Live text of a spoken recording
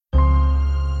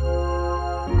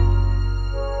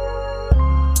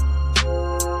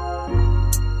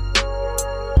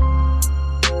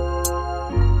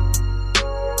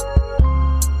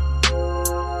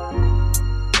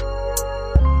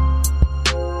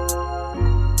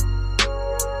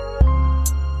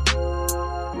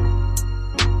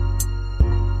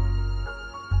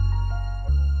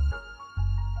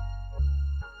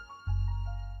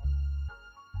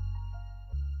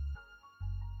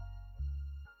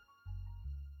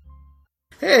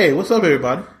Hey, what's up,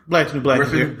 everybody? Black's New Black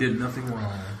Griffin here. did nothing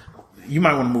wrong. You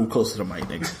might want to move closer to the mic,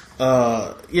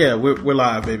 nigga. Yeah, we're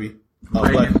live, baby.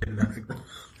 Black did nothing wrong.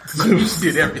 You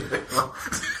did everything wrong.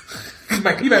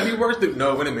 You might be worse than...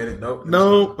 No, wait a minute.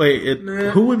 No, wait.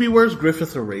 Who would be worse,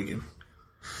 Griffith or Reagan?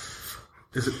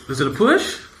 Is it a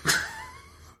push?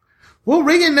 Well,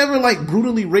 Reagan never,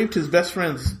 brutally raped his best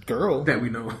friend's girl. That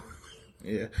we know.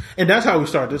 Yeah. And that's how we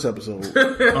start this episode.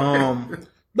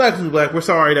 Black New Black, we're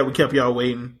sorry that we kept y'all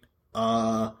waiting.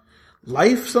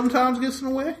 Life sometimes gets in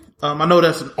the way. I know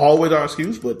that's always our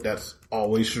excuse, but that's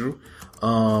always true.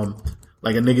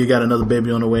 Like a nigga got another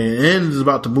baby on the way and is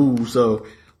about to move, so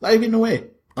life get in the way.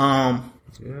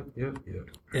 Yep.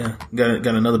 Yeah, got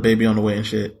another baby on the way and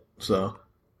shit. So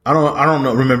I don't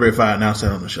know. Remember if I announced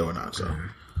that on the show or not? So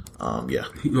yeah.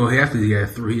 Well, he has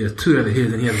three. He has two out of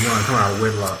his, and he has one come out of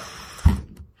wedlock.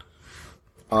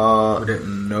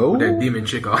 No. With that demon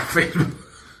chick off Facebook.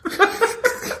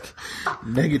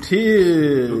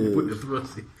 Negative. With the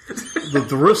thrusty.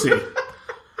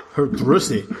 Her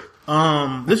thrusty.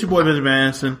 This your boy Benjamin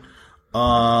Anderson.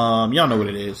 Y'all know what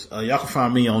it is. Y'all can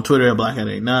find me on Twitter at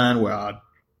Blackhead89, where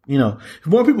if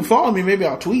more people follow me, maybe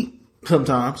I'll tweet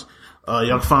sometimes.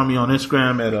 Y'all can find me on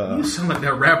Instagram at You sound like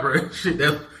that rapper and shit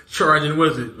that's charging,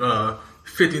 what is it,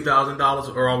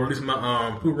 $50,000 or I'll release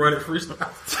my Who Run It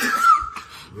freestyle.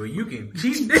 Well, you can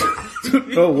cheat.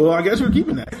 Oh, well, I guess we're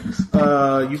keeping that.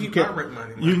 You Keep can my rent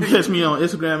money. You can catch me on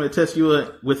Instagram at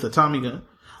Testula with a Tommy gun.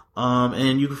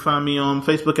 And you can find me on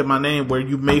Facebook at my name, where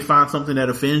you may find something that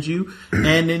offends you,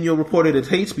 and then you'll report it as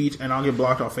hate speech, and I'll get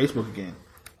blocked off Facebook again.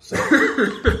 So,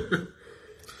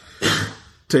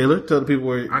 Taylor, tell the people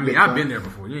where. I've been there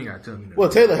before. You ain't gotta tell me that. Well,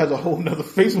 Taylor has a whole nother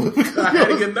Facebook. I had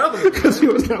to get another one because he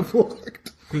was got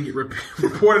blocked. He get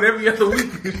reported every other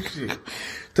week and shit.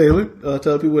 Taylor,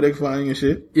 tell people where they can find you and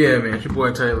shit. Yeah, man, it's your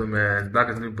boy Taylor, man. Black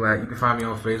is New Black. You can find me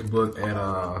on Facebook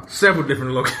at several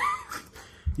different locations.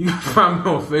 You can find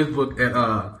me on Facebook at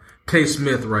K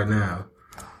Smith right now.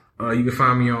 You can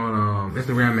find me on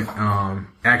Instagram at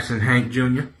Action Hank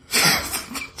Jr.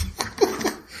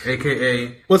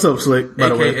 AKA What's up, Slick? By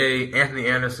the way, AKA Anthony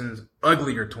Anderson's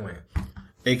uglier twin.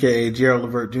 AKA Gerald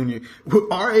Levert Jr.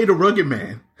 R.A. the Rugged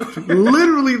Man.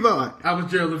 Literally thought I was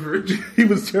Gerald Levert Jr. He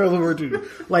was Gerald Levert Jr.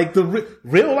 Like the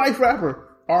real life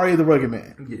rapper, R.A. the Rugged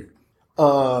Man.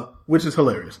 Yeah. Which is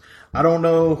hilarious. I don't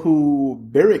know who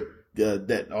Barrick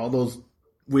that all those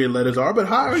weird letters are, but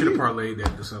how are Should you? have parlayed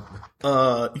that to something.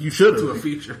 You should have. To a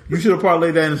feature. You should have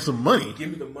parlayed that into some money.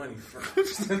 Give me the money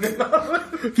first. Send me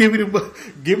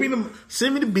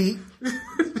the beat.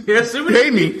 Yeah, send me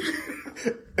Pay me.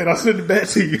 And I'll send it back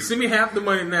to you. Send me half the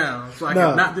money now, so I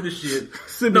can not do the shit.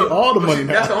 Send me all the money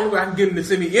now. That's the only way I can get him to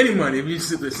send me any money. If you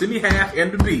send me half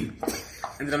and the beat,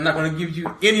 and then I'm not going to give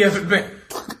you any of it back,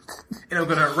 and I'm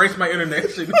going to erase my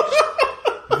internet signal.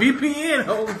 VPN,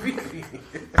 hold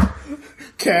VPN.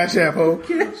 Cash App, ho.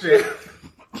 Cash App.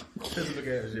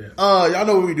 Y'all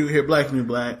know what we do here. Black New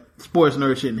Black. Sports,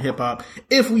 nerd shit, and hip hop.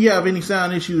 If we have any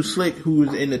sound issues, Slick,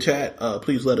 who's in the chat,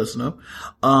 please let us know.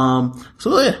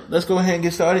 So yeah, let's go ahead and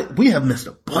get started. We have missed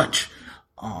a bunch.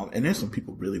 And there's some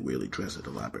people really weirdly dressed at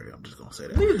the library. I'm just gonna say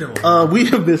that. We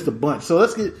have missed a bunch. So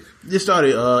let's get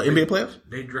started. NBA playoffs?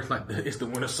 They dress like it's the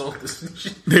winter solstice and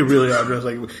shit. They really are dressed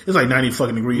like, it's like 90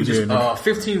 fucking degrees here.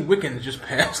 15 Wiccans just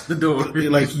passed the door.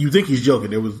 Like, you think he's joking.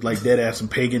 There was like dead ass some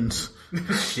pagans.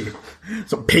 Shit.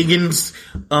 Some pagans.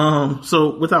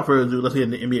 So without further ado, let's get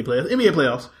into NBA playoffs. NBA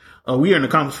playoffs. We are in the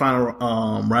conference final,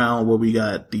 round where we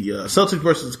got the, Celtics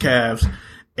versus Cavs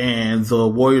and the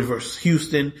Warriors versus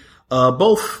Houston.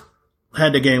 Both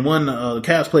had the game. The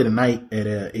Cavs played tonight at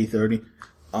 8:30.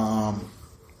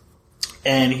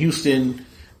 And Houston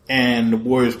and the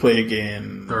Warriors play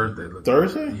again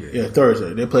Thursday? Yeah,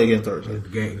 Thursday. They play again Thursday.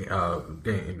 Game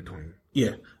in between.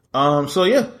 Yeah. So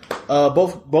yeah,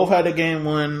 both had a game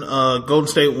won. Golden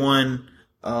State won,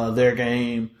 their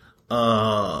game.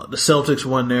 The Celtics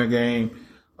won their game.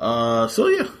 So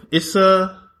yeah, it's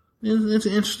an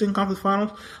interesting conference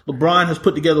finals. LeBron has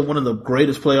put together one of the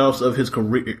greatest playoffs of his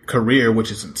career,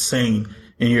 which is insane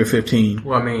in year 15.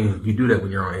 Well, I mean, you do that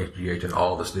when you're on HGH and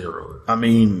all the steroids. I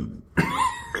mean,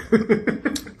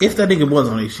 if that nigga was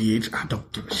on HGH, I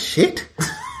don't give a shit.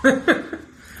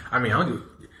 I mean,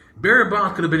 Barry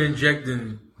Bonds could have been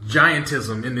injecting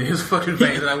giantism into his fucking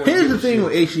veins. Here's the thing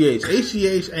with HGH.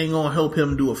 HGH ain't gonna help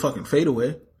him do a fucking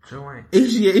fadeaway. Sure ain't.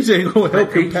 HGH ain't gonna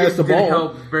help him pass the ball. Didn't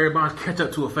help Barry Bonds catch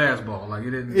up to a fastball. Like it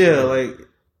didn't. Yeah, like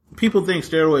people think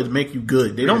steroids make you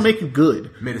good. They don't make you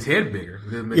good. Made his head bigger.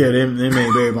 They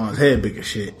made Barry Bonds' head big as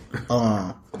shit.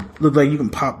 Look like you can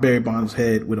pop Barry Bonds'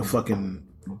 head with a fucking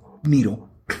needle,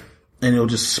 and it'll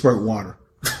just spurt water.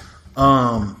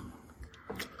 But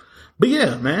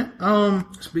yeah, man.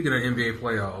 Speaking of NBA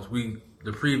playoffs,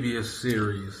 the previous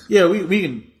series. Yeah, we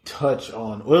can touch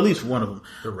on, or at least one of them.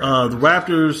 The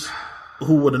Raptors,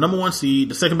 who were the number 1 seed,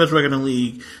 the second best record in the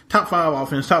league, top 5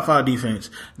 offense, top 5 defense,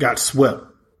 got swept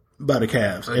by the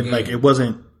Cavs. Again, and it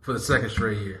wasn't for the second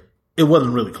straight year. It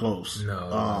wasn't really close.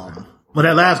 No. But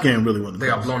that last game really wasn't. They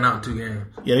got blown out in 2 games.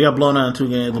 Yeah, they got blown out in 2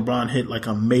 games. LeBron hit like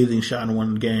an amazing shot in one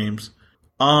of the games.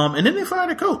 And then they fired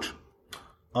their coach.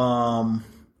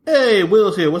 Hey,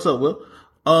 Will's here. What's up, Will?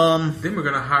 Then we're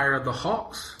gonna hire the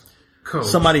Hawks coach.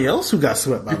 Somebody else who got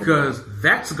swept by because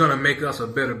that's gonna make us a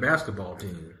better basketball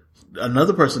team.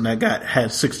 Another person that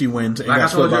had 60 wins and like got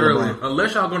swept by earlier, LeBron.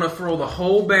 Unless y'all gonna throw the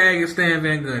whole bag at Stan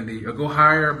Van Gundy or go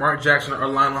hire Mark Jackson or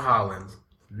Lionel Hollins,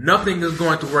 nothing is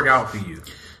going to work out for you.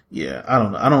 Yeah, I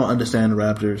don't know. I don't understand the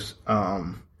Raptors.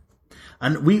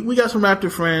 And we got some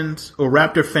Raptor friends or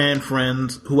Raptor fan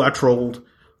friends who I trolled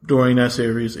during that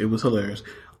series. It was hilarious.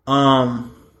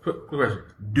 Quick question.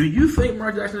 Do you think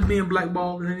Mark Jackson is being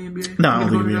blackballed in the NBA? No, I don't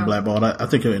think he's being blackballed. I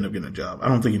think he'll end up getting a job. I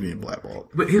don't think he's being blackballed.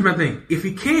 But here's my thing. If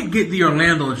he can't get the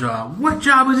Orlando job, what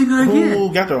job is he going to get?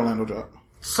 Who got the Orlando job?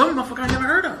 Some motherfucker I never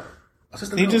heard of.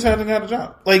 He just hasn't got a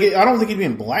job. Like, I don't think he's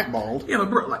being blackballed. Yeah, but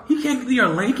bro, like, he can't get the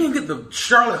Orlando, he can't get the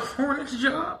Charlotte Hornets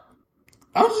job.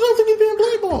 I just don't think he's being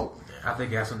blackballed. I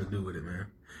think it has something to do with it, man.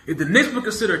 If the Knicks would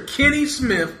consider Kenny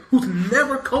Smith, who's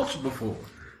never coached before,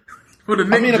 for the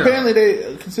Knicks job. Apparently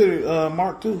they consider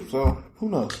Mark too, so who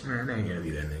knows? Man, they ain't gonna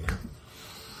be that nigga.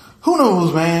 Who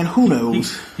knows, man? Who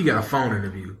knows? He got a phone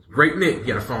interview. Great Nick, he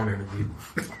got a phone interview.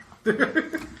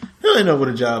 He'll end up with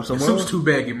a job somewhere. Suit's too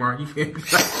baggy, Mark. You can't be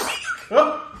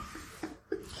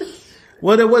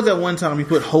Well, there was that one time he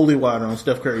put holy water on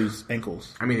Steph Curry's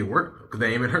ankles. I mean, it worked because they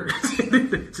ain't even hurt.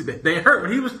 They ain't hurt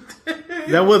when he was.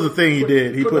 That was the thing he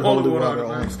did. He put holy water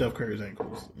on Steph Curry's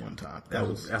ankles one time.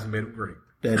 That's made him great.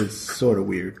 That is sort of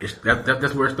weird.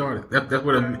 That's where it started.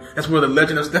 That's where the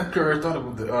legend of Steph Curry started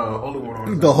with the holy water on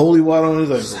his ankles. The holy water on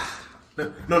his ankles.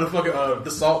 No, the fucking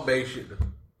the Salt Bay shit.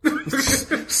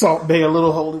 Salt Bay, a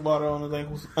little holy water on his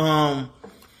ankles. But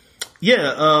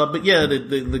yeah,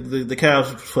 the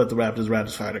Cavs swept the Raptors.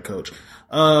 Raptors fired a coach.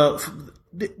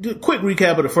 Quick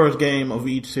recap of the first game of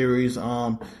each series.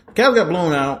 Cavs got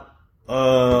blown out.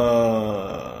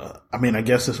 I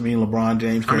guess this means LeBron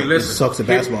James sucks at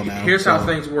basketball now. Here's how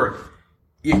things work.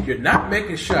 If you're not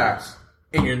making shots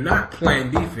and you're not playing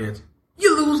defense,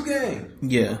 you lose games.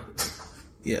 Yeah.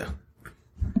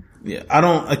 I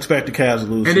don't expect the Cavs to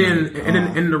lose. And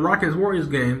then in the Rockets Warriors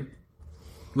game,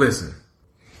 listen.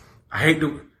 I hate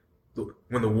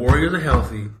when the Warriors are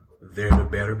healthy, they're the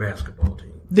better basketball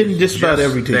team. Didn't just about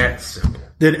every team. That simple.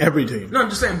 Did every team. No, I'm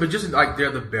just saying, but just like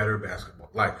they're the better basketball.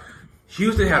 Like,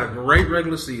 Houston had a great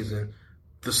regular season.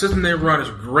 The system they run is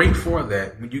great for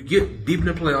that. When you get deep in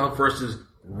the playoffs versus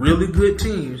really good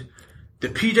teams, the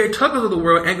PJ Tuckers of the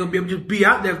world ain't gonna be able to just be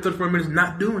out there for 34 minutes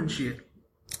not doing shit.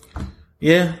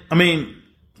 Yeah,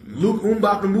 Luke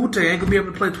Mbakamute ain't gonna be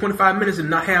able to play 25 minutes and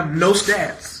not have no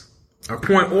stats. A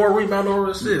point or a rebound or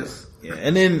assist. Yeah,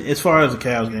 and then as far as the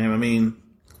Cavs game,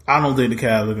 I don't think the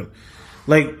Cavs are going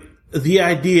to... the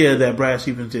idea that Brad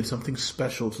Stevens did something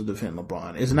special to defend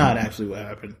LeBron is not actually what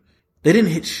happened. They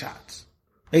didn't hit shots.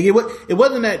 It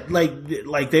wasn't that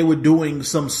like they were doing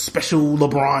some special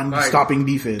LeBron stopping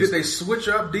defense. Did they switch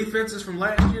up defenses from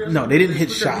last year? No, they didn't hit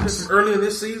shots. From earlier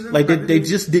this season? They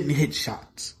just didn't hit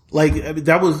shots.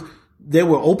 There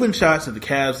were open shots that the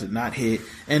Cavs did not hit,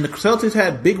 and the Celtics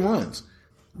had big runs.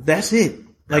 That's it.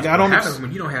 What happens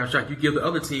when you don't have shots? You give the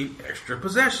other team extra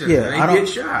possessions. Yeah, and they get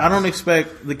shots. I don't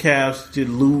expect the Cavs to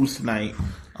lose tonight.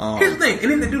 Here's the thing, and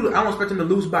then they do. I don't expect them to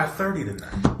lose by 30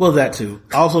 tonight. Well, that too.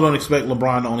 I also don't expect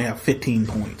LeBron to only have 15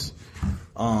 points.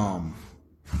 We'll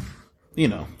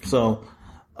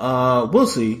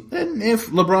see. And if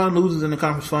LeBron loses in the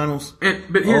conference finals, my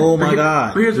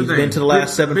God, here's the he's thing. Been to the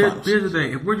last 7 finals. Here's the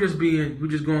thing: if we're just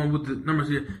going with the numbers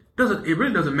here, it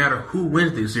really doesn't matter who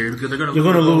wins this series because you're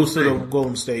going to lose to the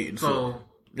Golden State. So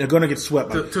they're going to get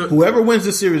swept. Whoever wins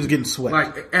this series is getting swept.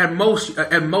 Like at most,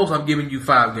 I'm giving you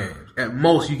 5 games. At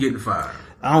most, you getting 5.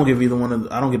 I don't give either one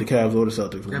of. I don't get the Cavs or the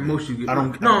Celtics. At most, you get.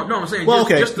 No, I'm saying. Well,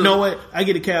 you know what? I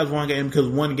get the Cavs one game because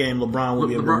one game LeBron will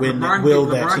be able to win.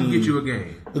 LeBron can get you a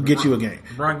game. He'll get you a game.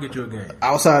 LeBron can get you a game.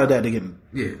 Outside of that,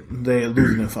 they're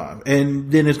losing in 5,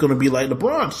 and then it's going to be like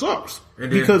LeBron sucks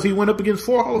because he went up against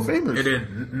 4 Hall of Famers. And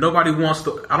then nobody wants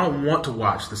to. I don't want to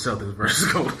watch the Celtics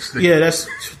versus Golden State. Yeah,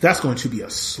 that's going to be a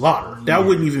slaughter. That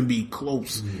wouldn't even be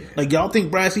close. Yeah. Like y'all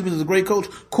think Brad Stevens is a great coach?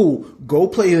 Cool, go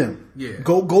play them. Yeah,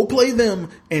 go play them,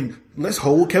 and let's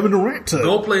hold Kevin Durant to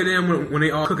go play them when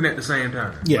they all cooking at the same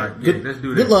time. Yeah, let's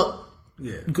do that. Good luck.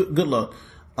 Yeah. Good luck.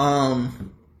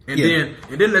 And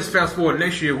then let's fast forward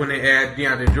next year when they add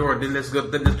DeAndre Jordan.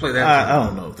 Then let's play that. I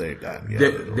don't know if they got.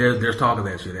 There's talk of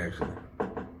that shit actually.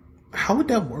 How would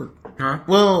that work? Huh?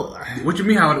 Well, what you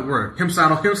mean? How would it work? Him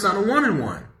sign a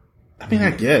 1-1. I mean,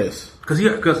 I guess because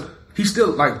he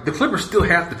still like the Clippers still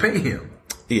have to pay him.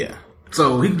 Yeah.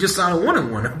 So he can just sign a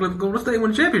 1-1 and go to state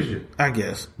win the championship. I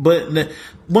guess. But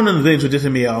one of the things with this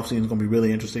NBA offseason is going to be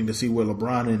really interesting to see where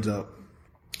LeBron ends up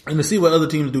and to see what other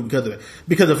teams do because of it.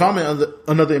 Because if I'm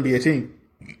another NBA team,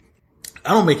 I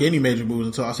don't make any major moves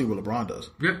until I see what LeBron does.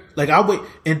 Yeah. Like I wait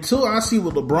until I see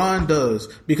what LeBron does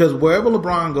because wherever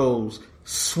LeBron goes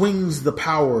swings the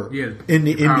power in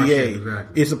the NBA. Shift,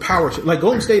 exactly. It's a power shift. Like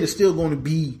Golden State is still going to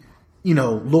be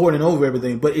lording over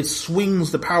everything, but it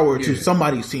swings the power to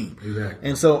somebody's team. Exactly.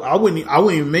 And so I wouldn't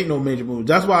even make no major moves.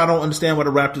 That's why I don't understand why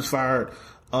the Raptors fired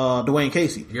Dwayne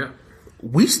Casey. Yeah.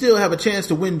 We still have a chance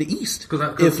to win the East if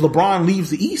LeBron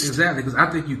leaves the East. Exactly, because I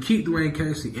think you keep Dwayne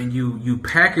Casey and you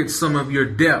package some of your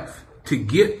depth to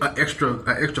get an extra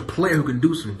player who can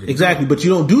do something. Exactly, but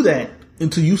you don't do that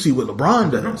until you see what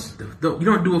LeBron does. You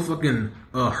don't do a fucking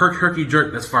herky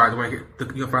jerk that's fired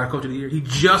fired coach of the year. He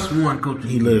just won coach of the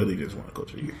year. He literally just won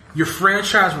coach of the year. Your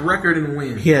franchise record in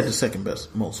wins. He had the second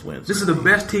most wins. This is the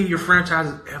best team your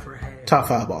franchise has ever had. Top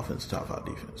 5 offense, top 5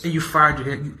 defense. And you fired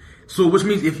your head. So which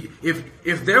means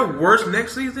if they're worse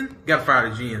next season, you gotta fire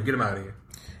the GM. Get him out of here.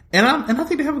 And I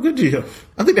think they have a good GM.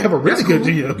 I think they have a really good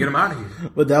GM. Get him out of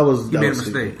here. But that was made a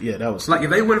mistake. Yeah, that was like if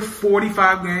they win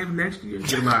 45 games next year,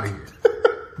 get him out of here.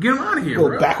 Get him out of here.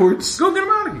 Go backwards. Go get him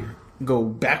out of here. Go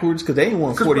backwards because they ain't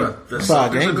won 45 the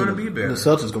Celtics games. Are going to be better. The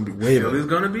Celtics are going to be way better. Philly's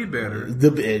going to be better.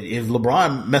 If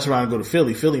LeBron mess around and go to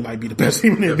Philly might be the best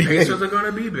team in the NBA. The Pacers are going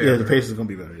to be better. Yeah, the Pacers are going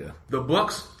to be better. Yeah. The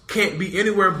Bucks can't be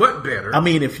anywhere but better. I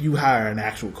mean, if you hire an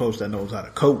actual coach that knows how to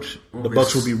coach, the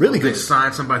Bucks will be really good. They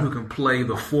sign somebody who can play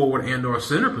the forward and/or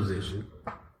center position.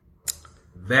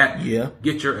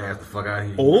 Get your ass the fuck out of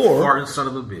here. Or farting son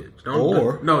of a bitch. Don't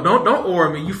or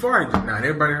me. You farted just now.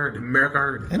 Everybody heard it. America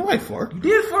heard it. Ain't nobody fart. You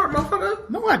did fart, motherfucker.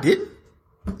 No, I didn't.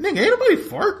 Nigga, ain't nobody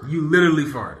fart. You literally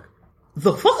farted.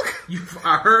 The fuck?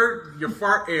 I heard your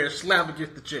fart air slap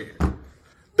against the chair.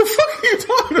 The fuck are you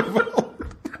talking about?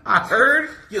 I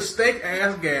heard your steak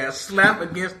ass gas slap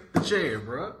against the chair,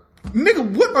 bro. Nigga,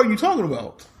 what are you talking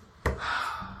about?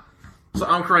 So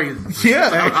I'm crazy. Yeah,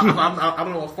 I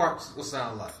don't know what farts will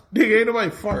sound like. Nigga, ain't nobody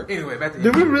fart. Anyway, back to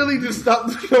Did we really just stop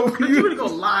the show for you? You really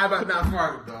gonna lie about not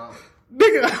farting, dog?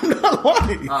 Nigga, I'm not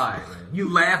lying. Alright, man.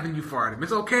 You laughed and you farted.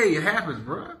 It's okay. It happens,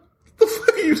 bro. What the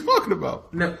fuck are you talking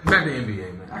about? No, back to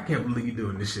NBA, man. I can't believe you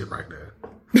doing this shit right there.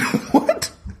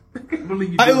 What? I can't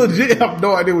believe you I legit have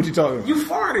no idea what you're talking about. You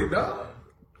farted, dog.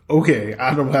 Okay,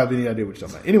 I don't have any idea what you're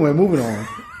talking about. Anyway, moving on.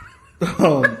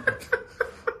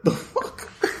 The fuck?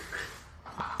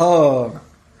 I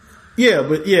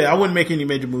wouldn't make any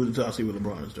major moves until I see what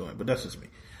LeBron is doing, but that's just me.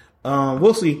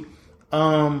 We'll see.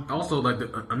 Also, like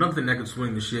another thing that could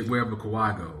swing the shit wherever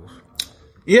Kawhi goes.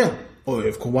 Yeah, or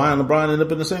if Kawhi and LeBron end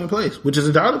up in the same place, which is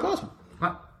entirely possible.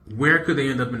 Where could they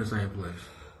end up in the same place?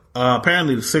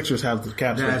 Apparently, the Sixers have the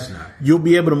cap space. That's not. You'll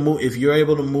be able to move if you're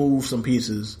able to move some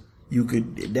pieces. You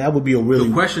could. That would be a really.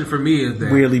 The question for me is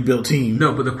that weirdly built team.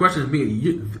 No, but the question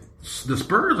is, the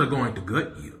Spurs are going to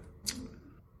gut you.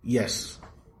 Yes.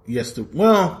 The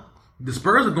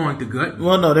Spurs are going to gut you.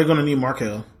 Well, no, they're going to need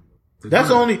Markelle. That's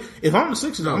only if I'm the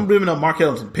Sixers. I'm giving up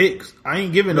Markelle some picks. I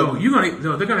ain't giving them.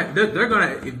 They're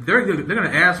gonna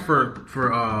ask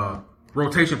for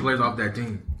rotation players off that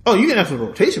team. Oh, you can ask for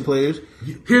rotation players.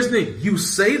 Here's the thing: you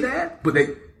say that, but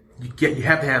you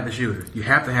have to have the shooters. You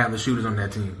have to have the shooters on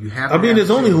that team. You have. There's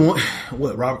only one.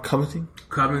 What? Robert Covington,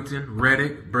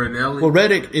 Redick, Bernelli. Well,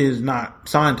 Redick is not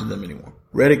signed to them anymore.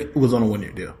 Redick was on a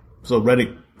 1-year deal, so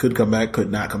Redick could come back,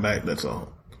 could not come back. That's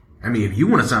all. I mean, if you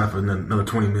want to sign up for another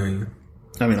 $20 million.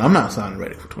 I mean, I'm not signing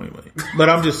Redick for $20 million, but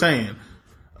I'm just saying,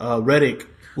 Redick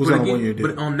was on a 1-year deal.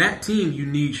 But on that team, you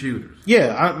need shooters.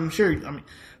 Yeah, I'm sure. I mean,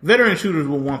 veteran shooters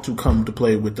will want to come to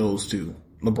play with those two,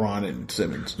 LeBron and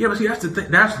Simmons. Yeah, but see, that's the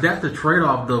thing. That's the trade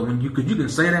off though. When you can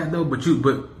say that though, but you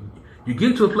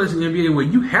get to a place in the NBA where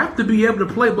you have to be able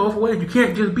to play both ways. You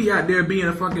can't just be out there being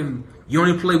a fucking. You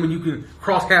only play when you can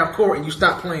cross half court and you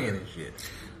stop playing and shit.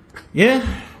 Yeah,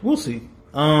 we'll see.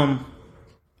 I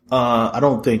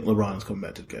don't think LeBron's coming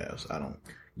back to the Cavs. I don't.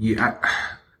 Yeah.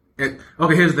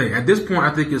 Okay, here's the thing. At this point,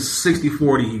 I think it's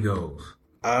 60-40 he goes.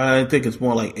 I think it's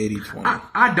more like 80-20.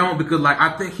 I don't because I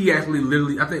think he actually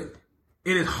literally, I think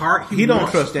in his heart he don't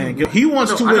trust Dan Gilbert. He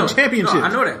wants to win championships. No, I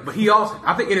know that. But he also,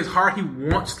 I think in his heart he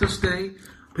wants to stay.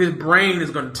 His brain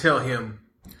is going to tell him,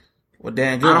 well,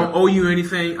 Dan Gilbert, I don't owe you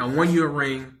anything. I won you a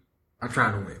ring. I'm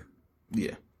trying to win.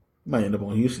 Yeah. Might end up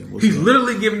on Houston. He's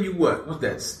literally giving you what? What's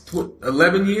that?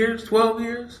 11 years? 12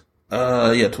 years?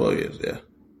 Yeah, 12 years, yeah.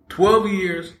 12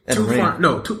 years.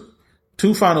 And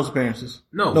two finals appearances.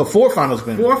 No, 4 finals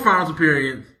appearances. 4 finals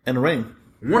appearances. And a ring.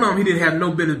 One of them, he didn't have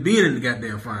no business being in the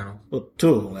goddamn final. Well,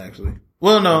 2 of them, actually.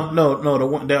 Well, no. The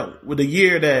one that, with the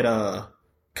year that,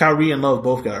 Kyrie and Love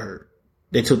both got hurt,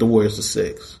 they took the Warriors to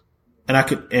 6. And I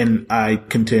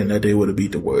contend that they would have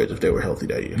beat the Warriors if they were healthy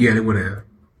that year. Yeah, they would have.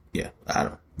 Yeah,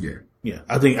 Yeah.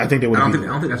 I think they would. I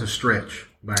don't think that's a stretch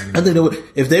by any means. I think they would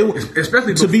if they were.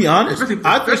 Especially to be honest,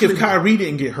 I think if Kyrie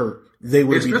didn't get hurt, they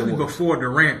would have beat the Warriors. Especially before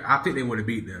Durant, I think they would have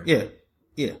beat them.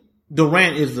 Yeah.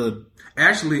 Durant is the.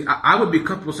 Actually, I would be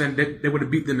comfortable saying they would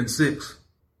have beat them in 6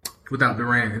 without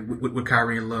Durant with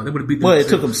Kyrie and Love. They would have beat them. Well, in it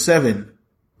 6. took them 7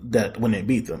 that when they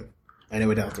beat them, and they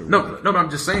were down 3. No, but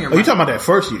I'm just saying. Oh, you talking about that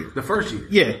first year? The first year.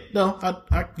 Yeah. No,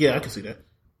 I can see that.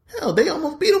 Hell, they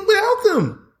almost beat them without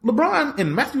them. LeBron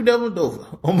and Matthew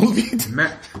Dellavedova almost beat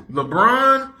them.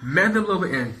 LeBron, Matthew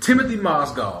Dellavedova, and Timothy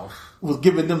Mozgov was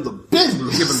giving them the business.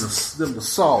 Was giving them the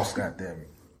sauce. Goddamn it!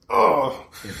 Oh,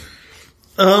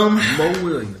 Mo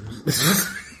Williams,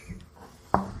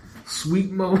 sweet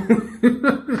Mo.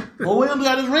 Mo Williams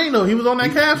got his ring though. He was on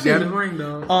that Cavs team. Got his ring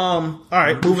though. All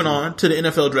right, moving on to the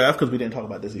NFL draft because we didn't talk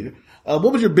about this either.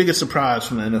 What was your biggest surprise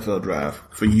from the NFL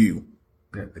draft for you?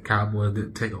 That the Cowboys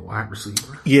didn't take a wide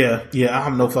receiver. Yeah. I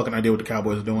have no fucking idea what the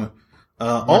Cowboys are doing.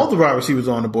 All the wide receivers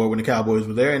were on the board when the Cowboys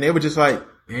were there, and they were just like,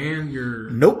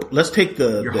 and nope, let's take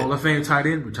your Hall of Fame tight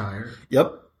end retired.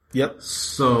 Yep.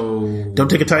 So don't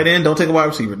take a tight end, don't take a wide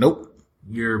receiver. Nope.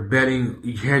 You're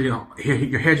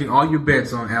hedging all your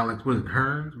bets on Alex. Was it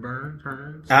Burns?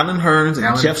 Alan Hearns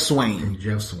and Jeff Swain.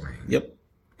 Yep.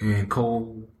 And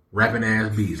Cole rapping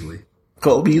ass Beasley.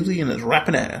 Cole Beasley and his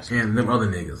rapping ass. And them other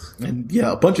niggas. And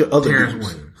a bunch of other Terrence dudes.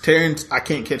 Williams. Terrence, I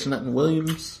can't catch nothing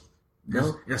Williams.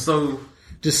 No. And so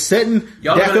just setting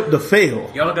Dak up to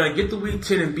fail. Y'all are gonna get to week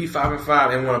 10 and be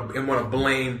 5-5 and wanna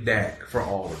blame Dak for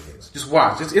all of this. Just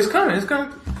watch. It's coming.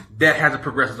 Dak has to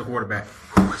progress as a quarterback.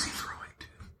 Who is he throwing to?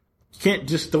 You can't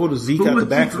just throw to Zeke out the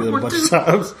backfield a bunch of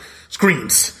times.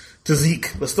 Screens to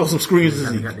Zeke. Let's throw some screens to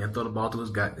Zeke. Goddamn throw the ball to his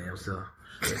goddamn self.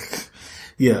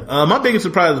 Yeah. My biggest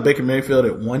surprise is Baker Mayfield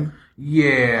at 1.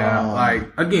 Yeah.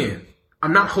 Again,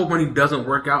 I'm not hoping he doesn't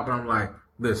work out, but I'm like,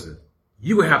 listen,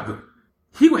 he would have to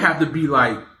be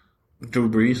like Drew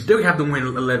Brees. They would have to win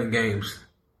 11 games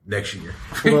next year.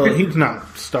 Well, he's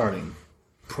not starting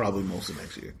probably most of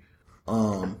next year.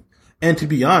 And to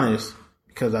be honest,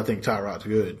 because I think Tyrod's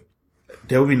good,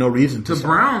 there would be no reason to. The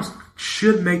Browns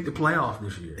should make the playoffs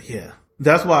this year. Yeah.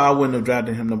 That's why I wouldn't have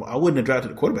drafted him. I wouldn't have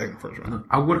drafted the quarterback in the first round.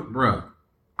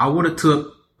 I would have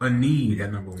took a need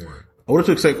at number 1. I would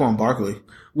have took Saquon Barkley.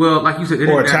 Well, like you said,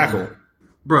 or a tackle.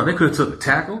 Bro, they could have took a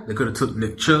tackle. They could have took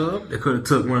Nick Chubb. They could have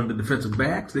took one of the defensive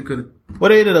backs. They could have. Well,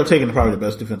 they ended up taking probably the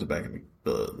best defensive back in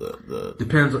the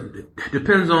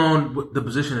depends on what the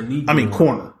position of need. I mean,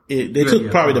 corner. They took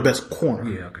probably the best corner.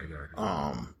 Yeah, okay, got it.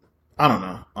 I don't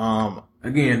know.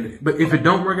 Again, but if it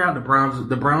don't work out, the Browns are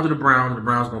the Browns, and the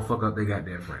Browns gonna fuck up. They got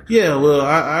their franchise. Yeah, well,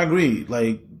 I agree.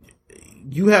 Like,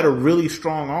 you had a really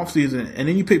strong offseason, and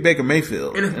then you pick Baker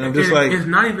Mayfield, and I'm just like, it's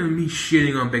not even me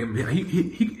shitting on Baker Mayfield.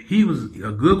 He was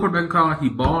a good quarterback in college. He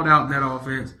balled out in that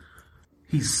offense.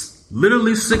 He's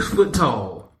literally 6 foot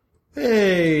tall.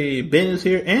 Hey, Ben is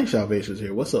here and Salvation's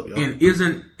here. What's up, y'all? And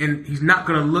he's not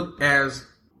gonna look as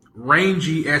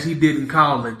rangy as he did in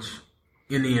college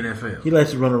in the NFL. He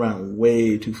likes to run around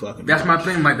way too fucking. That's my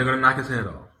thing. Like, they're gonna knock his head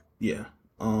off. Yeah.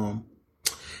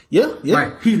 Yeah.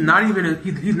 Like, he's not even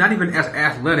as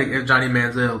athletic as Johnny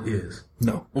Manziel is.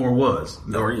 No. Or was.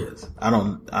 No. Or is. I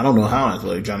don't know how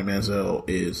athletic Johnny Manziel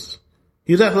is.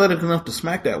 He was athletic enough to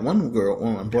smack that one girl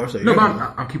on Barca. No, but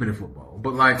I'm keeping it football.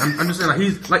 But like, I'm just saying, like,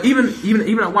 he's like,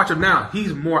 even I watch him now,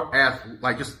 he's more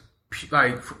just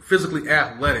physically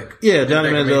athletic. Yeah,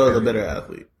 Johnny Manziel is a better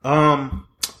athlete.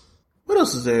 What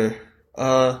else is there?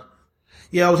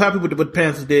 Yeah, I was happy with what the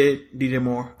Panthers did. DJ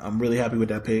Moore. I'm really happy with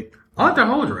that pick. I like that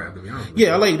whole draft, to be honest.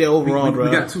 Yeah, I like that overall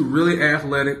draft. We got 2 really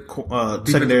athletic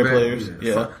secondary players.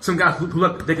 Yeah. Some guys who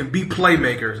look, they can be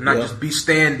playmakers, not just be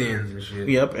stand-ins and shit.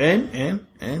 Yep,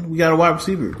 and we got a wide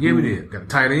receiver. Yeah, we did. Got a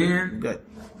tight end. Yeah.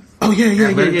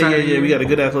 We got a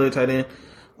good athletic tight end.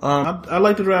 I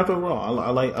like the draft overall. I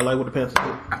like what the Panthers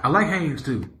did. I like Haynes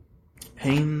too.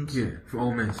 Haynes? Yeah, from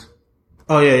Ole Miss.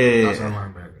 Oh yeah. Outside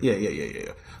linebacker.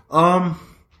 Yeah.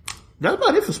 That's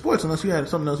about it for sports, unless you had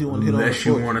something else you want to hit on. Unless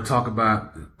you want to talk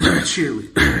about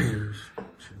cheerleaders.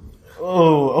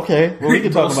 Oh, okay. Well, we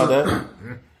can talk about that.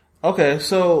 Okay,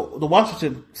 so the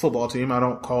Washington football team, I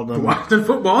don't call them. The Washington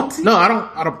football team? No,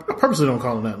 I purposely don't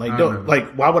call them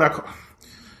that. Why would I call?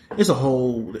 It's a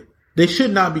whole. They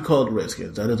should not be called the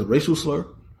Redskins. That is a racial slur.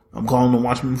 I'm calling them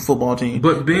Washington football team.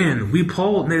 But Ben, we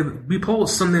polled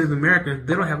some Native Americans.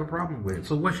 They don't have a problem with it.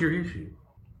 So what's your issue?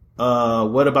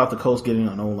 What about the Colts getting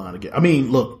an O-line again? I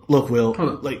mean, look, Will.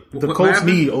 The Colts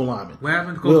need O-linemen. What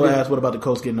happened? Will asked, what about the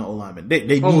Colts getting an O-lineman? They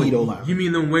need O-linemen. You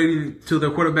mean them waiting till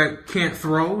their quarterback can't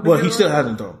throw? Well, he still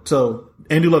hasn't thrown. So,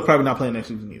 Andrew Luck probably not playing next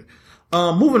season either.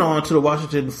 Moving on to the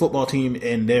Washington football team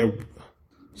and their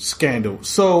scandal.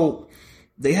 So,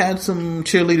 they had some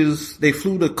cheerleaders. They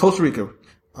flew to Costa Rica.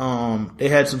 They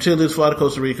had some cheerleaders fly to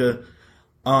Costa Rica.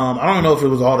 I don't know if it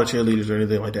was all the cheerleaders or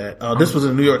anything like that. This was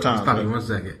in the New York Times. Stop me 1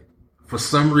 second. For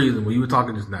some reason, when you were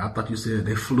talking just now, I thought you said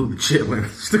they flew the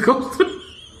cheerleaders to Costa Rica.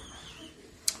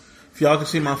 If y'all can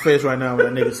see my face right now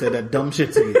when that nigga said that dumb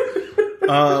shit to me.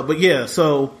 But yeah,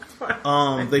 so,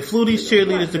 they flew these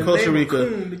cheerleaders to Costa Rica,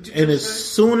 and as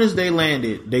soon as they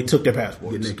landed, they took their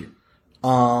passports. Get naked.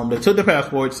 They took their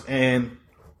passports, and,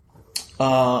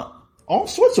 all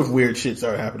sorts of weird shit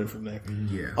started happening from there.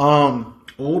 Yeah.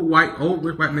 Old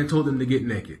rich white men told them to get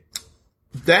naked.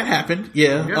 That happened,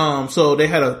 yeah. So they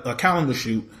had a calendar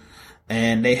shoot,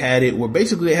 and they had it where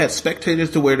basically they had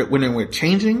spectators to when they were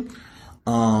changing.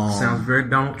 Sounds very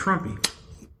Donald Trumpy.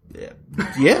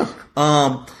 Yeah.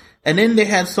 And then they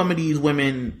had some of these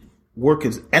women work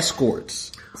as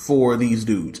escorts for these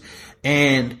dudes,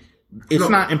 and it's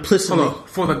not implicitly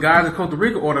for the guys in Costa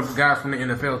Rica or the guys from the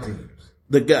NFL teams.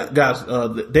 The guys,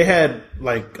 they had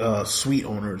suite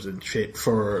owners and shit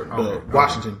for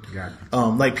Washington.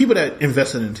 Like people that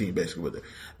invested in the team basically with it.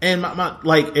 And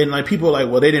people are like,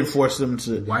 well, they didn't force them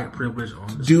to white privilege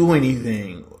do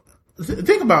anything.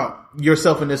 Think about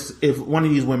yourself in this, if one of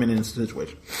these women in this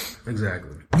situation.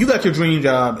 Exactly. You got your dream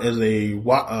job as a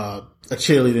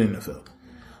cheerleader in the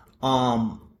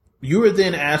NFL. You were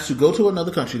then asked to go to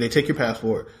another country. They take your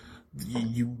passport.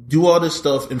 You do all this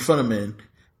stuff in front of men.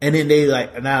 And then they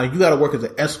now you gotta work as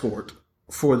an escort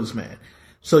for this man.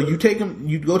 So you take him,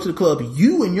 you go to the club,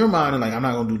 you in your mind are like, I'm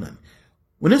not gonna do nothing.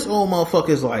 When this old motherfucker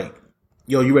is like,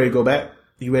 yo, you ready to go back?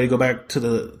 You ready to go back to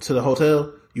the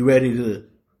hotel? You ready to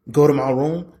go to my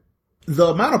room? The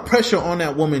amount of pressure on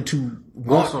that woman to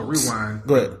also rewind.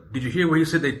 Go ahead. Did you hear where he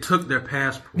said they took their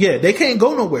passport? Yeah, they can't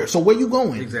go nowhere. So where you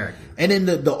going? Exactly. And then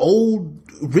the old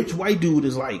rich white dude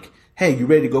is like, hey, you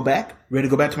ready to go back? Ready to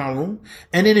go back to my room?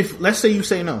 And then let's say you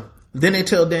say no. Then they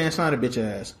tell Dan Snyder bitch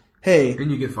ass, hey. Then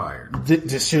you get fired.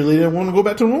 This cheerleader want to go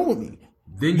back to the room with me.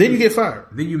 Then you get fired.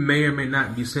 Then you may or may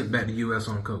not be sent back to the U.S.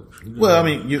 on coach. Well, I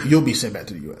mean, you'll be sent back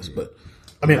to the U.S., but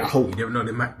I mean, I hope. You never know.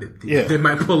 They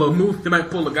might pull a move. They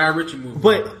might pull a Guy Ritchie move.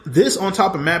 But this on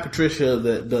top of Matt Patricia,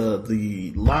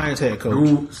 the Lions head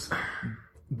coach,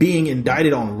 being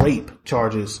indicted on rape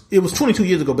charges. It was 22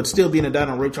 years ago, but still being indicted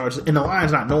on rape charges, and the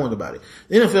Lions not knowing about it.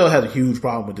 The NFL has a huge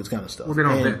problem with this kind of stuff. Well, they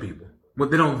don't vet people. Well,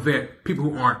 they don't vet people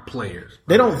who aren't players.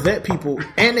 They don't vet people,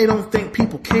 and they don't think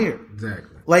people care.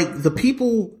 Exactly. Like the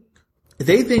people,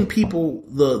 they think people,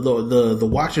 the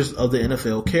watchers of the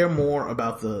NFL care more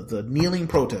about the kneeling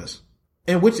protests,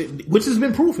 and which has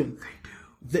been proven.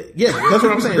 They do. Yeah, that's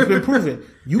what I'm saying. It's been proven.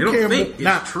 You care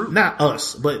more, not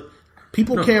us, but.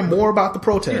 People care more about the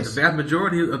protests. Yeah, the vast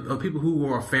majority of people who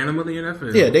are a fan of the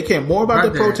NFL. Yeah, they care more about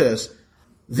the protests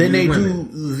than they do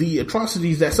the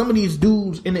atrocities that some of these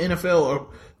dudes in the NFL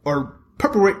are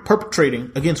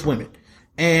perpetrating against women.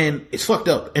 And it's fucked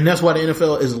up. And that's why the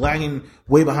NFL is lagging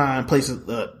way behind places,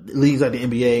 leagues like the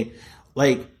NBA.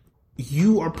 Like,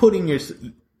 you are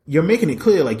you're making it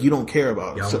clear like you don't care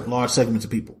about large segments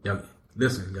of people.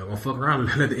 Listen, y'all gonna fuck around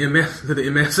and let the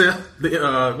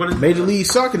MSF, what is Major League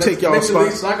Soccer take y'all spot.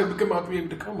 Major League Soccer be able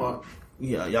to come up.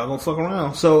 Yeah, y'all gonna fuck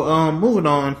around. So, moving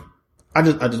on. I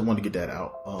just want to get that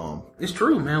out. It's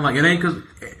true, man. Like, it ain't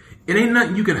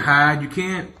nothing you can hide. You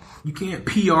can't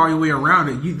PR your way around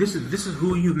it. This is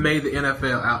who you've made the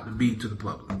NFL out to be to the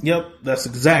public. Yep, that's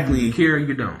exactly. You care,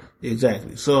 you don't.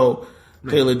 Exactly. So,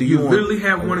 Taylor, do you literally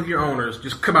have one of your owners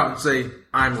just come out and say,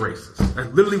 I'm racist? That's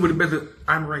literally what it means.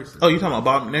 I'm racist. Oh, you talking about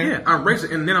Bob McNair? Yeah, I'm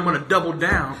racist, and then I'm going to double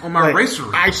down on my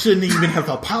racism. I shouldn't even have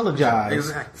to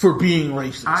apologize for being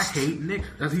racist. I hate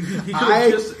niggers. He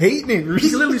hate niggers. He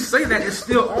can literally say that and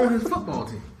still own his football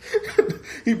team.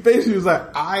 He basically was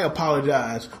like, I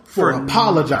apologize for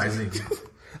apologizing.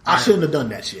 I shouldn't have done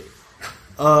that shit.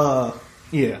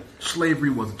 Yeah. Slavery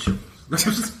wasn't chosen.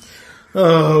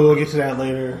 Oh, we'll get to that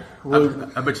later.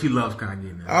 I bet he loves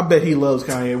Kanye now. I bet he loves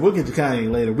Kanye. We'll get to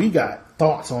Kanye later. We got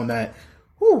thoughts on that.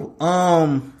 Whew.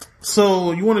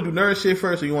 So you want to do nerd shit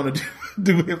first, or you want to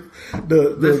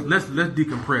Let's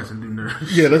decompress and do nerd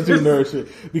shit. Yeah, let's do nerd shit.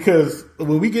 Because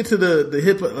when we get to the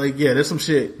hip, like, yeah, there's some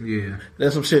shit. Yeah.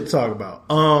 There's some shit to talk about.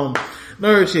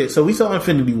 Nerd shit. So we saw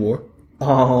Infinity War.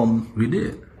 We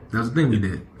did. That's the thing we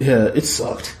did. Yeah, it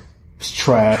sucked. It's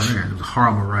trash. Man, it was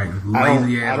horrible writing.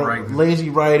 Lazy ass writing. Lazy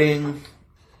writing.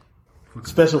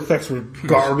 Special effects were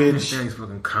garbage. These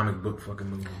fucking comic book fucking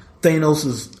movies.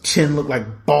 Thanos' chin looked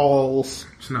like balls.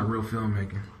 It's not real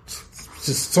filmmaking.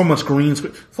 Just so much green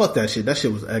screen. Fuck that shit. That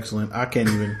shit was excellent. I can't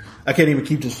even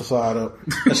keep this facade up.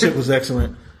 That shit was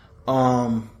excellent.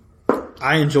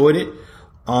 I enjoyed it.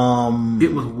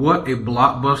 It was what a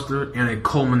blockbuster and a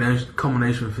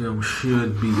culmination film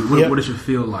should be. What it should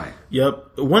feel like.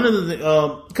 Yep. One of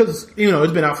the because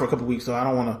it's been out for a couple weeks, so I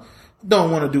don't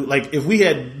want to do, like, if we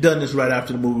had done this right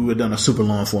after the movie, we would have done a super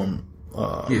long form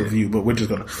review, but we're just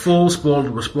gonna full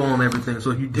spoiler. We're spoiling everything.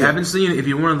 So if you haven't seen it, if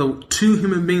you're one of the 2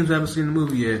 human beings who haven't seen the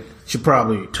movie yet, should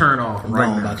probably turn off right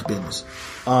now. About your business.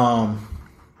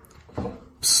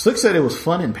 Slick said it was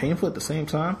fun and painful at the same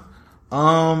time.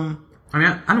 I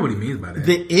mean, I know what he means by that.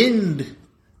 The end.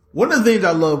 One of the things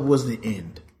I loved was the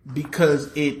end, because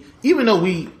even though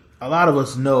a lot of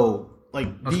us know,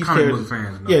 like, these characters,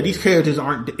 these characters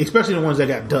aren't, especially the ones that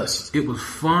got dust. It was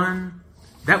fun.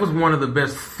 That was one of the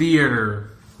best theater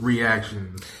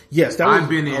reactions. Yes, that was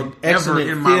an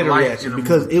excellent theater reaction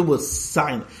because it was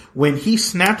silent. When he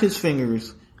snapped his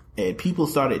fingers and people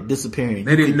started disappearing,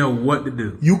 they didn't know what to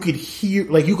do. You could hear,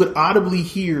 like, you could audibly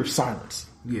hear silence.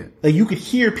 Yeah. Like, you could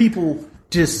hear people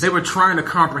just... They were trying to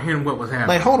comprehend what was happening.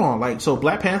 Like, hold on. Like, so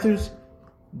Black Panther's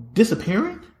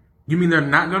disappearing? You mean they're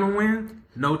not going to win?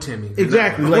 No, Timmy.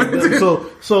 Exactly. Like,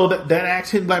 so that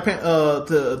axe hit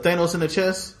to Thanos in the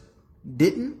chest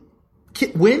didn't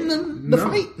win the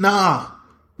fight? Nah.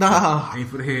 Ain't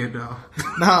for the head, dog.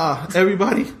 Nah.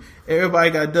 Everybody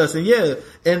got dust. And yeah,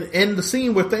 and the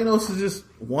scene where Thanos just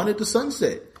wanted the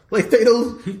sunset. Like,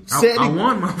 Thanos said... I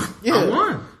won, yeah, I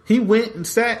won. He went and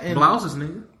sat and... Blouses,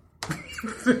 nigga.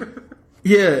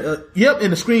 Yep,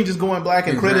 and the screen just going black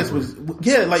and credits was...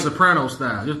 Yeah, like... Soprano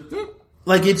style. Just,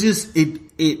 like, it just...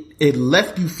 It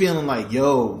left you feeling like,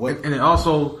 yo, what... And it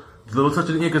also... The little touch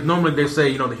of the end, because normally they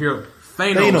say, the hero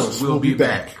Thanos will be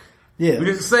back. Yeah. We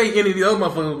didn't say any of the other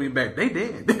motherfuckers will be back. They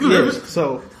did. Yeah,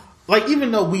 so... Like,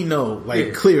 even though we know,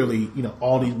 like, clearly,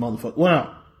 all these motherfuckers...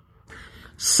 Well,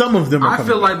 some of them are I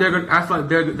feel like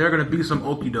they're gonna be some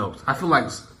okie dokes. I feel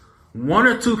like 1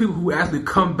 or 2 people who actually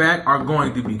come back are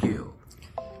going to be killed.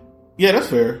 Yeah, that's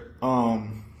fair. I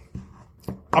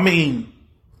mean,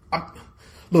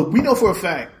 look, we know for a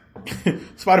fact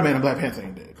Spider-Man and Black Panther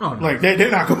ain't dead. Oh, no. Like, they're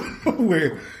not going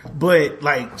nowhere. But,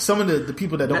 like, some of the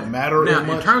people that don't matter now, as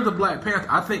much. In terms of Black Panther,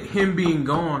 I think him being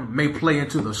gone may play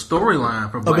into the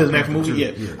storyline for Black Panther. Of his next movie,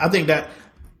 yeah. I think that...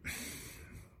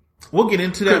 We'll get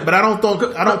into that, but I don't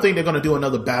think they're going to do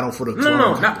another battle for the throne.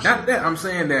 No, not that. I'm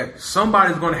saying that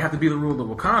somebody's going to have to be the ruler of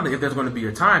Wakanda if there's going to be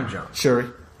a time jump. Shuri.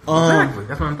 Exactly.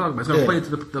 That's what I'm talking about. It's going to play into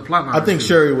the plot line. I think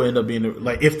Shuri will end up being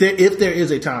if there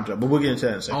is a time jump, but we'll get into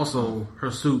that in a second. Also, her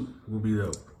suit will be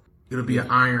dope. It'll be an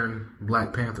iron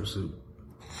Black Panther suit.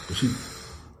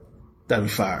 That'd be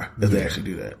fire if they actually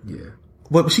do that. Yeah.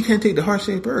 But she can't take the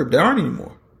heart-shaped herb. There aren't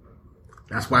anymore.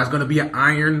 That's why it's going to be an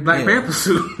iron Black Panther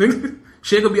suit.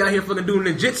 She ain't gonna be out here fucking doing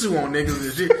ninjutsu on niggas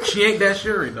and shit. She ain't that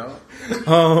Shuri, dog.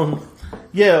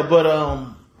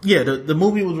 The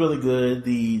movie was really good.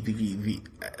 The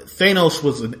Thanos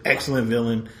was an excellent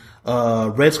villain.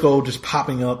 Red Skull just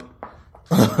popping up.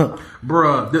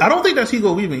 Bruh. I don't think that's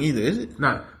Hugo Weaving either, is it?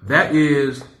 No, that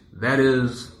is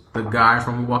the guy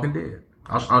from The Walking Dead.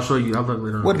 I'll show you. I'll look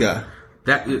later on. What guy?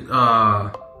 That is,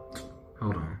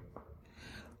 hold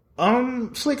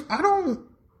on. Slick, I don't...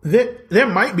 There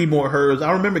might be more hers.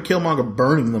 I remember Killmonger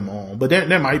burning them all, but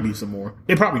there might be some more.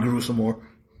 They probably grew some more.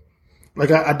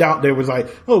 Like, I doubt there was like,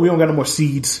 oh, we don't got no more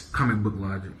seeds. Comic book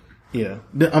logic. Yeah.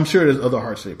 I'm sure there's other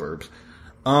heart-shaped herbs.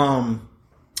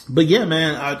 But yeah,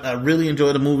 man, I really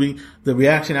enjoyed the movie. The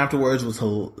reaction afterwards was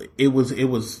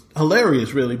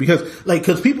hilarious, really,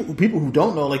 because people who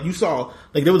don't know, like, you saw,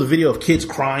 like, there was a video of kids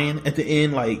crying at the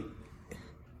end, like,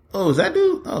 oh, is that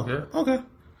dude? Oh, yeah. Okay.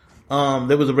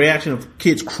 There was a reaction of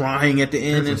kids crying at the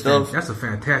end and stuff. That's a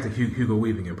fantastic Hugo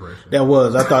Weaving impression. That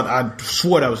was. I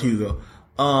swore that was Hugo.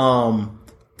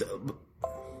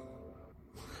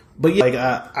 But yeah, like,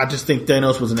 I just think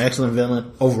Thanos was an excellent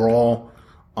villain overall.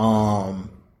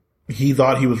 He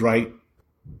thought he was right.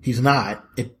 He's not.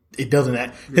 It doesn't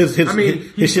act. His shit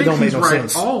don't make no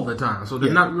sense all the time. So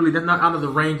they're not out of the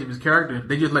range of his character.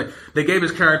 They just they gave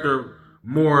his character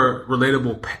more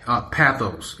relatable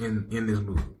pathos in this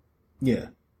movie. Yeah.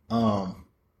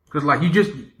 Because like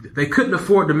they couldn't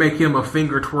afford to make him a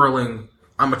finger twirling.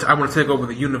 I want to take over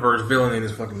the universe villain in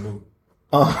this fucking movie.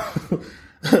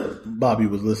 Bobby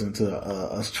was listening to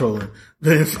us trolling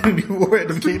the Infinity War at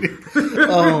the beginning.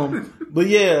 But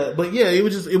yeah, it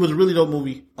was a really dope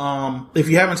movie. If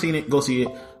you haven't seen it, go see it.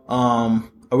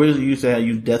 Originally used to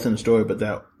use death in the story, but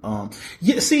that, I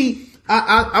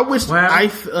wish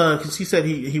cause he said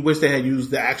he wished they had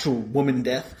used the actual woman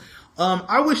death.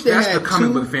 I wish they had That's the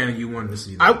comic book fan you wanted to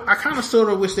see. I kind of sort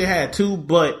of wish they had too,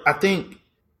 but I think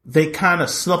they kind of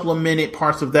supplemented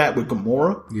parts of that with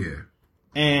Gamora. Yeah.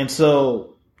 And so.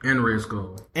 And Red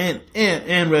Skull. And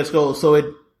Red Skull, so it.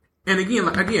 And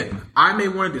again, I may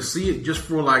wanted to see it just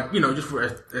for like, just for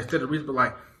aesthetic reasons, but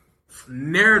like,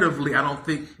 narratively, I don't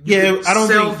think you can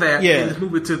sell that in this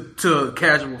movie to a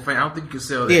casual fan. I don't think you can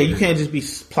sell that. Yeah, you can't just be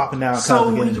plopping down. So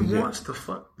he wants to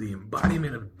fuck the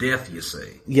embodiment of death, you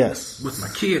say? Yes. With my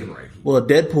kid right here. Well,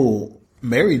 Deadpool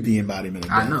married the embodiment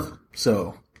of death. I know.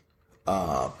 So,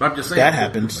 but I'm just saying that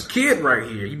happens. My kid right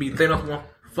here. You mean Thanos want to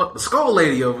fuck the Skull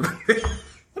Lady over there?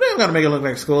 Well, they don't gotta make it look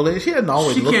like Skull Lady. She hasn't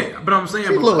always looked. She can't. But I'm saying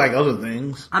she look like other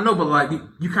things. I know, but like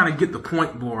you kind of get the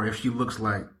point more if she looks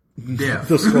like death.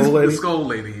 The Skull Lady. The Skull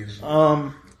Lady.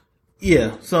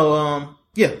 Yeah. So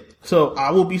yeah. So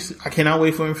I cannot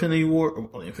wait for Infinity War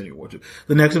 2.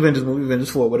 The next Avengers movie, Avengers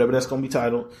 4, whatever that's gonna be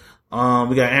titled.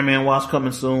 We got Ant-Man Wasp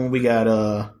coming soon. We got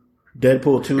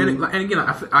Deadpool 2. And again,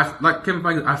 I like Kevin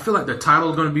Feige, I feel like the title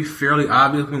is going to be fairly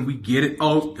obvious when we get it.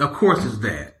 Oh, of course it's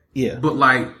that. Yeah. But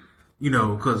like,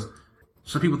 because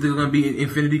some people think it's going to be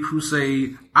Infinity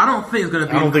Crusade. I don't think it's going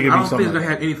to be. I don't think it's going to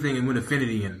have anything with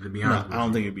Infinity in it, to be honest. No, I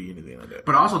don't think it'd be anything like that.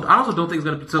 But I also don't think it's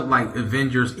going to be something like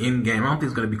Avengers Endgame. I don't think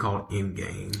it's going to be called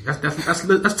Endgame.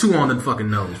 That's too on the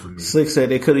fucking nose for me. Slick said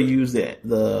they could have used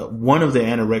the one of the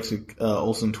anorexic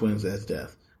Olsen twins as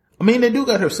death. I mean, they do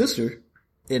got her sister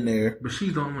in there, but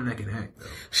she's the only one that can act, though.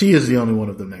 She is the only one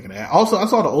of them that can act. Also, I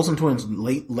saw the Olsen twins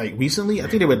recently. I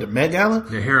think they were at the Met Gala.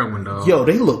 The heroin, dog. Yo,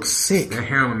 they look sick. That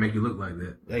heroin make you look like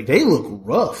that. Like, they look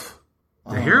rough.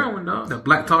 The heroin, dog. The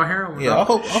black tar heroin. Yeah,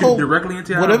 dog. I hope directly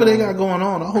into whatever they got going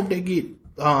on. I hope they get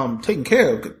taken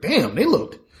care of. Damn, they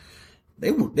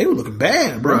were looking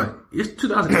bad, bro. Right. It's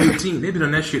 2018. They've been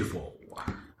on that shit for a while.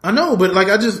 I know, but like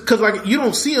cause you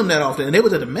don't see them that often, and they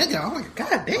was at the Mega. I'm like,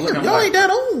 God damn, y'all ain't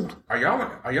that old. Are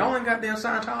y'all in goddamn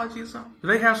Scientology or something? Do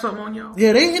they have something on y'all?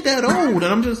 Yeah, they ain't that old, and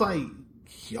I'm just like,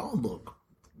 y'all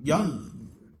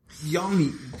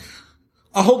need.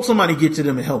 I hope somebody get to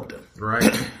them and help them. Right.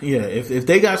 Yeah, if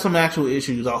they got some actual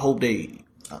issues, I hope they.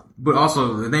 But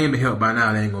also, if they ain't been helped by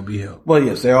now, they ain't gonna be helped. Well,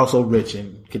 yes, they're also rich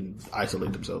and can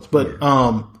isolate themselves. But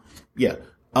yeah.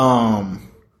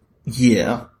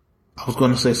 I was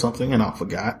going to say something and I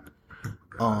forgot.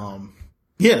 But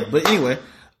anyway,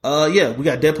 we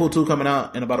got Deadpool 2 coming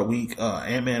out in about a week.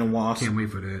 Ant-Man and Wasp. Can't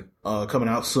wait for that. Coming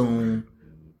out soon.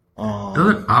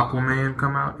 Doesn't Aquaman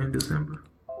come out in December?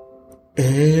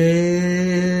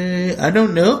 I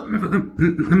don't know. Let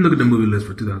me look at the movie list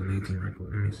for 2018 right quick.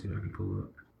 Let me see if I can pull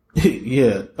up.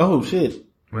 Yeah. Oh shit.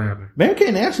 What happened?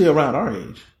 Mary-Kate actually around our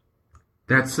age.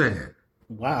 That's sad.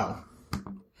 Wow.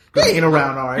 They ain't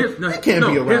around our age. They can't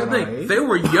be around our age. They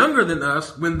were younger than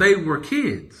us when they were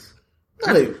kids.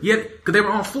 Because they were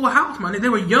on Full House, man. They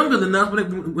were younger than us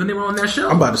when they were on that show.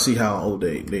 I'm about to see how old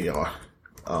they are.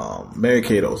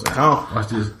 Mary-Kate Olsen. How? Watch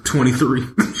this. 23.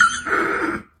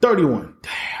 31.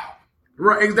 Damn.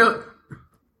 Right. Exactly.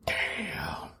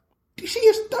 Damn. She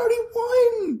is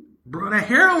 31. Bro, that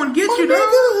heroin gets you,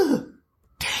 dog.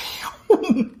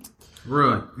 Damn.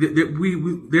 Bro,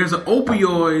 there's an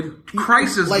opioid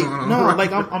crisis going on. No,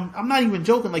 like I'm not even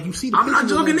joking. Like you see the. I'm not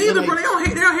joking either, bro. They don't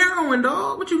hate their heroin,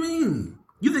 dog. What you mean?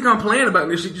 You think I'm playing about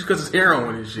this shit just because it's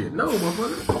heroin and shit? No,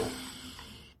 motherfucker.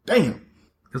 Damn.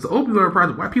 There's an opioid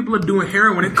crisis. White people are doing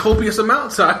heroin in copious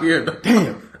amounts out here. Dog.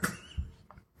 Damn.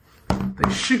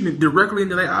 They shooting it directly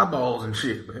into their eyeballs and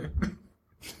shit, man.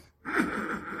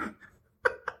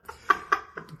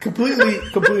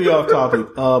 Completely off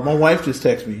topic. My wife just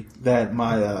texted me that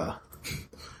my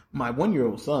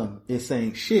 1-year-old son is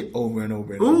saying shit over and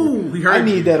over and over. Ooh, he heard I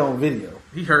need that on video.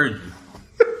 He heard you.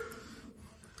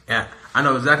 Yeah, I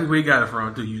know exactly where he got it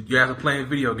from, too. You guys are playing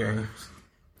video games.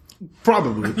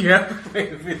 Probably. You have to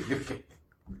play video games.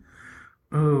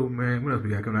 Oh, man. What else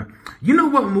we got coming out? You know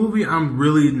what movie I'm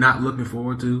really not looking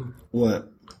forward to? What?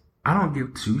 I don't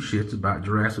give two shits about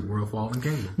Jurassic World Fallen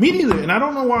Kingdom. Me neither, and I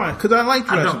don't know why. Because I like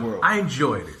Jurassic World. I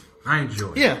enjoyed it.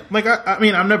 Yeah, like I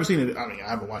mean, I've never seen it. I mean, I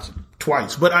haven't watched it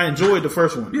twice, but I enjoyed the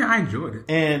first one. Yeah, I enjoyed it.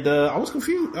 And I was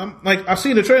confused. I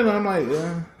seen the trailer. I'm like,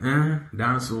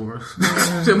 dinosaurs.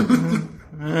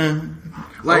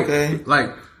 okay.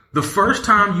 Like The first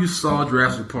time you saw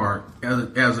Jurassic Park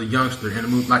as a youngster in a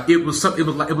movie, like it was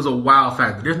a wow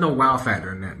factor. There's no wow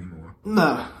factor in that anymore.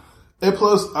 Nah. And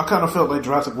plus, I kind of felt like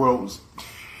Jurassic World was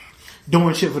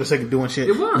doing shit for the sake of doing shit.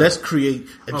 It was. Let's create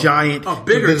a giant,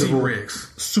 bigger invisible,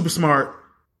 T-Rex, super smart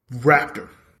raptor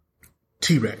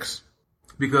T-Rex.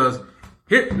 Because why?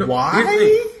 Here's the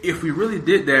thing. If we really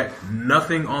did that,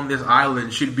 nothing on this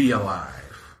island should be alive.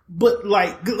 But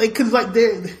cause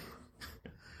they're.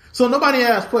 So nobody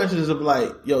asks questions of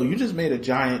like, yo, you just made a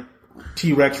giant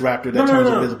T-Rex raptor that turns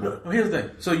invisible. No. Here's the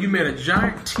thing. So you made a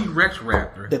giant T-Rex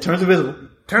raptor that turns invisible.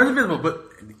 But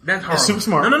that's hard. It's super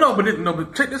smart.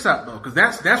 But check this out though, because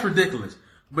that's ridiculous.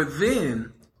 But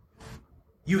then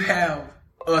you have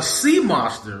a sea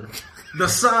monster the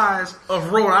size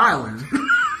of Rhode Island,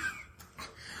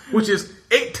 which is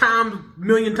 8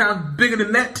 million times bigger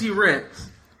than that T-Rex.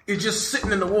 It's just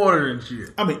sitting in the water and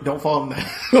shit. I mean, don't fall in that.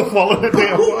 Don't fall in that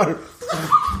damn water.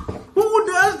 Who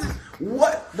does this?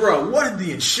 What, bro? What is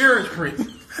the insurance premium?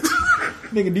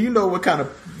 Nigga, do you know what kind of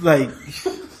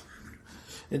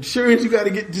insurance you got to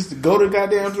get just to go to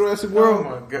goddamn Jurassic World?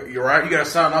 Oh my god, you're right. You got to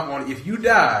sign up on it. If you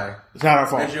die, it's not our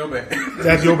fault. That's your bad.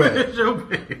 That's your bad. That's your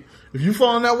bad. If you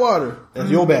fall in that water, that's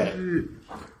your bad.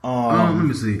 Let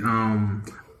me see.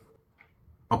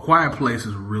 A Quiet Place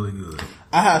is really good.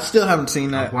 I still haven't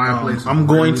seen that. I'm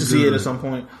going to see it at some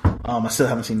point. I still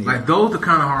haven't seen it yet. Like, those are the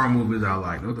kind of horror movies I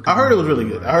like. I heard it was really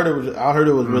good. I heard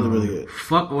it was really, really good.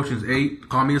 Fuck Ocean's 8.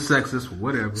 Call me a sexist.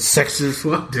 Whatever. Sexist.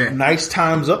 Fuck that. Nice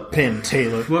times up, Penn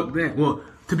Taylor. Fuck that. Well,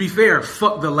 to be fair,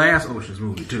 fuck the last Ocean's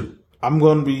movie, too. I'm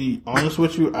going to be honest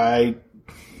with you. I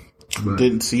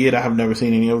didn't see it. I have never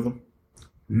seen any of them.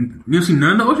 You seen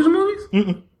none of the Ocean's movies?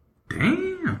 Mm-mm.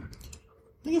 Damn.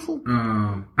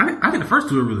 I think the first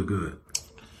 2 are really good.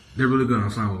 They're really good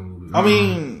ensemble movies. I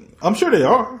mean, I'm sure they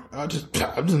are. I've just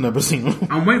never seen them.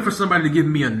 I'm waiting for somebody to give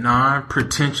me a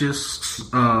non-pretentious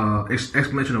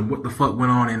explanation of what the fuck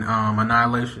went on in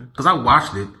Annihilation. Because I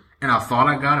watched it and I thought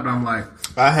I got it, but I'm like,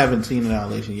 I haven't seen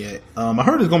Annihilation yet. I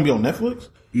heard it's going to be on Netflix.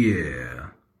 Yeah,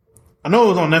 I know it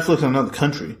was on Netflix in another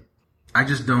country. I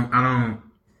don't.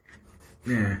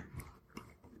 Yeah.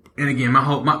 And again,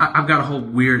 I've got a whole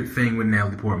weird thing with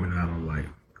Natalie Portman that I don't like.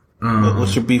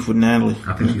 What's your beef with Natalie?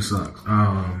 I think she sucks.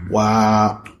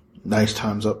 Wow. Nice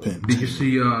times up, Penn. Did you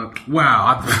see,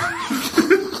 wow.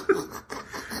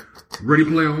 Ready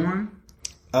Player One?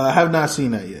 I have not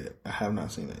seen that yet.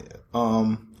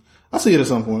 I'll see it at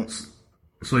some point.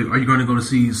 So are you going to go to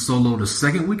see Solo the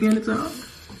second weekend it's out?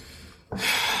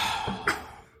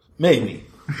 Maybe.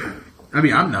 I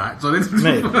mean, I'm not. So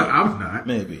Maybe. I'm not.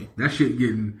 Maybe. That shit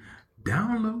getting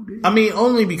downloaded. I mean,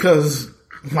 only because,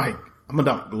 like, I'm a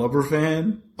Donald Glover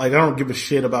fan. Like, I don't give a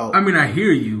shit about. I mean, I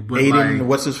hear you, but Aiden, like,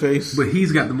 what's his face? But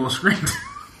he's got the most screen time.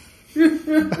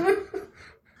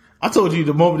 I told you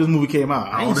the moment this movie came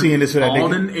out, I ain't seeing this for that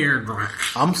Alden nigga. Ehrenreich.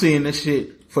 I'm seeing this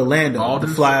shit for Lando, the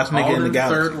flyest nigga in the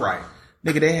galaxy. Third right.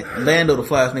 Nigga, Lando, the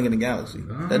flyest nigga in the galaxy.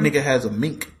 That nigga has a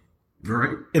mink.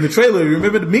 Right. In the trailer, you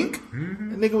remember the mink?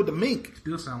 Mm-hmm. That nigga with the mink.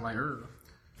 Still sound like Earl.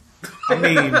 I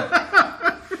mean,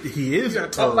 he is. You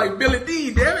gotta talk like Billy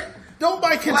D, damn it.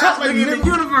 Nobody can talk like in the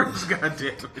universe, goddamn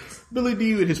it. Billy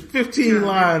D with his 15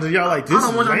 lines, and y'all like, this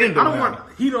is Lando.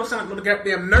 He don't sound like a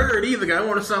goddamn nerd either. I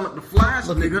want to sound like the flyest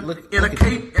nigga in a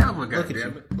cape ever,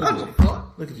 goddamn it.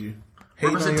 Look at you.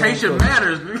 Representation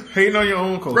matters, nigga. Hating on your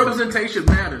own culture. Representation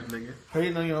matters, nigga.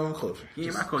 Hating on your own culture. He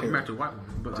ain't my culture, he match a white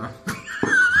woman. But,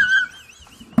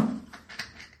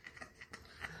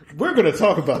 we're going to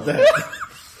talk about that.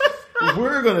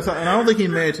 We're going to talk, and I don't think he's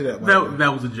married to that one.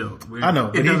 That was a joke. I know.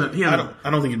 But I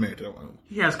don't think he's married to that one.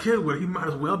 He has kids with her. He might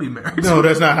as well be married. No,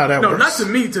 that's not how that works. No, not to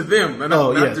me, to them.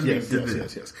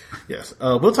 Yes.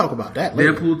 We'll talk about that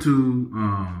later. Deadpool 2.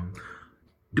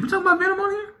 Did we talk about Venom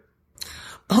on here?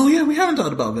 Oh yeah, we haven't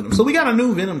talked about Venom. So we got a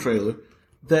new Venom trailer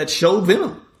that showed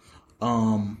Venom.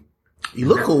 He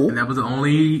looked cool. And that was the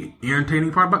only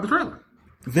entertaining part about the trailer.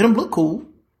 Venom looked cool.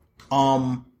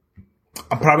 I'm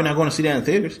probably not going to see that in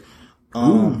theaters.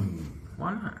 Why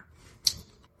not?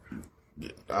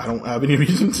 I don't have any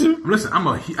reason to. Listen, I'm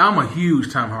a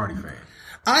huge Tom Hardy fan.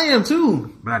 I am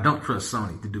too, but I don't trust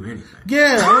Sony to do anything.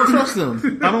 Yeah, I don't trust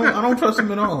them. I don't trust them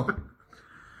at all.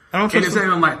 I don't trust them.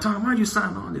 And I'm like, Tom, why'd you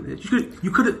sign on to this?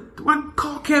 You could have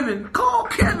call Kevin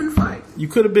fight. You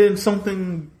could have been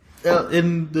something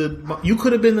you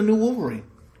could have been the new Wolverine.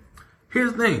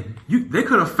 Here's the thing. They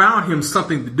could have found him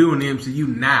something to do in the MCU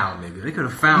now, nigga. They could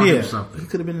have found him something. He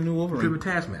could have been the new Wolverine. He could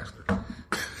have been Taskmaster.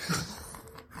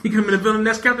 He could have been a villain in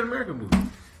that Captain America movie.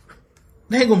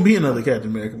 There ain't gonna be another Captain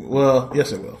America movie. Well,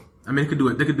 yes, it will. I mean, they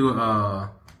could do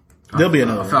a There'll be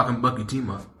another Falcon Bucky team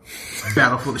up.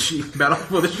 Battle for the shield. Battle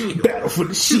for the shield. Battle for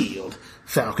the shield.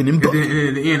 Falcon and Bucky. And then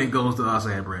in the end, it goes to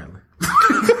Isaiah Bradley.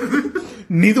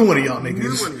 Neither one of y'all niggas.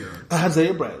 Neither one of y'all.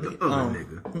 Isaiah Bradley.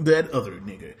 Nigga. That other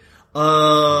nigga.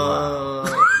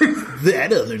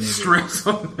 That other nigga. Stress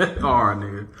on that R,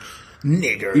 nigga.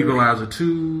 Nigger. Equalizer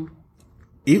 2.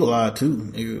 Eagle Eye 2,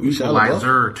 nigga.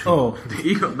 Equalizer 2. Oh.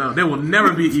 No, there will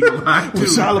never be Equalizer 2. With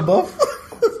Shia LaBeouf?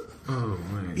 Oh,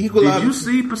 man. Equalizer. Did you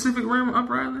see Pacific Rim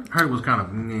Uprising? I heard it was kind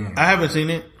of, man. I haven't seen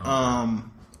it.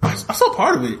 I saw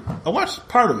part of it. I watched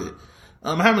part of it.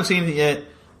 I haven't seen it yet.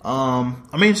 I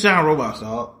mean, it's Giant Robots,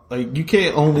 dog. Like, you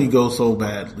can't only go so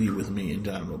badly with me and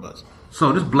Giant Robots.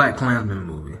 So, this Black Klansman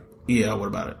movie. Yeah, what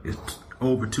about it? It's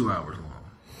over 2 hours long.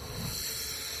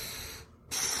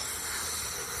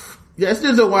 Yeah, it's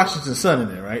Denzel Washington's son in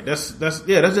there, right? That's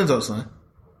Denzel's son.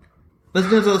 That's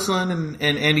Denzel's son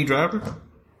and Andy Driver.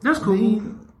 That's cool.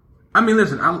 I mean,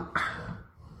 listen,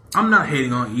 I'm not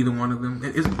hating on either one of them.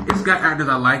 It's got actors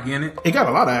I like in it. It got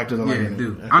a lot of actors I like in it. in it.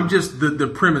 Dude. I'm just, the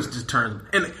premise just turns,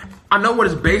 and I know what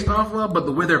it's based off of, but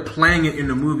the way they're playing it in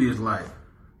the movie is like,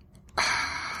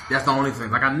 that's the only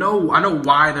thing. Like, I know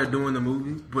why they're doing the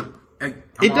movie, but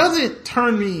it doesn't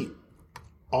turn me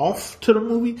off to the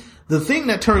movie. The thing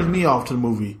that turns me off to the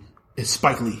movie is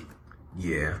Spike Lee.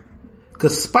 Yeah.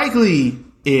 Because Spike Lee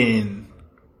in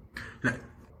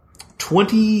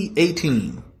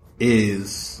 2018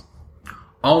 is...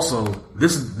 Also,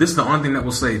 this is the only thing that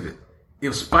will save it.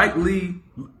 If Spike Lee,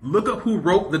 look up who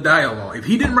wrote the dialogue. If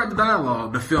he didn't write the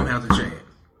dialogue, the film has a chance.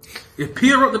 If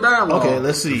Peter wrote the dialogue, okay,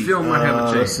 let's see. The film might have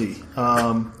a chance. Let's see.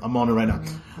 I'm on it right now.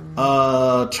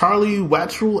 Charlie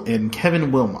Wattrell and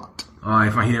Kevin Wilmot.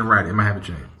 If he didn't write it, it might have a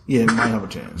chance. Yeah, it might have a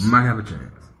chance. Might have a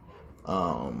chance.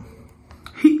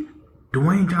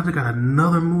 Dwayne Johnson got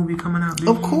another movie coming out.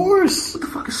 Of course. What the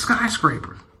fuck is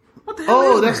Skyscraper? What the hell?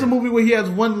 Oh, that's the movie where he has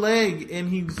one leg and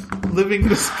he's living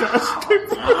in a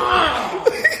skyscraper.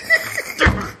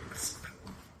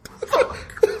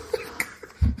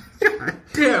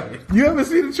 Damn it! You haven't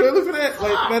seen the trailer for that?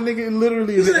 Like that nigga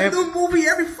literally is in a new movie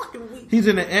every fucking week. He's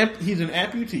an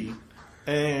amputee,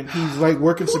 and he's like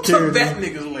working security. Who took that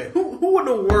nigga's leg? Who in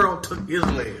the world took his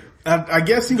leg? I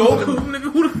guess he was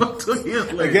nigga. Who the fuck took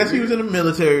his leg? I guess he was in the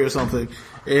military or something,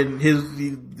 and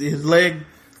his leg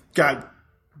got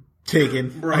taken.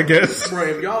 Bro, I guess. Bro,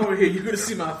 if y'all were here, you're gonna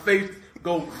see my face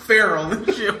go feral and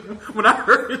shit when I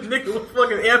heard this nigga was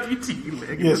fucking amputee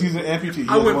leg. Yes, he's an amputee.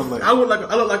 I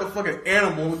look like a fucking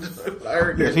animal. I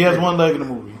heard yes, he has one leg in the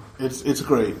movie. It's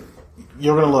great.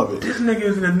 You're gonna love it. This nigga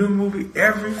is in a new movie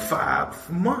every 5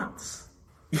 months.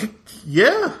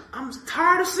 Yeah, I'm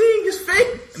tired of seeing his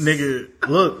face. Nigga,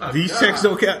 look, these checks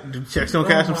don't cash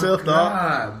themselves,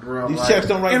 dog. Bro, these checks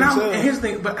don't write themselves. And his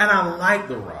thing, and I like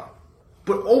The Rock.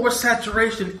 But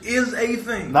oversaturation is a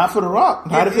thing. Not for The Rock.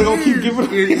 Not if they don't keep giving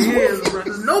it. It is, bro.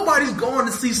 Nobody's going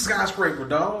to see Skyscraper,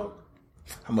 dog.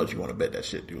 How much you want to bet that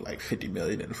shit do? Like $50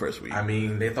 million in the first week. I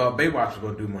mean, they thought Baywatch was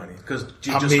going to do money because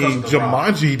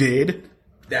Jumanji did.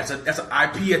 That's an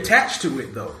IP attached to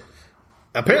it, though.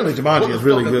 Apparently, Jumanji is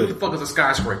really good. What the fuck is a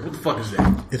skyscraper? What the fuck is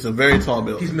that? It's a very tall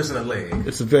building. He's missing a leg.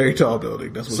 It's a very tall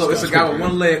building. That's what. So it's a guy with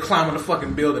one leg climbing the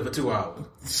fucking building for 2 hours.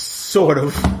 Sort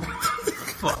of.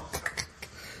 Fuck.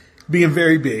 Being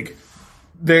very big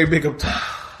up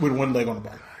top with one leg on the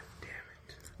bottom. Damn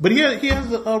it! But he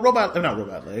has a robot, not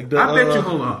robot leg. I bet you.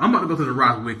 Hold on, I'm about to go to the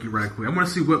Rock Wiki right quick. I want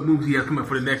to see what movies he has coming up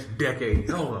for the next decade.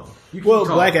 Hold on.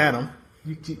 Black Adam.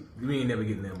 We ain't never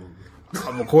getting that movie.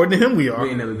 According to him, we are. We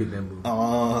ain't never getting that movie.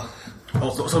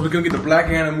 So we're gonna get the Black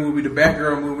Adam movie, the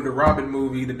Batgirl movie, the Robin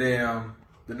movie, the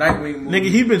Nightwing movie. Nigga,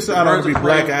 he's been signed on to be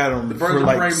Black Adam for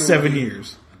like 7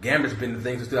 years. Gambit's been the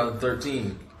thing since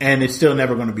 2013. And it's still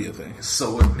never going to be a thing.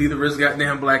 So neither is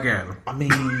goddamn Black Adam. I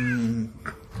mean,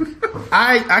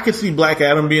 I could see Black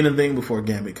Adam being a thing before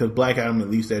Gambit, because Black Adam, at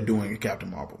least they're doing a Captain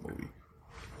Marvel movie.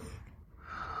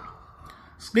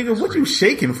 Nigga, what you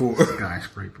shaking for?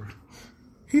 Skyscraper.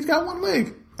 He's got one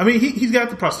leg. I mean, he's got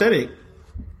the prosthetic,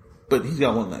 but he's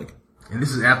got one leg. And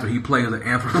this is after he plays an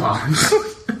anthropologist.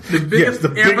 the biggest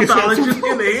anthropologist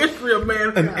in the history of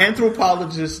mankind. An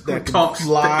anthropologist that can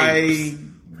fly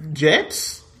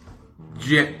jets?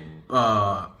 Jet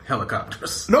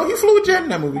helicopters. No, he flew a jet in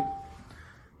that movie.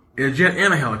 A jet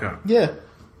and a helicopter. Yeah.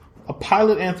 A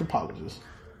pilot anthropologist.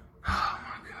 Oh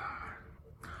my god.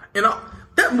 And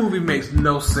that movie makes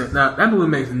no sense. Now, that movie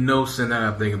makes no sense now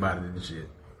that I think about it and shit.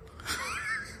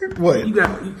 What? You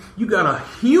got a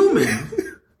human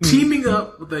teaming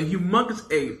up with a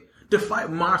humongous ape to fight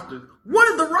monsters. What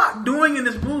is The Rock doing in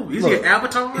this movie? Is he an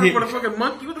avatar for the fucking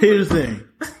monkey? Here's the thing.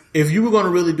 If you were going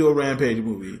to really do a Rampage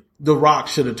movie, The Rock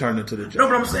should have turned into the giant. No,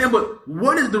 but I'm saying, but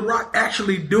what is The Rock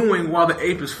actually doing while the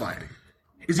ape is fighting?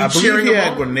 Is he I believe cheering he him had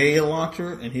a on? grenade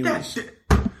launcher and he was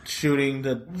shooting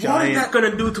the giant. What is that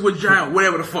going to do to a giant,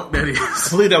 whatever the fuck that I is?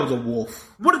 believe that was a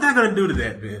wolf. What is that going to do to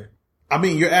that, man? I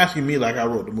mean, you're asking me like I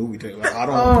wrote the movie. Like, I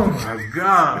don't. Oh my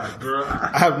god, bro!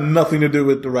 I have nothing to do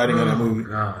with the writing of that movie.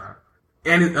 God.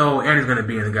 And he's going to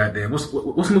be in the goddamn. What's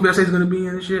the movie I say he's going to be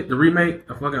in and shit? The remake?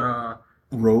 The fucking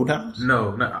Roadhouse?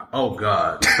 No, no. Oh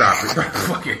god, stop it!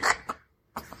 Fucking.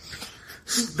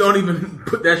 Don't even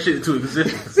put that shit into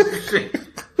existence. Shit.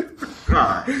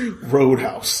 God.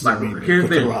 Roadhouse. Like, here's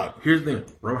the thing. Here's the thing.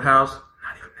 Roadhouse,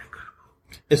 not even that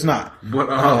good. It's not. But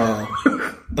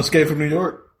Escape from New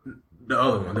York. The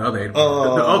other one, the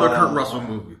other Kurt Russell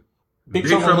movie. Big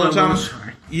Trouble in Little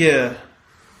China. Yeah.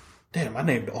 Damn, I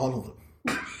named all of them.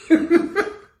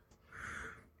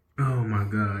 Oh my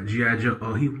god, G.I. Joe.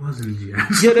 Oh, he wasn't G.I.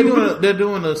 Yeah, they're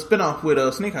doing a spinoff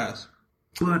with Snake Eyes.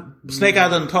 But Snake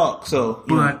Eyes doesn't talk, so.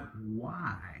 But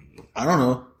why? I don't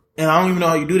know. And I don't even know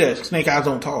how you do that. Snake Eyes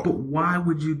don't talk. But why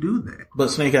would you do that? But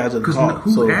Snake Eyes doesn't talk.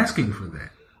 Because who's asking for that?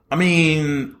 I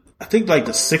mean, I think like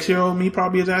the 6-year-old me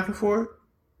probably is asking for it.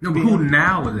 No, but who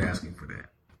now is asking for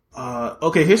that?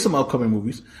 Okay, here's some upcoming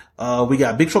movies. We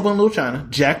got Big Trouble in Little China,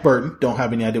 Jack Burton, don't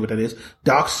have any idea what that is.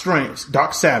 Doc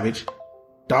Savage 2.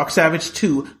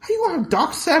 How you gonna have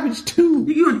Doc Savage 2?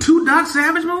 You doing 2 Doc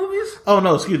Savage movies? Oh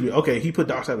no, excuse me. Okay, he put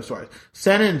Doc Savage twice.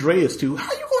 San Andreas 2.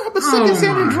 How you gonna have a second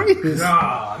San Andreas?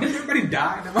 God, did everybody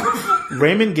die?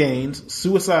 Raymond Gaines,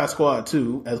 Suicide Squad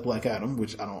 2 as Black Adam,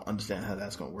 which I don't understand how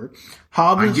that's gonna work.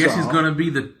 Hobbs and I guess Shaw. he's gonna be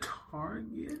the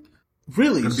target.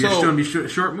 Really? It's gonna be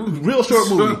short movie. Real short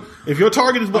movie. If your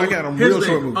target is Black Adam, real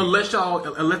short movie. Unless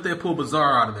they pull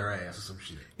Bizarre out of their ass or some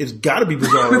shit. It's gotta be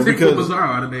Bizarro They pull because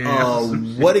Bizarro out of their ass.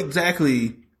 what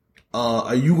exactly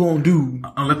are you gonna do?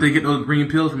 Unless they get those green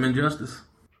pills from Injustice.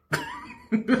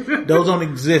 Those don't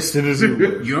exist in this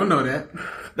universe. You don't know that.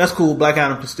 That's cool. Black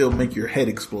Adam can still make your head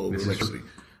explode with electricity.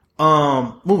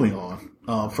 Moving on.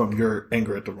 From your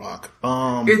anger at The Rock.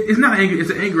 It's not anger. It's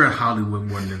an anger at Hollywood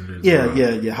more than it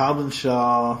is. Yeah. Hobbs and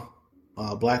Shaw,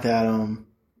 Black Adam.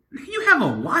 You have a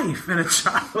wife and a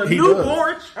child, He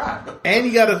newborn does. child. And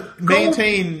you gotta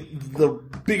maintain the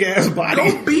big ass body.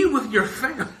 Go be with your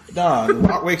family. Nah, The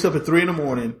Rock wakes up at 3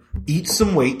 a.m, eats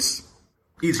some weights.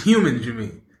 He's humans, you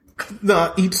mean?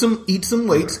 Nah, eat some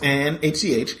weights and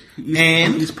HGH.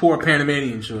 He's poor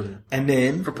Panamanian children. And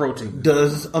then for protein.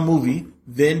 Does a movie,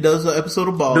 then does an episode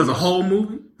of Ballers. Does a whole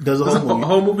movie? Does a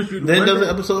whole movie. Shoot then does an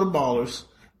episode of Ballers.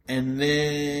 And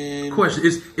then... Question,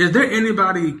 is there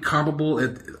anybody comparable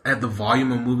at the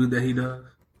volume of movie that he does?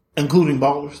 Including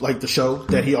Ballers, like the show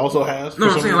that he also has?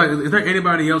 No, I'm saying, like, is there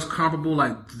anybody else comparable,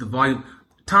 like, to the volume?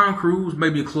 Tom Cruise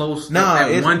may be close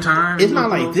at one time. It's not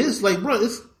like this. Like, bro,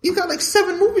 he's got like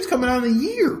 7 movies coming out in a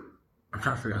year. I'm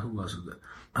trying to figure out who else is that.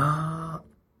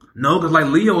 No, because like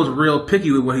Leo is real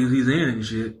picky with what he's in and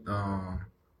shit.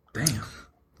 Damn.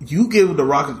 You give The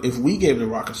Rock, if we gave The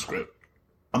Rock a script,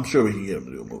 I'm sure we can get him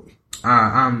to do a movie.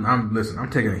 Listen, I'm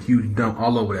taking a huge dump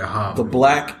all over that Hobbs. The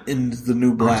Black and the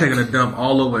New Black. I'm taking a dump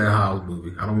all over that Hobbs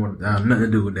movie. I don't want nothing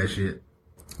to do with that shit.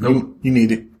 Nope. You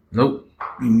need it. Nope.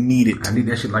 You need it. I need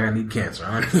that shit like I need cancer.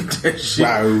 I need that shit.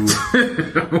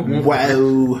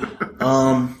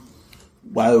 Wow.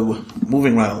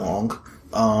 Moving right along.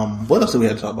 What else do we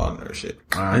have to talk about in there shit?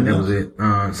 That was it.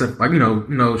 So, like, you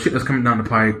know, shit that's coming down the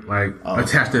pipe, like,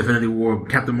 attached to Infinity War,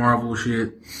 Captain Marvel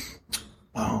shit.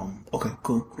 Okay,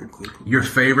 cool. Your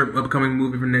favorite upcoming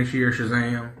movie for next year,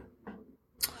 Shazam.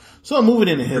 So I'm moving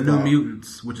into hip-hop. The New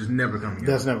Mutants, which is never coming out.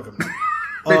 That's never coming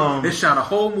out. They shot a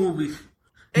whole movie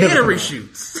and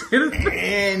reshoots.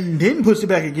 And then pushed it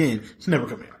back again. It's never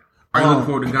coming out. Are you looking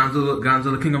forward to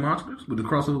Godzilla King of Monsters with the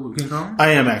crossover with King Kong?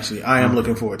 I am actually. I am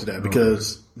looking forward to that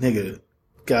because, nigga,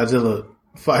 Godzilla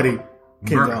fighting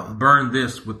King Kong. Burn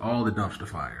this with all the dumpster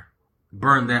fire.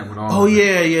 Burn that with all. Oh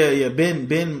yeah.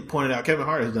 Ben pointed out Kevin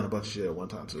Hart has done a bunch of shit at one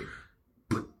time too.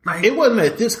 But, like, it wasn't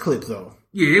at this clip though.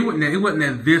 Yeah, it wasn't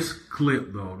at this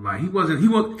clip though. Like he wasn't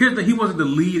the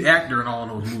lead actor in all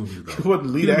of those movies though. He wasn't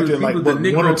the lead actor in like the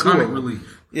Negro one or two comic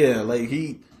relief. Yeah, like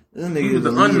he was the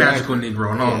unmagical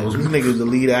Negro in all those movies. This nigga was the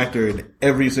lead actor in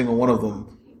every single one of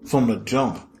them from the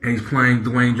jump. And he's playing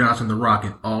Dwayne Johnson, The Rock,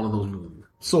 in all of those movies.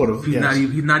 Sort of. He's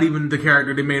not even the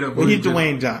character they made up. Well, he's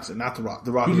Dwayne Johnson, not The Rock.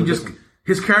 The Rock.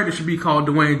 His character should be called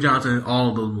Dwayne Johnson in all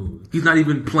of those movies. He's not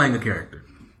even playing a character.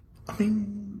 I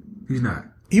mean, he's not.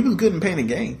 He was good in Pain and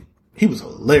Gain. He was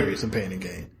hilarious in Pain and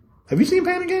Gain. Have you seen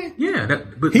Pain and Gain? Yeah,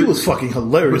 he was fucking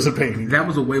hilarious in Pain and Gain. That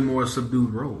was a way more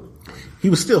subdued role. He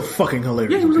was still fucking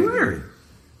hilarious. Yeah, he was hilarious.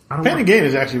 Pain and Gain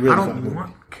is actually really funny. I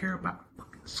don't care about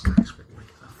fucking skyscraper.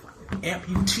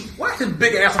 amputee. Why is his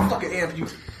big ass a fucking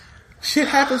amputee? Shit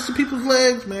happens to people's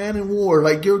legs, man, in war.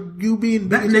 Like, you being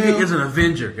That big nigga now. is an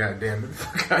Avenger,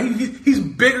 goddammit. He's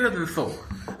bigger than Thor.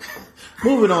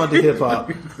 Moving on to hip hop.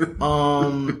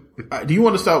 Do you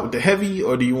want to start with the heavy,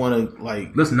 or do you want to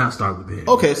like? Let's not start with the heavy.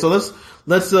 Okay, so let's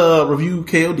review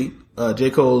KOD, J.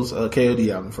 Cole's KOD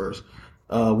album first.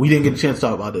 We didn't get a chance to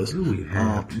talk about this. Do we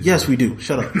have to? Yes, we do.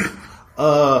 Shut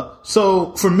up.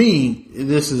 So for me,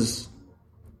 this is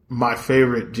my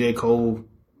favorite J. Cole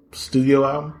studio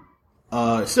album.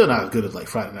 It's still not as good as like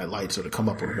Friday Night Lights or to Come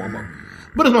Up with a Warm Up,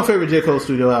 but it's my favorite J. Cole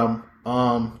studio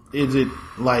album. Is it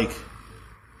like?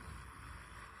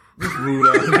 Rude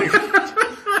ass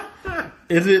nigga.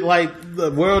 Is it like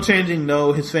the world changing?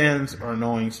 No, his fans are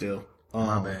annoying still.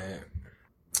 My bad.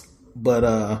 But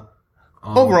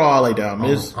overall, I like the album.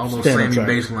 It's all those standard samey tracks.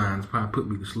 bass lines probably put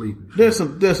me to sleep. There's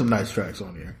some nice tracks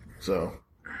on here. So,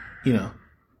 you know,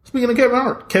 speaking of Kevin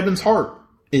Hart, Kevin's Heart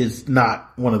is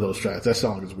not one of those tracks. That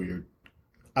song is weird.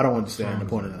 I don't understand the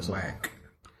point of that song. Whack.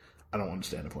 I don't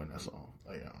understand the point of that song.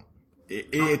 Like,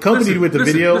 it accompanied with the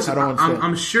video. I don't understand.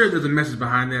 I'm sure there's a message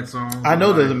behind that song. I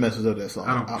know there's a message of that song.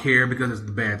 I don't care because it's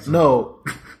the bad song. No,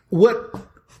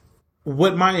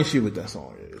 what my issue with that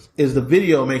song is the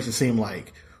video makes it seem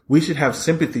like we should have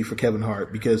sympathy for Kevin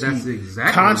Hart because That's he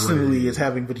exactly constantly is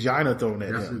having vagina thrown at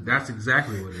him. That's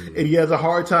exactly what it is. And he has a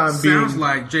hard time being... Sounds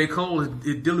like J. Cole is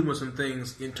dealing with some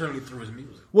things internally through his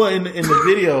music. Well, in the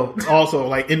video, also,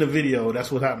 like, in the video,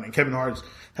 that's what's happening. Kevin Hart's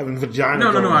having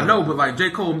vagina thrown No, I at know, him. but like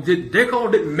J. Cole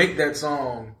didn't make that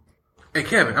song. And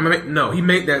Kevin, no, he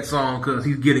made that song because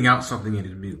he's getting out something in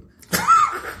his music.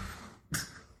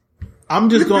 I'm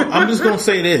just gonna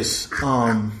say this,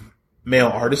 male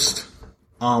artist.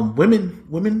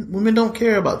 Women don't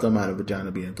care about the amount of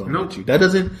vagina being thrown Nope. at you. That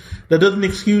doesn't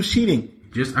excuse cheating.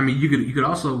 You could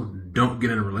also don't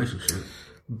get in a relationship.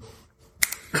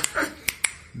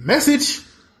 Message.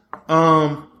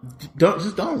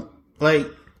 Don't. Like,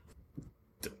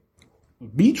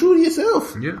 be true to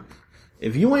yourself. Yeah,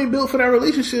 If you ain't built for that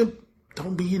relationship,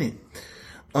 don't be in it.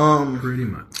 pretty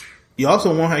much. You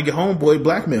also won't have your homeboy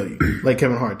blackmail you, like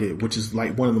Kevin Hart did, which is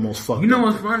like one of the most fucked up. You know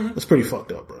what's funny? That's pretty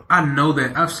fucked up, bro. I know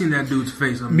that. I've seen that dude's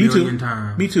face a Me million too.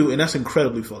 times. Me too, and that's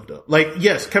incredibly fucked up. Like,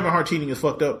 yes, Kevin Hart cheating is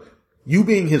fucked up. You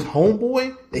being his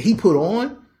homeboy that he put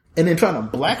on, and then trying to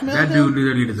blackmail That him? dude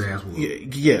needed to get his ass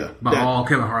whooped. Yeah. By all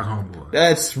Kevin Hart's homeboys.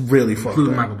 That's really fucked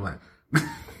Including up. Michael Black.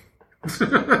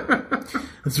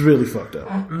 It's really fucked up.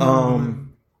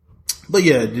 But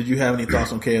yeah, did you have any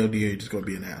thoughts on KOD, or you just gonna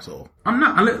be an asshole? I'm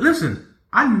not. Listen,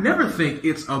 I never think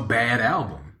it's a bad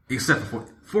album, except for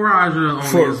 4 Hours Only.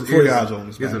 Four Hours Only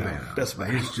is a bad bad album. album. That's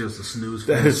bad. It's just a snooze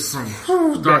That fest is-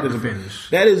 from start to finish.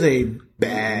 That is a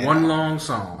bad. One long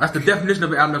song. That's the definition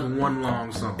of an album. That's one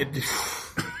long song.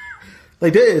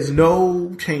 Like, there is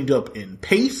no change up in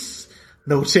pace,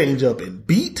 no change up in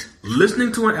beat.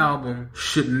 Listening to an album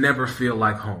should never feel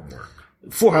like homework.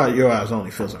 4 Hours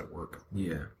Only feels like work.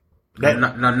 Yeah, That-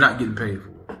 not getting paid for.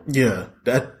 Yeah,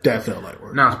 that felt like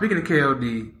work. Now, speaking of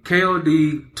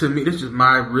KOD to me, this is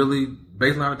my really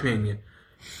baseline opinion.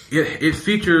 It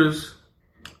features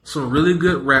some really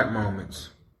good rap moments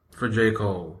for J.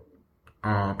 Cole.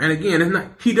 And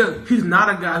again, he's not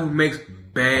a guy who makes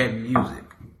bad music.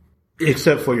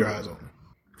 Except For Your Eyes Only.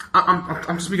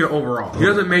 I'm speaking overall. He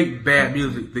doesn't make bad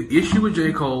music. The issue with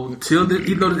J. Cole,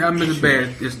 even though this album is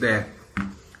bad, is that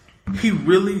he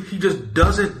just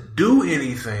doesn't do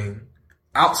anything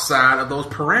outside of those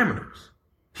parameters.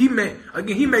 He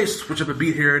may switch up a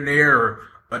beat here and there or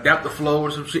adapt the flow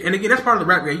or some shit. And again, that's part of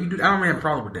the rap game. I don't have a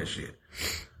problem with that shit.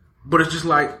 But it's just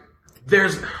like,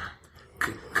 there's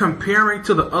comparing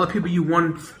to the other people you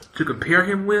want to compare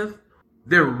him with,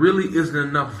 there really isn't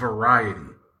enough variety.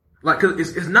 Like, cause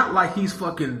it's not like he's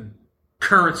fucking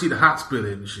Currency the Hot Spitter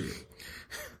and shit.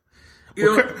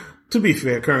 To be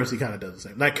fair, Currency kind of does the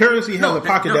same. Like, Currency has a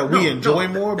pocket that we enjoy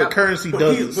more, but Currency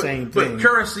does the same thing. But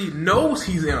Currency knows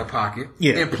he's in a pocket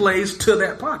and plays to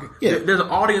that pocket. Yeah. There's an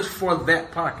audience for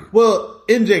that pocket. Well,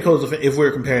 in J. Cole's defense, if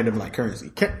we're comparing them like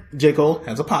Currency, J. Cole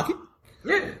has a pocket.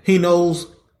 Yeah. He knows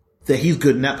that he's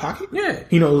good in that pocket. Yeah.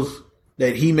 He knows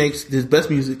that he makes his best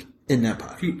music in that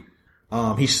pocket.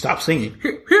 He stopped singing.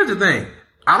 Here's the thing.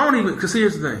 Cause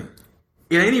here's the thing.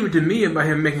 It ain't even to me about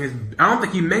him making I don't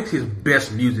think he makes his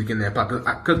best music in that pocket.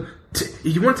 Cause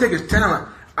if you want to take his talent,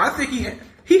 I think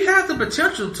he has the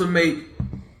potential to make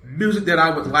music that I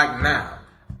would like now.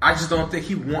 I just don't think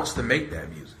he wants to make that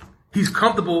music. He's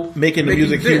comfortable making the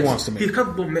music he wants to make. He's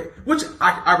comfortable, which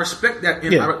I respect that.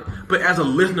 But as a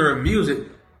listener of music,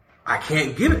 I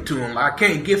can't give it to him. I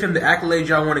can't give him the accolades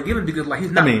y'all want to give him because like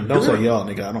he's not. I mean, don't say doing it. y'all,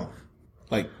 nigga. I don't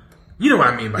like. You know what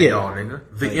I mean by y'all, nigga.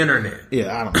 The internet.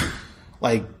 Yeah, I don't know.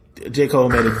 Like, J. Cole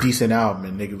made a decent album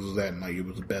and niggas was acting like it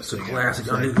was the best thing. Classic.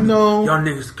 Like, Y'all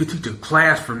niggas could teach a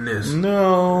class from this.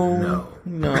 No.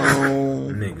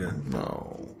 Nigga.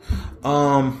 No.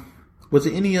 Was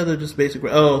there any other just basic?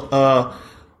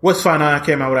 What's Fine Eye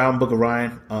came out with the album Book of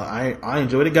Ryan. I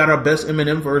enjoyed it. Got our best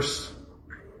Eminem verse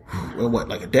in what,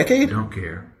 like a decade? Don't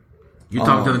care. You're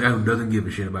talking to the guy who doesn't give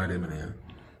a shit about Eminem.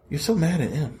 You're so mad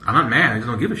at him. I'm not mad. I just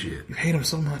don't give a shit. You hate him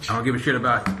so much. I don't give a shit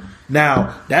about him.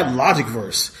 Now, that Logic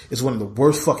verse is one of the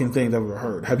worst fucking things I've ever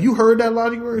heard. Have you heard that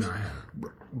Logic verse? No, I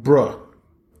haven't. Bruh.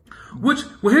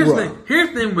 Here's the thing.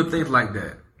 Here's the thing with things like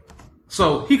that.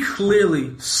 So, he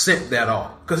clearly sent that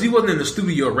off. Because he wasn't in the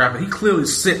studio rapping. He clearly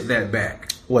sent that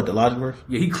back. What, the Logic verse?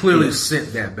 Yeah, he clearly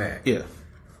sent that back. Yeah.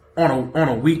 On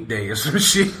a weekday or some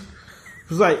shit.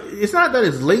 It's like, it's not that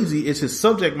it's lazy, it's his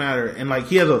subject matter, and like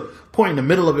he has a point in the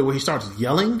middle of it where he starts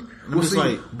yelling.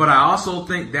 But I also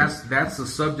think that's the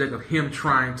subject of him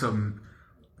trying to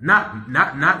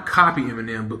not copy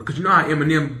Eminem, but because you know how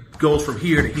Eminem goes from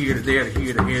here to here to there to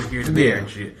here to here to here to there and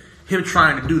shit. Him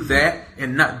trying to do that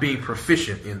and not being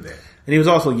proficient in that. And he was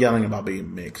also yelling about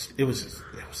being mixed. He was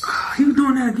he was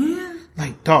doing that again?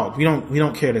 Like, dog, we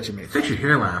don't care that you're mixed. Fix your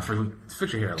hairline.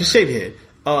 Fix your hairline. Just shave your head.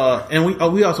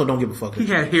 And we also don't give a fuck. He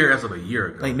had hair as of a year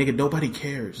ago. Like, nigga, nobody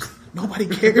cares. Nobody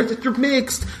cares that you're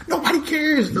mixed. Nobody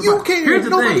cares. You care. Here's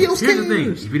Nobody else cares. Here's the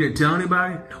thing. If you didn't tell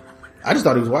anybody, no one would know. I just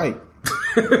thought he was white.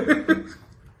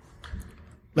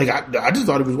 Like, I just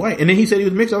thought he was white. And then he said he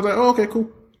was mixed. I was like, oh, okay,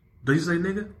 cool. Did he say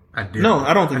nigga? I dare. No,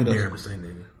 I don't think he does. I dare him to say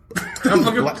nigga.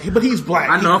 But he's black.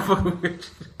 I know. I'm fucking with you.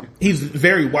 He's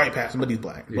very white passing, but he's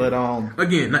black. Yeah. But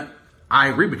again, I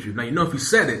agree with you. Now you know if he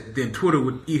said it, then Twitter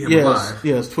would eat him alive.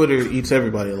 Yes, Twitter eats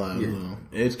everybody alive. Yeah. You know.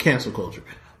 It's cancel culture.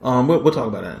 We'll talk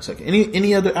about that in a second.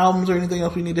 Any other albums or anything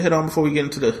else we need to hit on before we get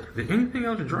into anything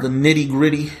else to drop? The nitty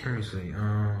gritty? Let me see.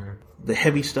 The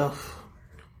heavy stuff.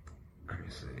 Let me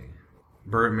see.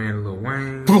 Birdman, Lil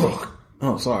Wayne.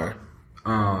 Oh, sorry.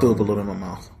 Threw up a little in my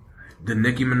mouth. The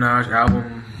Nicki Minaj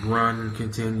album run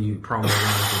continued, promo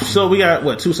run. So we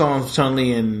got, 2 songs,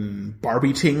 Chun-Li and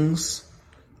Barbie Tings.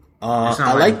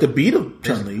 I like the beat of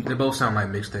Chun-Li. They both sound like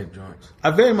mixtape joints. I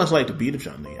very much like the beat of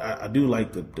Chun-Li. I do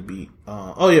like the beat.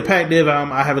 Pac Div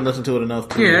album, I haven't listened to it enough.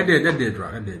 That did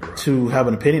drop. To have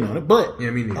an opinion on it. But, yeah,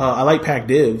 me neither. I like Pac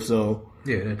Div, so.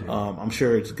 Yeah, that did. I'm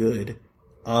sure it's good.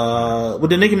 With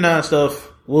the Nicki Minaj stuff,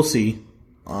 we'll see.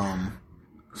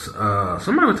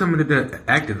 Somebody was telling me that the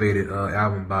Activated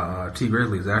album by T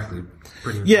Grizzly is actually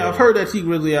pretty good. Yeah, I've heard that T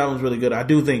Grizzly album's really good. I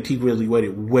do think T Grizzly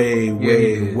waited way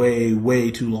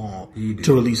too long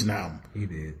to release an album. He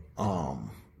did.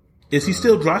 Is he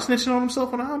still dry snitching on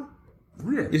himself on the album?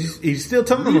 Yeah. He's still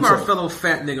telling on himself. Leave our fellow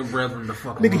fat nigga brethren the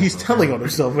fuck alone. Nigga, he's telling on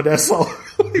himself with that song.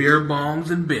 Beer bombs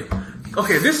and bit.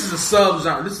 Okay, this is a sub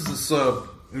genre. This is a sub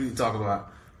we need to talk about.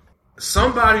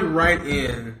 Somebody write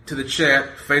in to the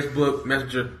chat, Facebook,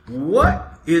 Messenger,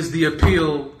 what is the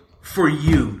appeal for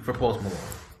you for Post Malone?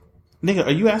 Nigga,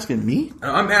 are you asking me?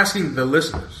 I'm asking the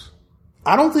listeners.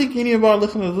 I don't think any of our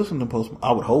listeners listen to Post Malone.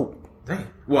 I would hope. Dang.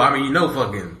 Well, I mean, you know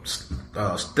fucking, what's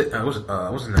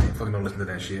his name? Fucking don't listen to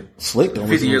that shit. Slick don't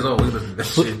 50 years old, he listen to that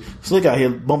shit. Slick out here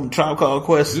bumping Tribe Called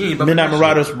Quest, Midnight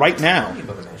Marauders right now. He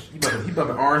bumping that shit. He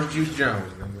bumping Orange Juice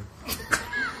Jones, nigga.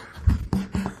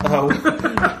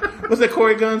 What's that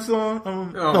Corey Gunn song?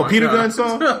 Peter Gunn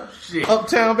song?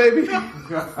 Uptown Baby?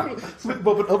 Slick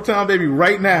bumping Uptown Baby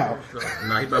right now.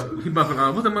 Nah, he bumping, what's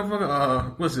that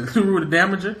motherfucker? What's it? Who the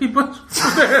Damager? He bumping.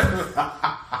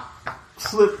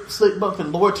 Slick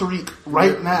bumping Lord Tariq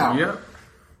right now. Yep.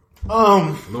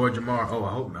 Lord Jamar. Oh,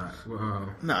 I hope not.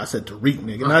 Nah, I said Tariq,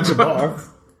 nigga, not Jamar.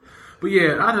 But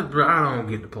yeah, I don't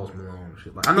get the Post Malone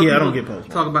shit. Like, I don't get Post Malone.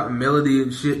 Talk about melody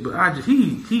and shit, but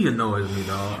he annoys me,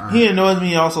 dog. He annoys me.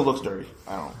 He also looks dirty.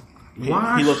 I don't.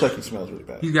 Why? He looks like he smells really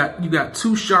bad. You got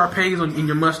 2 Sharpays in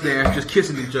your mustache just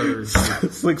kissing each other.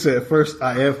 Slick said, first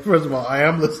of all, I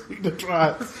am listening to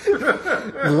Tribe.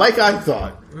 Like I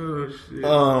thought. Oh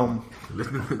shit.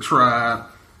 Listening to Tribe.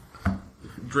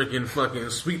 Drinking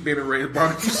fucking Sweet Baby Ray's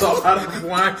barbecue sauce out of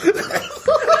wine.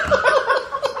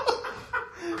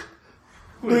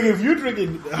 Nigga, if you're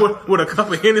drinking with a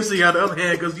cup of Hennessy on the other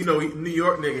hand, because you know New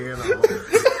York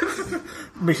nigga,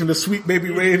 mixing the Sweet Baby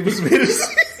Ray's with some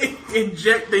Hennessy.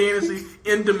 Inject the Hennessy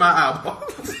into my eyeball.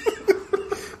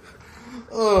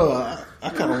 I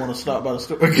kind of want to stop by the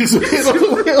store and get some on the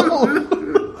way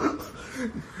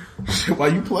home. Shit, why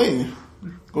you playing?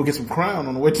 Go get some Crown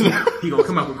on the way to the. He gonna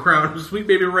come out with Crown, Sweet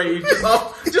Baby Ray's, just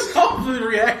off the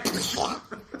reaction.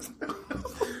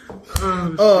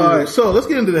 Alright, so let's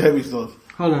get into the heavy stuff.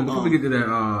 Hold on, before we get to that,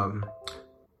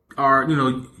 are,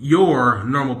 your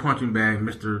normal punching bag,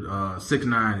 Mr.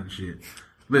 6ix9ine and shit.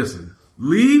 Listen,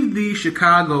 leave these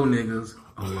Chicago niggas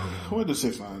alone. What does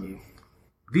 6ix9ine do?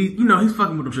 He's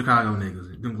fucking with them Chicago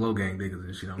niggas, them Glow Gang niggas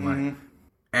and shit. I'm like,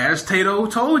 as Tato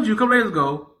told you a couple days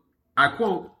ago, I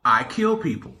quote, I kill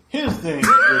people. Here's the thing with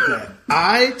that.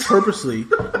 I purposely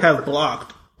have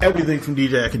blocked everything from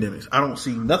DJ Academics. I don't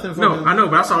see nothing from him. I know,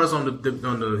 but I saw this on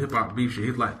the hip hop beef shit.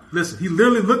 He's like, listen, he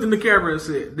literally looked in the camera and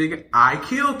said, nigga, I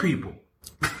kill people.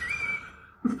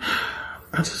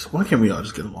 Why can't we all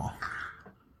just get along?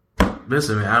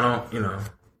 Listen, man, I don't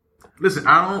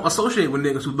associate with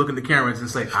niggas who look in the cameras and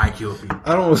say, I kill people.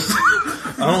 I don't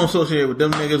associate with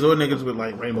them niggas or niggas with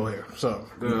like rainbow hair. So,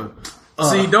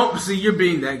 you're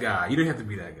being that guy. You don't have to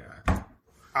be that guy.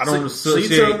 I don't associate.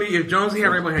 So you tell me if Jonesy had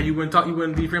rainbow hair, you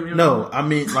wouldn't be friendly? No, I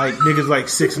mean like niggas like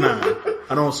 6ix9ine.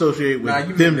 I don't associate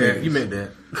with them niggas. You meant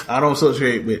that. I don't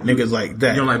associate with niggas like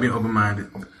that. You don't like being open-minded.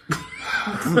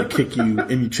 I'm gonna kick you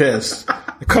in your chest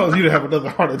and cause you to have another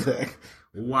heart attack.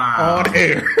 Wow. On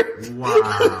air.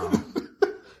 Wow.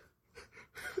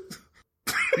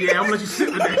 Yeah, I'm gonna let you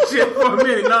sit with that shit for a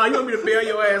minute. Nah, you want me to bail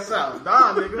your ass out.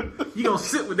 Nah, nigga. You gonna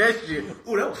sit with that shit.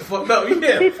 Ooh, that was fucked up.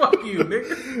 Yeah, fuck you,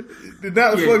 nigga.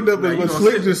 Not fucked up as what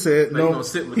Slick just said. No, he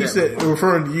said, motherfucker.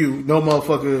 Referring to you, no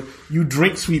motherfucker, you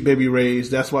drink Sweet Baby Ray's,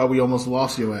 that's why we almost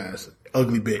lost your ass.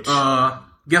 Ugly bitch.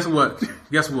 Guess what?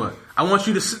 I want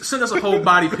you to send us a whole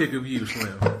body pic of you,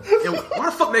 Slim. And why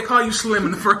the fuck they call you Slim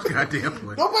in the first goddamn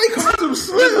place? Nobody calls him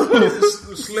Slim.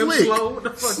 Slim Slick. Slow? What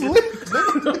the fuck? Slick.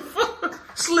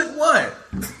 Slick what?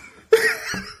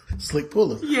 Slick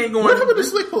Puller. He ain't going. What happened to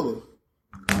Slick Puller?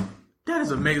 That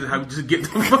is amazing how you just get the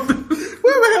fuck.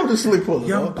 Whatever happened to Slick Puller?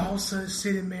 Young dog? boss of the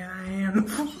city, man, I am.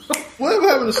 Whatever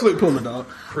happened to Slick Puller, dog?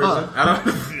 Prison. I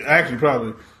don't. Actually,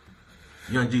 probably.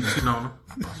 Young Jesus getting on him.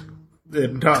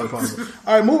 Entirely possible.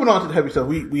 All right, moving on to the heavy stuff.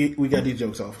 We got these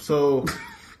jokes off. So,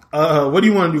 what do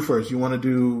you want to do first? You want to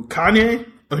do Kanye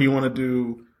or you want to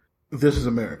do This Is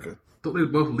America? Don't they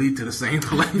both lead to the same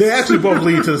place? They actually both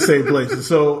lead to the same places.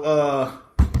 So,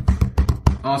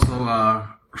 also,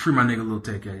 free my nigga Lil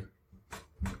TK.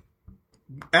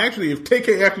 Actually, if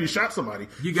TK actually shot somebody,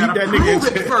 you gotta keep that prove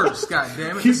nigga it first.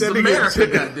 Goddamn it, keep this is that America.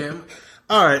 nigga Goddamn it.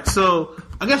 All right, so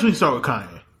I guess we can start with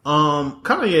Kanye.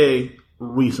 Kanye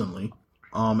recently,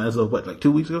 as of what, like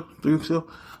 2 weeks ago, 3 weeks ago,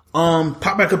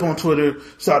 popped back up on Twitter,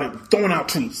 started throwing out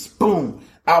tweets. Boom,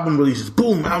 album releases.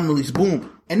 Boom, album release.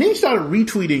 Boom, and then he started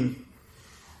retweeting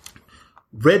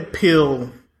red pill,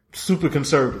 super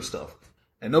conservative stuff,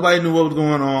 and nobody knew what was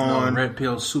going on. No, red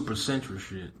pill, super centrist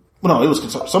shit. Well, no, it was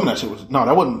conservative. Some of that shit was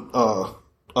that wasn't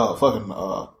fucking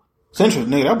centrist,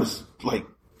 nigga. That was like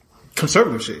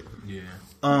conservative shit. Yeah.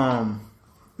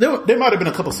 There might have been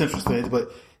a couple centrist things,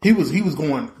 but he was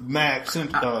going mad. I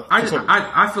just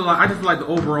feel like the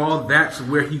overall that's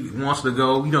where he wants to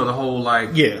go. You know, the whole like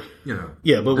but the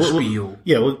spiel.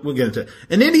 We'll get into it.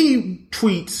 And then he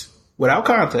tweets without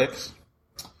context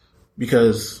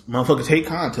because motherfuckers hate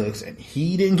context, and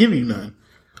he didn't give you none.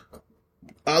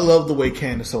 I love the way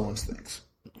Candace Owens thinks.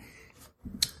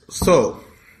 So,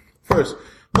 first,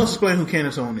 let's explain who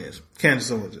Candace Owens is. Candace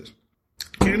Owens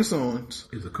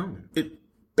is a coon. It's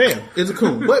a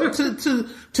coon. But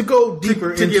to go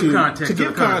deeper to give context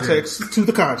to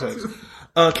the context.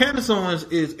 Candace Owens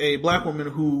is a black woman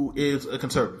who is a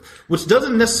conservative, which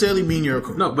doesn't necessarily mean you're a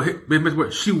coon. No,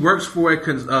 but she works for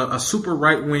a super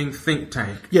right-wing think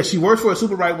tank. Yeah, she works for a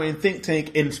super right-wing think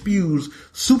tank and spews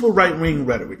super right-wing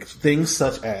rhetoric. Things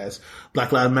such as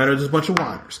Black Lives Matter is a bunch of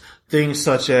whiners. Things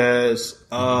such as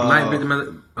us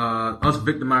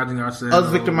victimizing ourselves.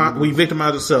 We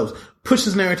victimize ourselves.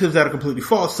 Pushes narratives that are completely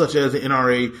false, such as the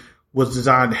NRA was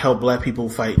designed to help black people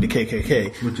fight the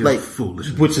KKK. Which is foolish.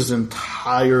 Which is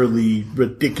entirely,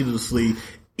 ridiculously,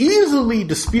 easily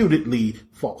disputedly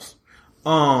false.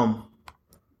 Stuff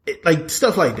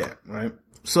like that, right?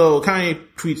 So Kanye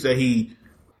tweets that he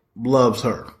loves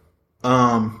her.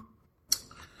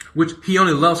 Which he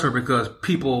only loves her because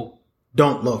people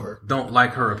don't love her. Don't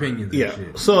like her opinions and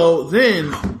shit. So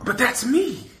then... But that's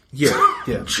me. Yeah.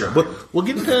 Sure. But we'll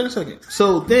get into that in a second.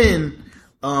 So then...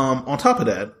 on top of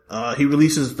that, he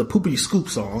releases the Poopity Scoop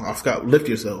song. I forgot, Lift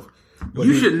Yourself.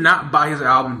 You should not buy his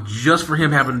album just for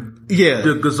him having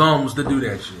the gazomes to do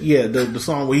that shit. Yeah, the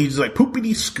song where he's like,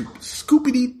 Poopity Scoop,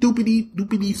 Scoopity Doopity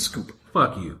Doopity Scoop.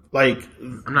 Fuck you. Like,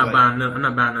 I'm not buying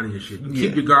none of your shit. You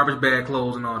keep your garbage bag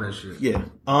clothes and all that shit. Yeah.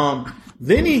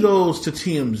 Then he goes to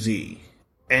TMZ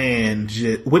and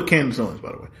with Candace Owens,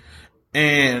 by the way,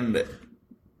 and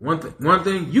One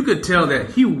thing, you could tell that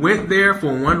he went there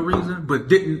for one reason, but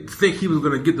didn't think he was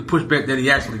going to get the pushback that he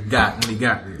actually got when he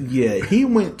got there. Yeah, he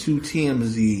went to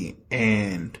TMZ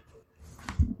and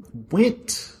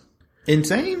went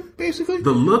insane, basically. The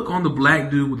look on the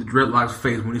black dude with the dreadlocks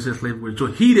face when he said slavery was a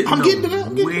choice, he didn't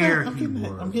know where he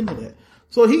was. I'm getting to that.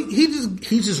 So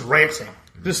he's just ranting.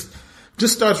 Just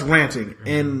starts ranting.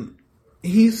 And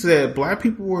he said black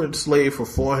people were enslaved for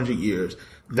 400 years.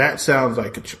 That sounds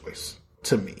like a choice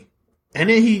to me.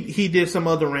 And then he did some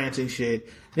other ranting shit.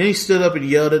 Then he stood up and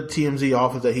yelled at the TMZ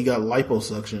office that he got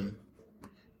liposuction,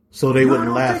 so they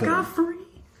wouldn't laugh at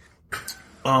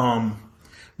him.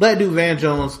 Black dude Van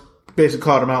Jones basically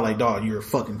called him out like, "Dog, you're a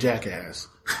fucking jackass."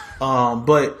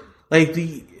 But like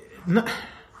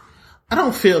I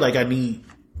don't feel like I need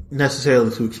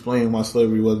necessarily to explain why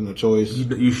slavery wasn't a choice.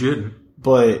 You shouldn't.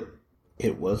 But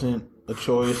it wasn't a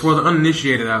choice. For the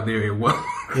uninitiated out there, it was.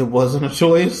 It wasn't a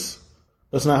choice.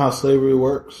 That's not how slavery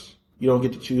works. You don't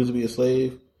get to choose to be a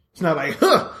slave. It's not like,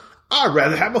 I'd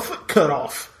rather have my foot cut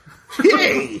off.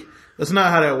 Yay! That's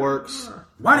not how that works.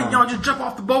 Why didn't y'all just jump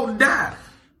off the boat and die?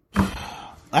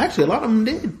 Actually, a lot of them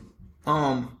did.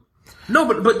 No,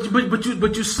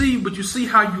 but you see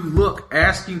how you look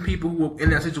asking people who are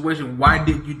in that situation, why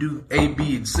did you do A,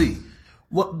 B, and C?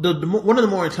 What one of the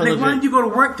more intelligent. Like, why did you go to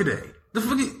work today?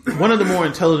 One of the more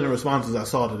intelligent responses I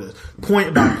saw to this,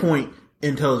 point by point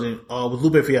intelligent, was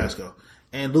Lupe Fiasco.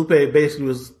 And Lupe basically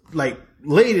was like,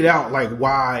 laid it out like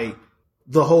why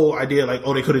the whole idea like,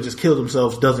 oh, they could have just killed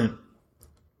themselves doesn't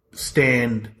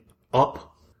stand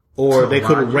up. Or they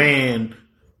could have ran.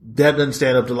 That doesn't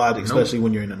stand up to logic, especially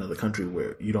when you're in another country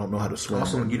where you don't know how to swim.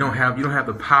 Also, you don't have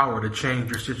the power to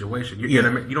change your situation. You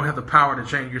don't have the power to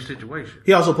change your situation.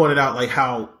 He also pointed out like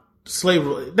how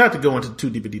slavery, not to go into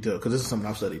too deep a detail because this is something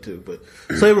I've studied too, but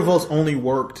slave revolts only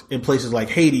worked in places like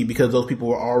Haiti because those people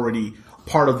were already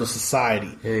part of the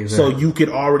society. Exactly. So you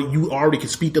already could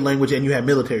speak the language and you had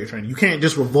military training. You can't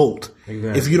just revolt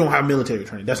if you don't have military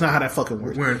training. That's not how that fucking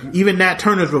works. Even Nat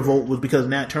Turner's revolt was because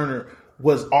Nat Turner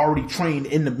was already trained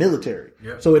in the military.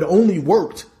 Yep. So it only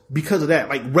worked because of that.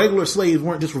 Like regular slaves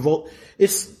weren't just revolt.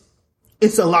 It's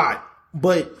a lot,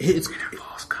 but it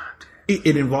involves context.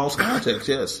 It involves context,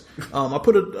 yes. I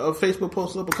put a Facebook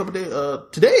post up a couple days,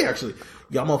 today actually.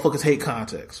 Y'all motherfuckers hate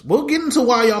context. We'll get into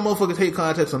why y'all motherfuckers hate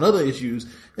context on other issues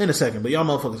in a second, but y'all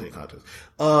motherfuckers hate context.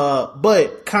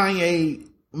 But Kanye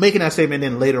making that statement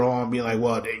and then later on being like,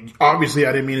 well, obviously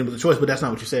I didn't mean it was a choice, but that's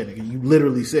not what you said, nigga. You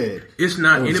literally said. It's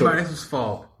not anybody else's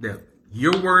fault that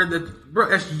your word bro,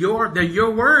 they're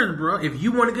your words, bro. If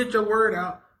you want to get your word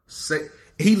out, say.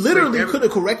 He literally could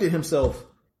have corrected himself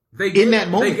in that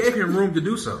moment. They gave him room to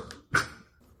do so.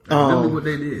 Remember what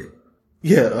they did.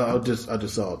 Yeah, I just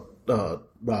saw,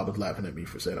 Rob was laughing at me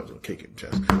for saying I was going to kick him in the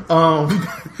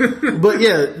chest. But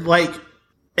yeah, like,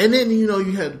 and then, you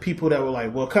had people that were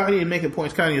like, well, Kanye making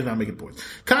points. Kanye is not making points.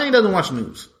 Kanye doesn't watch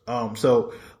news.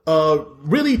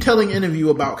 Really telling interview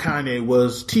about Kanye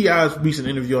was T.I.'s recent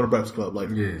interview on the Breakfast Club,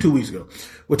 2 weeks ago.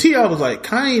 Where T.I. was like,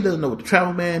 Kanye doesn't know what the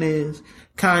travel ban is.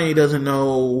 Kanye doesn't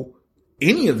know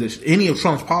any of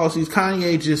Trump's policies.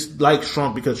 Kanye just likes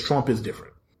Trump because Trump is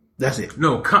different. That's it.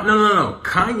 No.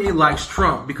 Kanye likes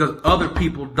Trump because other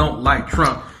people don't like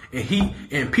Trump.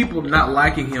 And people not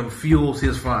liking him fuels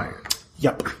his fire.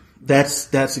 Yep.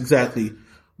 That's exactly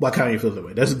why Kanye feels that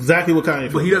way. That's exactly what Kanye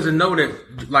feels. But he doesn't know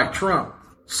that, like Trump,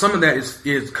 some of that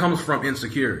is comes from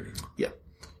insecurity. Yeah.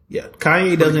 Yeah.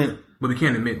 Kanye doesn't. But we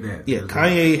can't admit that. Yeah.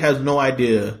 Kanye has no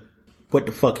idea what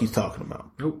the fuck he's talking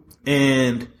about. Nope.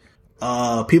 And,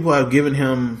 people have given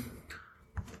him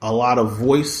a lot of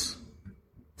voice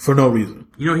for no reason.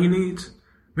 You know what he needs?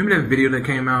 Remember that video that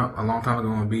came out a long time ago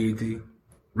on BET?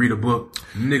 Read a book.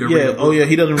 Nigga, read a book. Oh yeah,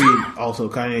 he doesn't read. Also,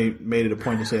 Kanye made it a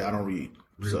point to say, I don't read.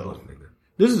 This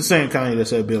is the same Kanye that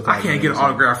said Bill Cosby. I can't get an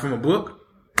autograph from a book.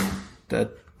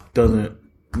 That doesn't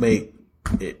make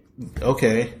it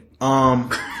okay.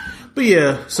 But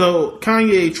yeah, so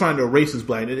Kanye trying to erase his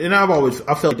blackness, and I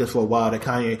felt like this for a while, that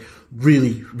Kanye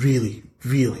really, really,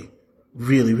 really,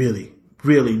 really, really,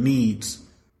 really needs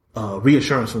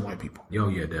reassurance from white people. Oh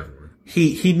yeah, definitely.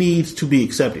 He needs to be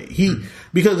accepted.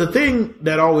 Because the thing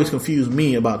that always confused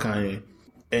me about Kanye,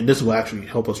 and this will actually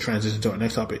help us transition to our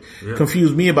next topic,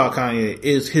 confused me about Kanye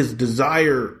is his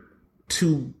desire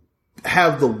to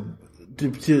have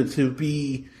to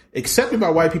be accepted by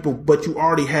white people, but you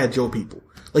already had your people.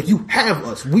 Like, you have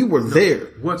us. We were there.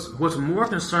 What's more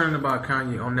concerning about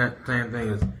Kanye on that same thing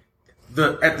is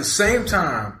at the same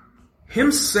time,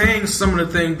 him saying some of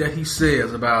the things that he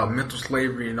says about mental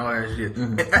slavery and all that shit,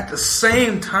 and at the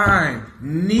same time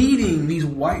needing these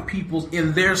white people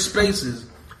in their spaces,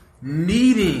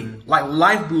 needing like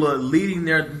lifeblood leading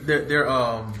their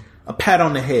a pat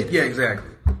on the head. Yeah, exactly.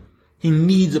 He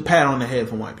needs a pat on the head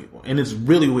from white people. And it's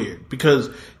really weird because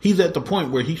he's at the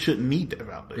point where he shouldn't need that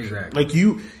validation. Exactly. Like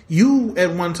you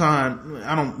at one time,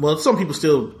 some people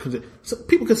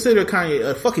people consider Kanye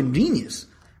a fucking genius.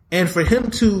 And for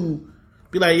him to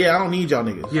be like, yeah, I don't need y'all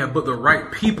niggas. Yeah, but the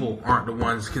right people aren't the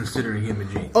ones considering him a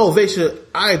genius. Oh, Vesha,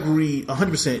 I agree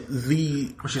 100%.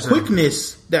 The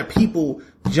quickness that people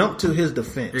jump to his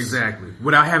defense. Exactly.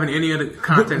 Without having any other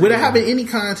context. Without having any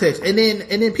context. And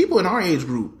then people in our age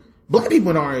group, black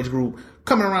people in our age group,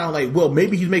 coming around like, well,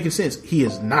 maybe he's making sense. He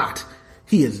is not.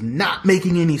 He is not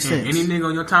making any sense. Any nigga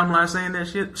on your timeline saying that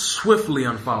shit, swiftly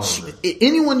unfollow them.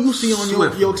 Anyone you see on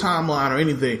your timeline or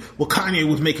anything, well, Kanye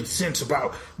was making sense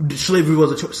about slavery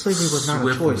was a choice. Slavery was not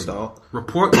a choice, dog.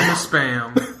 Report them as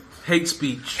spam. Hate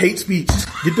speech. Hate speech.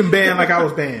 Get them banned like I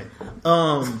was banned.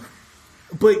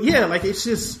 But yeah, like it's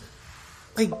just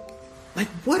like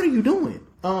what are you doing?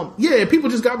 Yeah, people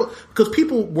just got because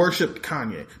people worshipped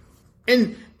Kanye.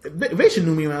 And Vesha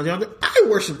knew me when I was younger. I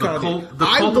worshiped Kanye. The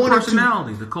cult of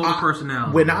personality. The cult of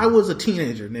personality. When I was a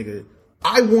teenager, nigga,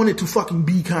 I wanted to fucking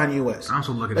be Kanye West. I'm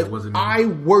so lucky that wasn't me. I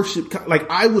worshipped,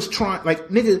 I was trying,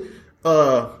 nigga,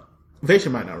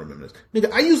 Vesha might not remember this.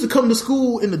 Nigga, I used to come to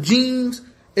school in the jeans,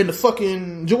 in the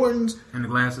fucking Jordans. And the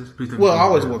glasses? Well, I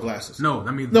always wore glasses. No,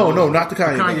 I mean... No, not the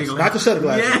Kanye glasses. Not the shutter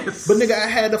glasses. Yes. But nigga, I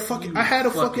had a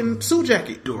fucking suit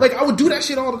jacket. Dork. Like, I would do that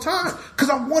shit all the time. Cause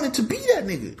I wanted to be that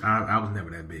nigga. I was never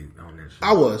that big on that shit.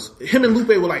 I was. Him and Lupe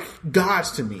were like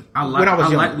gods to me. when I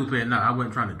was young. I like Lupe. No, I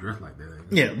wasn't trying to dress like that.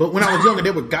 Yeah, but when I was younger,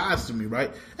 they were gods to me,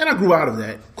 right? And I grew out of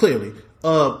that, clearly.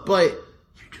 But...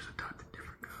 You just adopted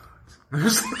different gods.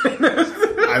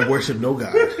 I worship no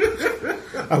god.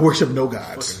 I worship no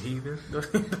gods. Fucking heathen.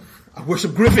 I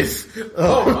worship Griffith.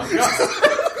 Oh my god.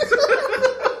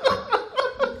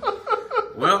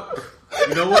 Well,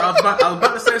 you know what? I was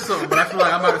about to say something, but I feel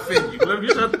like I might offend you. Let me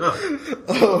shut up.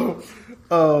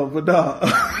 But nah.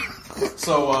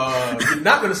 So, you're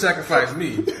not going to sacrifice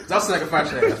me. So I'll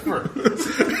sacrifice your ass first.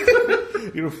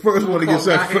 You're the first one to get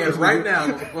sacrificed. Right now.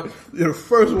 You're the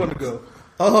first one to go.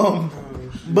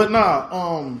 But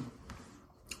nah,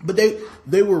 but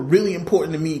they were really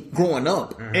important to me growing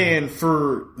up. Mm-hmm. And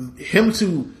for him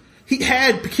he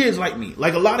had kids like me,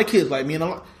 like a lot of kids like me, and a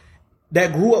lot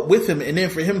that grew up with him. And then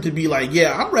for him to be like,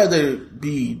 yeah, I'd rather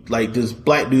be like this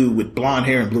black dude with blonde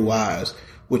hair and blue eyes,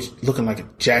 which looking like a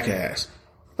jackass.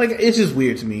 Like, it's just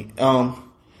weird to me. And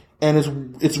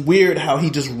it's weird how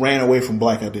he just ran away from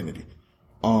black identity.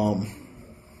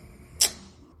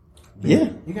 Yeah.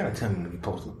 You gotta tell me when you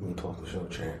post the show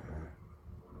chat, man.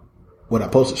 What, I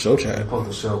posted show chat? I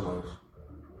posted the show post.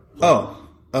 Oh,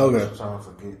 okay. I'm trying to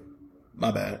forget. My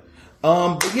bad.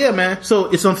 But yeah, man. So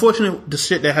it's unfortunate the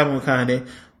shit that happened with Kanye,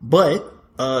 but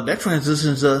that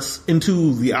transitions us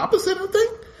into the opposite,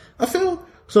 I feel.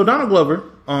 So Donald Glover,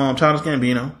 Childish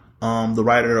Gambino, the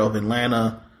writer of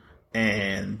Atlanta,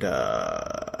 and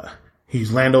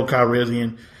he's Lando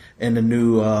Calrissian in the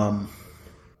new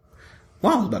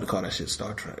I was about to call that shit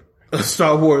Star Trek. A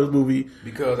Star Wars movie.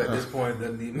 Because at this point it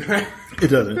doesn't even matter. It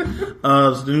doesn't.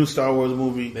 It's the new Star Wars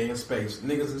movie. They in space.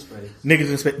 Niggas in space.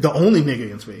 Niggas in space. The only nigga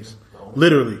in space.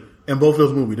 Literally. In both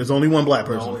those movies. There's only one black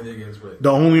person. The only nigga in space. The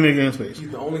only nigga in space.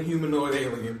 He's the only humanoid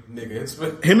alien nigga in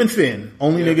space. Him and Finn.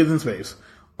 Only niggas in space.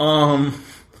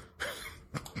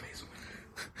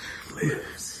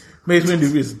 Mace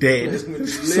Windu is dead. Mace Windu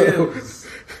lives. So,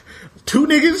 2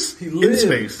 niggas in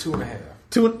space. 2.5.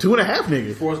 2.5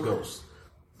 niggas. Force Ghost.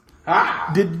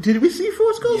 Ah! Did we see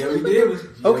Force Ghost? Yeah, we did.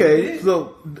 Okay,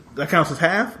 so that counts as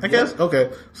half, I guess?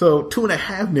 Okay, so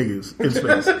 2.5 niggas in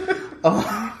space.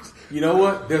 You know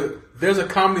what? There's a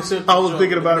Comedy Central. I was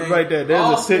thinking about it right there. There's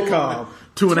a sitcom.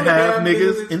 2.5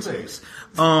 niggas in space.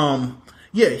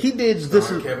 Yeah, he did this.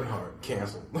 Kevin Hart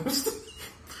canceled.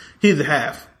 He's a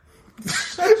half.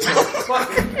 He's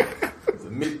a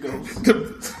midget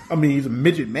ghost. I mean, he's a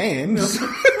midget man.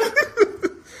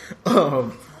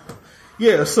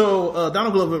 Yeah, so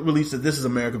Donald Glover released a This Is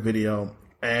America video,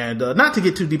 and not to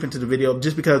get too deep into the video,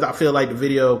 just because I feel like the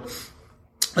video,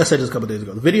 I said this a couple days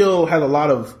ago, the video has a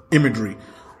lot of imagery,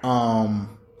 and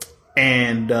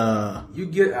you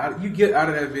get out of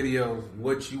that video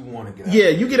what you want to get out. Yeah,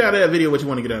 you get out of that video what you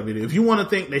want to get out of the video. If you want to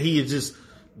think that he is just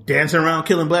dancing around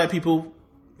killing black people,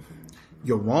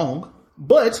 you're wrong,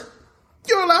 but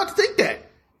you're allowed to think that.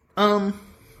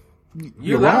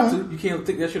 You're allowed to. You can't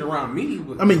think that shit around me.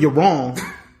 But... I mean, you're wrong,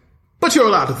 but you're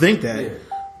allowed to think that.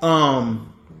 Yeah.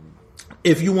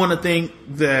 If you want to think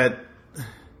that,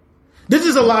 There's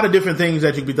just a lot of different things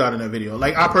that you could be thought in that video.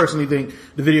 Like, I personally think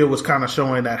the video was kind of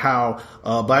showing that how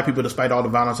black people, despite all the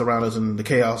violence around us and the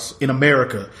chaos in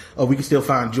America, we can still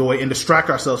find joy and distract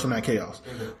ourselves from that chaos.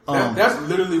 That's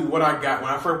literally what I got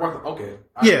when I first watched it. Okay.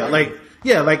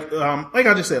 Like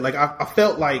I just said, like, I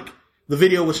felt like the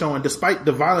video was showing, despite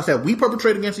the violence that we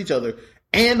perpetrate against each other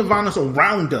and the violence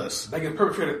around us, like it's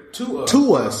perpetrated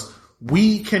to us,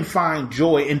 we can find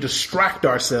joy and distract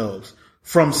ourselves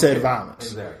from said violence.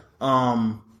 Exactly.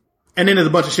 And then there's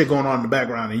a bunch of shit going on in the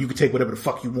background, and you can take whatever the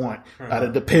fuck you want out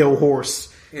of the pale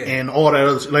horse and all that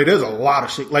other shit. Like, there's a lot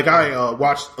of shit. Like, I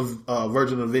watched a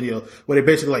version of the video where they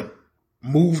basically like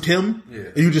moved him,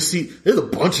 and you just see there's a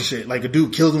bunch of shit. Like, a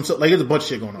dude kills himself. Like, there's a bunch of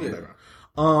shit going on in the background.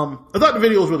 I thought the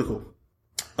video was really cool.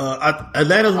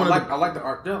 Atlanta's one I like the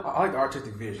art. I like the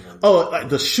artistic vision. Oh, like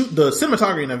the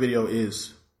cinematography in that video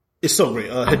is so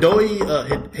great. Hideo.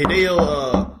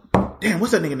 Damn,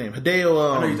 what's that nigga name?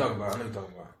 Hideo. I know you're talking about.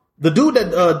 The dude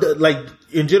that, like,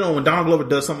 in general, when Donald Glover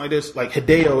does something like this, like,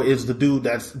 Hideo is the dude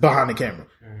that's behind the camera.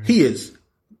 Mm-hmm. He is.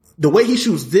 The way he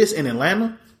shoots this in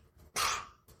Atlanta.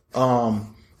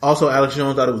 Also, Alex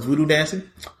Jones thought it was voodoo dancing.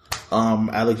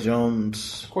 Alex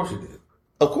Jones. Of course he did.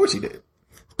 Of course he did.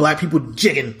 Black people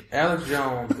jigging. Alex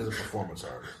Jones is a performance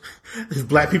artist.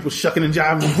 Black people shucking and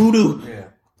jiving voodoo. Yeah.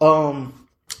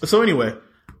 So anyway.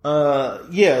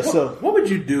 What would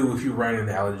you do if you ran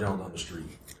into Alex Jones on the street?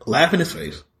 Laugh in his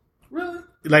face. Really?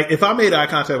 Like, if I made eye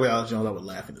contact with Alex Jones, I would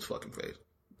laugh in his fucking face.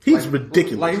 He's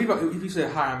ridiculous. Like, if you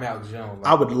said, hi, I'm Alex Jones. Like,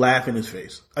 I would laugh in his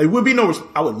face. It would be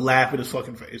I would laugh in his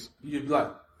fucking face. You'd be like,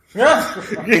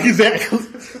 exactly.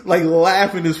 Like,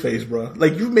 laugh in his face, bro.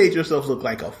 Like, you made yourself look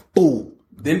like a fool.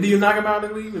 Then do you knock him out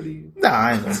and leave? Or do you? Nah,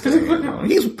 I ain't gonna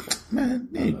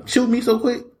he shoot me so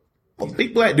quick. A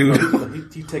big black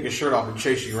dude. He take his shirt off and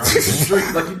chase you around the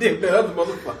street like you did the other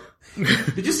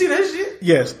motherfucker. Did you see that shit?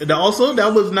 Yes. And also,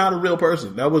 that was not a real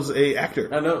person. That was a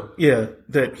actor. I know. Yeah.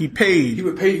 That he paid. He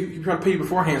would pay you. He trying to pay you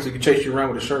beforehand so he could chase you around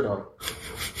with his shirt off.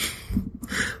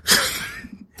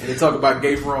 And they talk about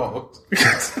gay frogs.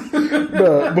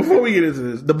 Bro, before we get into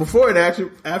this, the before and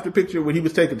after picture when he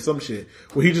was taking some shit,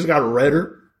 where he just got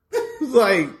redder. It's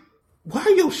like, why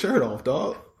are your shirt off,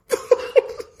 dog?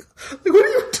 Like, what are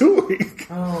you doing?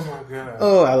 Oh my god.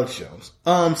 Oh, Alex Jones.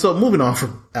 So moving on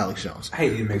from Alex Jones. I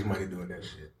hate he makes money doing that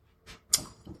shit.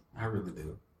 I really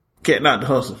do. Can't knock the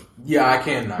hustle. Yeah, I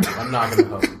can knock it. I'm knocking the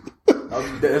hustle.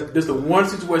 There's the one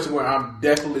situation where I'm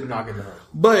definitely knocking the hustle.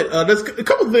 But there's a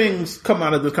couple of things come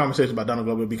out of this conversation about Donald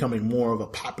Glover becoming more of a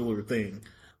popular thing.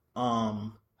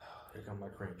 Here come my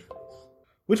cringe face.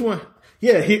 Which one?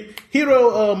 Yeah,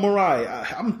 Hiro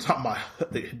Murai. I'm talking about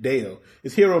Hideo.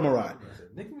 It's Hiro Murai.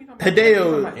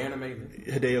 Hideo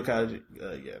Kaji.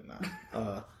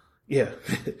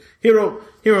 Hiro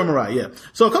Murai. Yeah.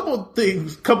 So a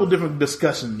couple different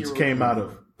discussions came out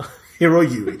of Hiro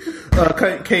Yui.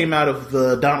 Came out of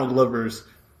the Donald Glover's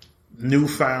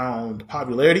newfound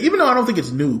popularity, even though I don't think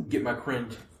it's new. Get my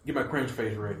cringe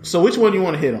face ready. So which one do you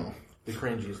want to hit on? The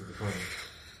cringiest of the cringe.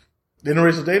 The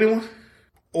interracial dating one?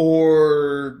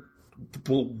 Or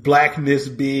blackness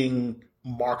being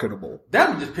marketable? That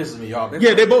one just pisses me off.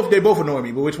 Yeah, they both annoy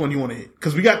me, but which one do you want to hit?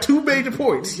 Because we got two major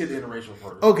points. Let's get the interracial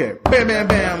first. Okay. Bam, bam,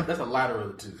 bam. That's the latter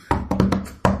of the two.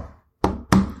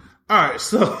 Alright,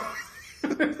 so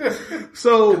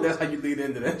that's how you lead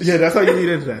into that shit. Yeah, that's how you lead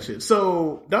into that shit.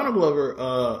 So Donald Glover,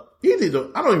 I don't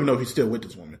even know if he's still with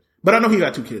this woman, but I know he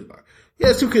got 2 kids by her. He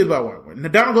has 2 kids by one woman. Now,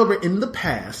 Donald Glover in the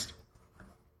past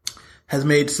has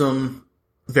made some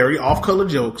very off-color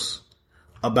jokes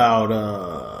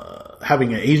about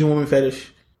having an Asian woman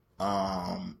fetish,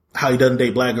 how he doesn't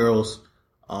date black girls,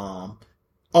 all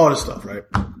this stuff, right?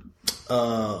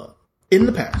 In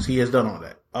the past, he has done all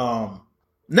that.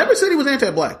 Never said he was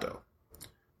anti-black, though.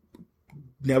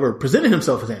 Never presented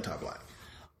himself as anti-black.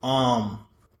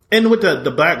 And with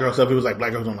the black girl stuff, it was like,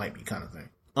 black girls don't like me kind of thing.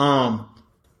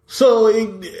 So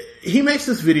he makes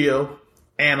this video,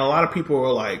 and a lot of people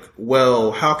are like,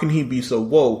 well, how can he be so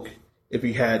woke if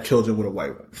he had children with a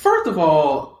white woman? First of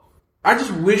all, I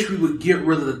just wish we would get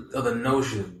rid of the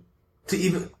notion to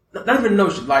even, not even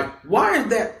notion, like, why is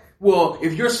that, well,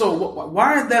 if you're so,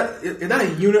 why is that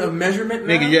a unit of measurement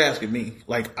now? Nigga, you're asking me.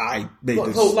 Like, I made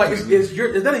this. So, like, is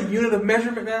that a unit of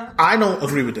measurement now? I don't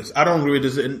agree with this. I don't agree with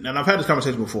this, and I've had this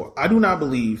conversation before. I do not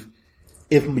believe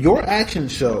if your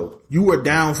actions show you are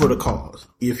down for the cause,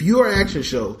 if your actions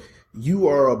show you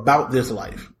are about this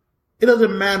life, it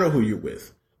doesn't matter who you're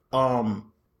with.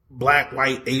 Black,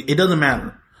 white, it doesn't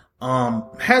matter.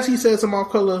 Has he said some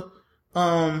off-color,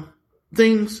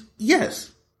 things?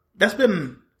 Yes. That's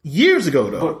been years ago,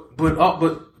 though.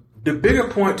 But The bigger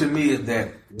point to me is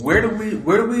that where do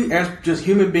we as just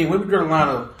human beings, where do we draw the line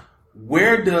of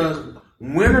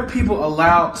when are people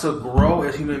allowed to grow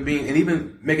as human beings and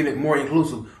even making it more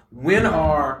inclusive? When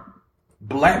are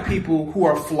black people who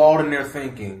are flawed in their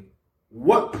thinking,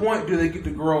 what point do they get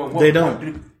to grow? And what They point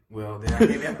don't. Well, then I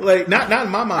can't even, Like not in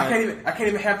my mind. I can't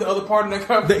even have the other part in that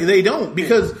conversation. They don't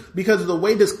because the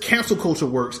way this cancel culture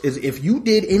works is if you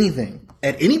did anything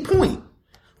at any point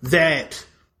that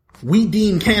we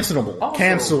deem cancelable,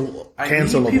 I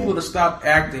need people to stop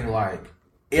acting like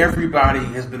everybody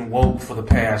has been woke for the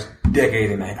past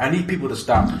decade and a half. I need people to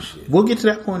stop this shit. We'll get to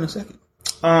that point in a second.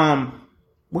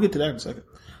 We'll get to that in a second.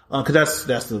 Cause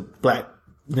that's the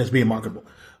blackness being marketable.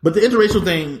 But the interracial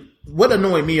thing, what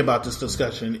annoyed me about this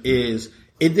discussion is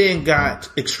it then got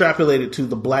extrapolated to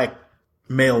the black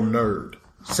male nerd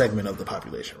segment of the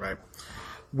population, right?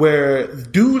 Where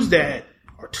dudes that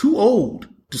are too old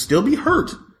to still be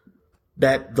hurt,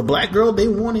 that the black girl they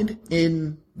wanted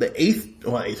in the eighth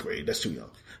grade, that's too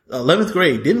young, 11th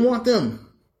grade, didn't want them.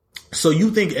 So you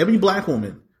think every black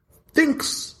woman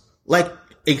thinks like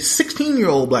a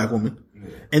 16-year-old black woman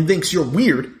and thinks you're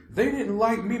weird. They didn't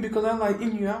like me because I like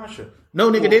Inuyasha. No,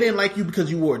 nigga, they didn't like you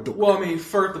because you wore a dork. Well, I mean,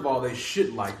 first of all, they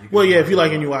should like you. Well, yeah, if you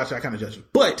like Inuyasha, I kind of judge you.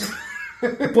 But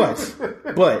they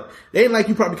didn't like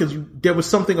you probably because there was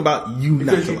something about you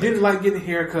because you didn't like getting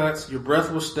haircuts, your breath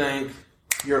will stink,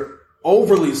 you're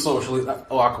overly socially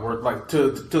awkward, like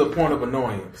to the point of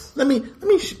annoyance. Let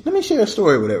me share a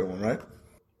story with everyone, right?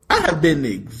 I have been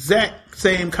the exact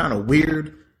same kind of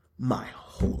weird my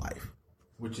whole life.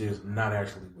 Which is not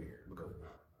actually weird.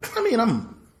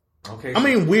 I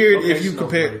mean, weird if you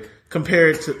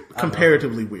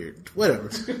comparatively weird, whatever.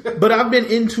 But I've been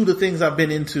into the things I've been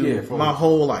into my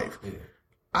whole life. Yeah.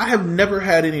 I have never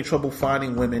had any trouble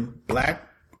finding women, black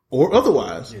or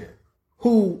otherwise,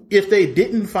 who, if they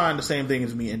didn't find the same thing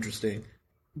as me interesting,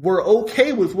 were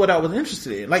okay with what I was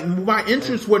interested in. Like my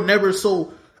interests were never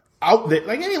so out there.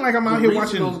 Like it ain't like I'm out here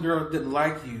watching. Those girls didn't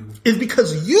like you. It's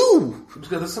because you.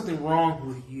 Because there's something wrong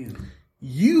with you.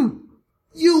 You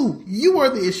are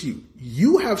the issue.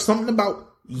 You have something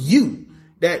about you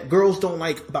that girls don't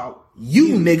like about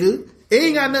you, nigga. It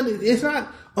ain't got nothing. It's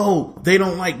not, they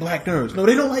don't like black nerds. No,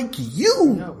 they don't like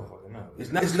you. No.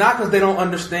 It's not because they don't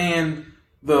understand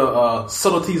the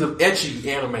subtleties of ecchi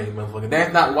anime, motherfucker.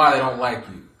 That's not why they don't like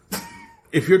you.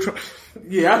 If you're trying...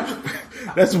 Yeah.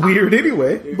 That's weird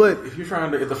anyway. But if you're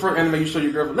trying to... If the first anime you show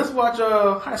your girlfriend, let's watch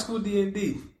High School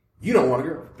D&D. You don't want a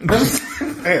girl.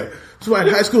 Damn. That's why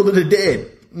High School of the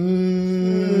Dead.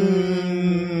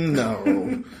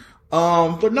 No.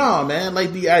 But no, man,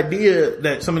 like the idea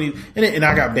that some of these, and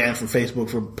I got banned from Facebook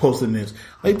for posting this.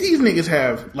 Like these niggas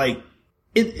have like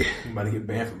it. You about to get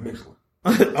banned from Mixler.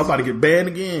 I'm about to get banned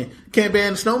again. Can't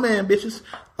ban the snowman, bitches.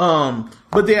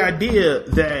 But the idea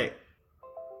that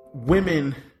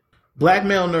women, black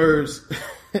male nerds,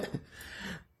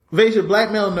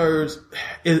 black male nerds,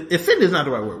 offended is not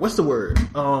the right word. What's the word?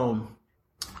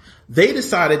 They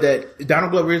decided that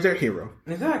Donald Glover is their hero.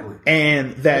 Exactly.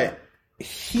 And that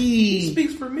he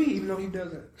speaks for me, even though he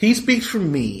doesn't. He speaks for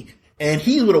me, and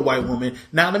he's with a white woman.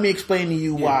 Now let me explain to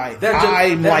you why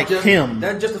I'm like him.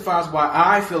 That justifies why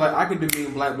I feel like I can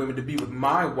demean black women to be with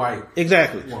my white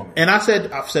woman. And I've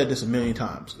said this a million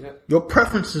times. Yep. Your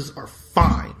preferences are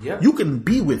fine. Yep. You can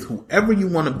be with whoever you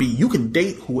want to be. You can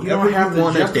date whoever you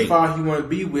want to date. Justify who you want to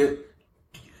be with.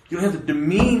 You don't have to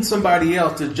demean somebody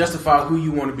else to justify who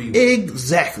you want to be with.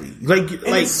 Exactly. Like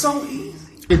it's so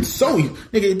easy. It's so easy.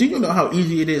 Nigga, do you know how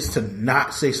easy it is to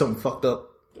not say something fucked up?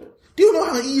 Do you know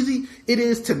how easy it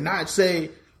is to not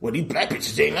say, well, these black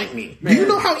bitches ain't like me? Man, do you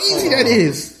know how easy that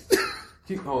is?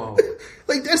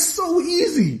 Like, that's so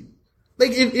easy.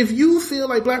 Like, if you feel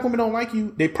like black women don't like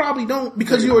you, they probably don't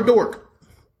because you're a dork.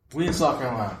 We in South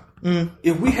Carolina.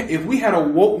 If we had a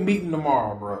woke meeting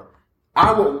tomorrow, bro,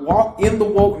 I would walk in the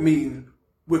woke meeting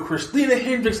with Christina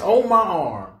Hendricks on my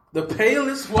arm, the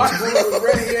palest white woman with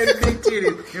red hair and big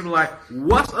titties, and be like,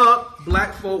 "What's up,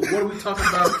 black folk? What are we talking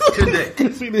about today?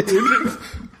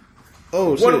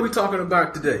 What are we talking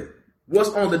about today? What's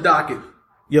on the docket?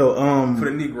 Yo, for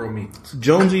the Negro meeting."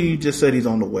 Jonesy just said he's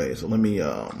on the way, so let me. We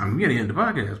at the end of the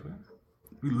podcast, man.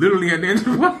 We literally at the end of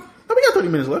the podcast. Oh, we got 30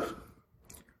 minutes left.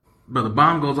 But the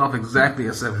bomb goes off exactly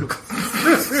at 7 o'clock.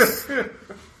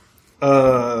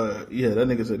 Yeah, that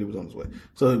nigga said he was on his way.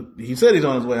 So he said he's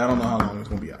on his way. I don't know how long it's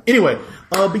gonna be out. Anyway,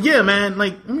 but yeah, man,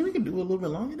 like, I mean, we can do a little bit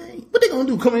longer today. What they gonna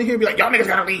do? Come in here and be like, y'all niggas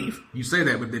gotta leave. You say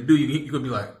that, but they do, you gonna be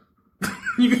like,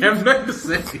 you can have nothing to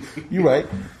say. You right.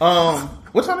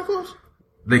 What time they close?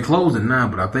 They close at 9,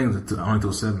 but I think it's only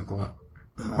till 7 o'clock.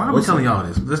 Why are we telling y'all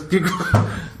this? Let's get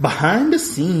behind the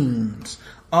scenes.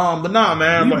 But nah,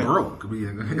 man. We like, broke.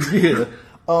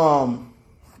 Yeah.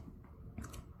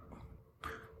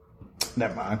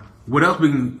 Never mind. What else we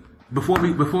can before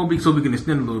we so we can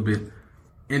extend a little bit,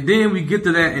 and then we get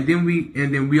to that, and then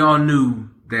we all knew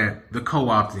that the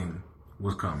co-opting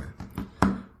was coming.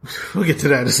 We'll get to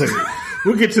that in a second.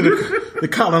 We'll get to the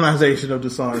colonization of the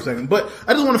song in a second. But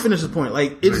I just want to finish this point.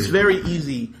 Like, it's very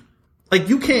easy. Like,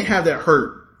 you can't have that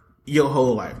hurt your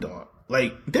whole life, dog.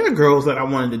 Like, there are girls that I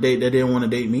wanted to date that didn't want to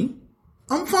date me.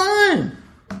 I'm fine.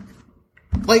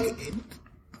 Like,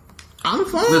 I'm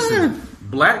fine. Listen,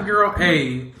 Black Girl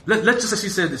A, let's just say she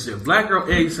said this shit. Black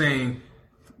Girl A saying,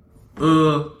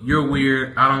 you're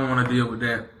weird, I don't want to deal with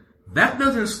that. That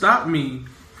doesn't stop me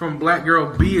from Black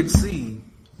Girl B and C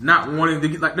not wanting to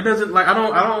get, like, that doesn't, like, I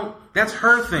don't, that's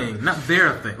her thing, not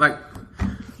their thing. Like,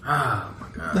 oh my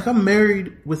God. Like, I'm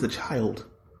married with a child.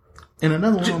 And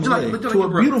another one on the way. To a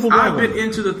bro, beautiful I've black been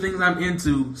into the things I'm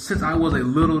into since I was a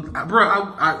little, bro,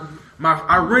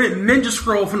 I rented Ninja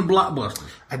Scroll from Blockbuster.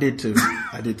 I did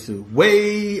too.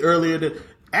 Way earlier than,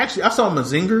 actually, I saw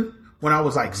Mazinger when I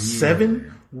was like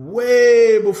 7.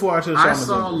 Way before I should have saw Mazinger. I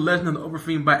saw Legend of the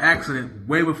Overfiend by accident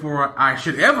way before I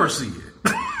should ever see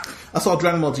it. I saw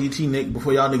Dragon Ball GT, Nick,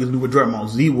 before y'all niggas knew what Dragon Ball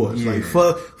Z was. Yeah. Like,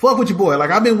 fuck with your boy.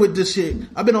 Like, I've been with this shit.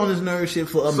 I've been on this nerd shit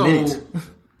for a minute.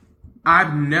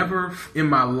 I've never in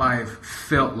my life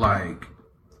felt like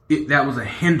that was a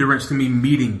hindrance to me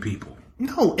meeting people.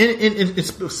 No, and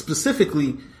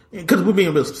specifically, because we're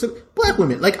being real specific, black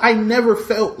women. Like, I never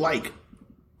felt like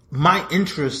my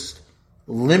interest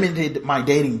limited my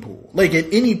dating pool. Like,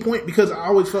 at any point, because I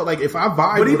always felt like if I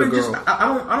vibe with a girl,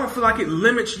 I don't feel like it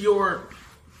limits your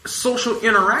social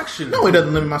interaction. No, it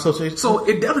doesn't limit my social. So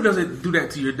it definitely doesn't do that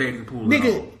to your dating pool.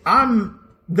 Nigga, I'm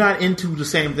not into the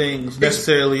same things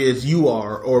necessarily as you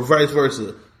are, or vice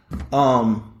versa.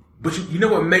 But you know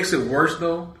what makes it worse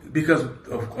though? Because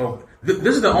of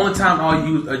this is the only time I'll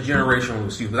use a generational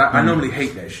excuse. But I normally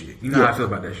hate that shit. You know how I feel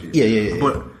about that shit. Yeah.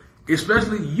 But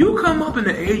especially you come up in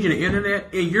the age of the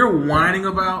internet and you're whining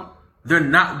about there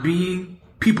not being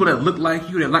people that look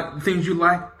like you, that like the things you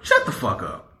like. Shut the fuck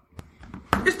up.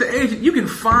 It's the age that you can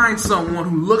find someone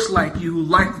who looks like you, who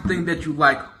likes the thing that you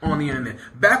like on the internet.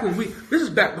 This is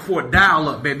back before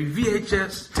dial-up, baby.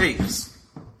 VHS tapes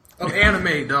of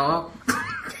anime, dog.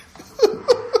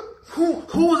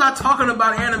 Who was I talking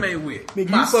about anime with? Nigga,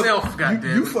 myself,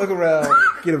 goddamn. You fuck around,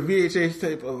 get a VHS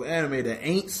tape of anime that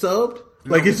ain't subbed.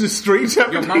 Like, it's just straight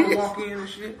Japanese. Your mama walk in and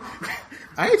shit.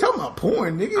 I ain't talking about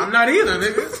porn, nigga. I'm not either,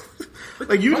 nigga.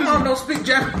 Like, you my mom don't speak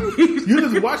Japanese. You're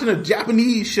just watching a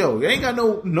Japanese show. You ain't got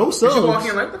no subs. You walk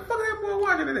in like, what the fuck is that boy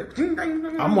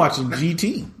watching? I'm watching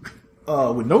GT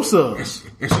with no subs.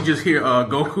 And she just hear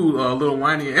Goku little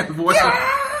whiny ass voice.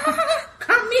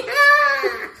 Come here.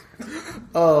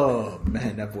 Oh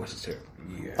man, that voice is terrible.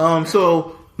 Yeah.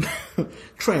 So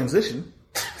transition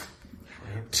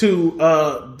to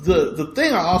the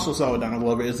thing I also saw with Donald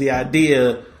Glover is the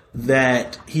idea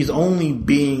that he's only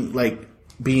being,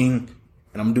 and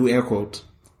I'm gonna do air quotes,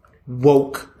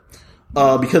 woke,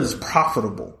 because it's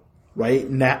profitable, right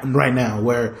now,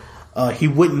 where he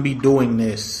wouldn't be doing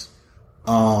this.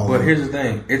 But here's the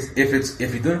thing: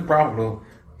 if you're doing profitable,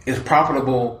 it's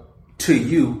profitable to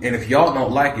you, and if y'all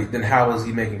don't like it, then how is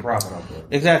he making profit off of it?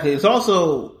 Exactly. It's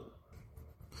also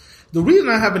the reason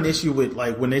I have an issue with,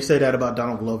 like, when they say that about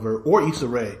Donald Glover or Issa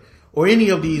Rae or any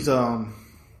of these.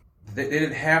 They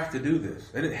didn't have to do this.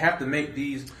 They didn't have to make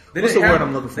these. What's the word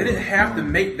I'm looking for? They didn't have to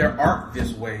make their art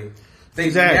this way.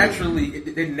 They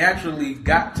naturally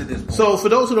got to this point. So for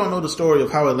those who don't know the story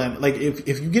of how Atlanta, like,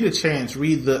 if you get a chance,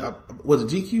 read was it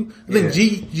GQ? I think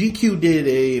GQ did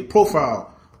a profile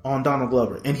on Donald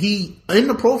Glover, and he, in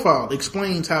the profile,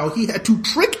 explains how he had to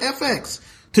trick FX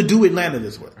to do Atlanta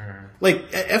this way. Mm-hmm.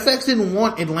 Like, FX didn't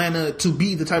want Atlanta to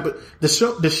be the type of the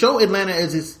show Atlanta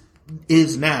as it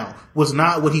is now was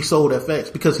not what he sold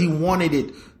FX, because he wanted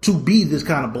it to be this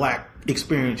kind of black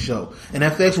experience show, and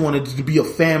FX wanted it to be a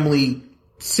family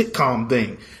sitcom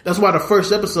thing. That's why the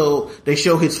first episode they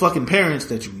show his fucking parents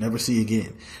that you never see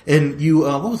again, and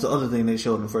what was the other thing they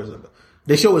showed in the first episode?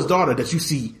 They show his daughter that you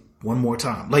see one more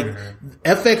time. Like,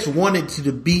 FX wanted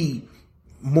to be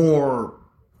more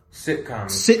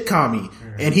sitcom-y,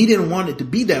 and he didn't want it to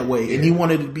be that way, and he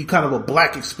wanted it to be kind of a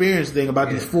black experience thing about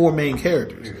these 4 main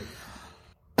characters.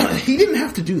 He didn't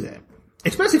have to do that,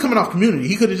 especially coming off Community.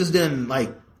 He could have just done,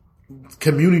 like,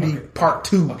 Community Part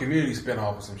 2, a Community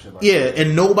spinoff or some shit like that.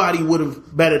 And nobody would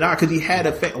have batted out because he had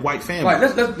a white family. Right,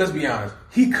 let's be honest.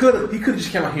 He could have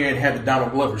just come out here and had the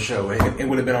Donald Glover show, and it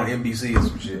would have been on NBC or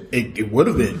some shit. It would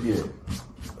have been. Yeah,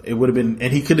 it would have been,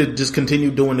 and he could have just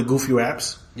continued doing the goofy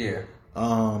raps. Yeah.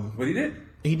 But he did.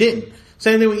 He didn't.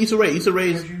 Same thing with Issa Rae.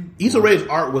 Issa Rae's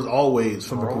art was always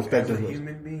from the perspective of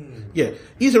human being. Yeah,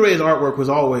 Issa Rae's artwork was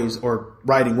always, or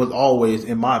writing was always,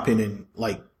 in my opinion,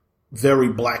 like very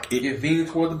black. It leaned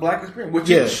toward the black experience, which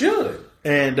it should.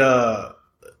 And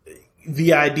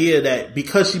the idea that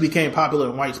because she became popular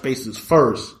in white spaces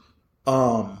first,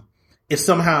 it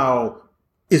somehow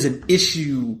is an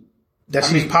issue that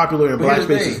she's popular in black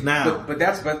spaces now. But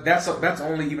that's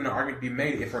only even an argument to be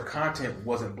made if her content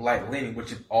wasn't black leaning,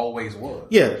 which it always was.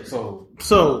 Yeah.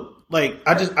 So like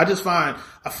I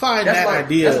find that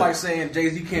idea. That's like saying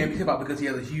Jay-Z can't be hip hop because he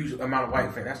has a huge amount of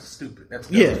white fans. That's stupid.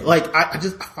 That's like I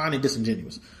find it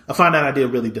disingenuous. I find that idea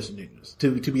really disingenuous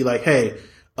to be like, hey,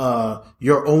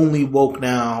 you're only woke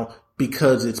now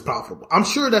because it's profitable. I'm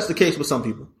sure that's the case with some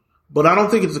people, but I don't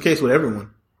think it's the case with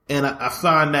everyone. And I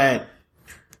find that.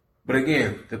 But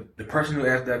again, the person who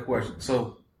asked that question.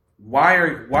 So why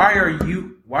are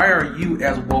you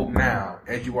as woke now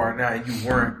as you are now and you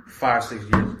weren't 5-6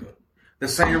 years ago? The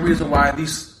same reason why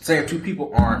these same two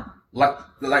people aren't like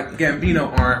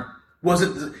Gambino aren't.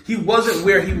 He wasn't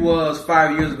where he was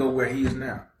 5 years ago where he is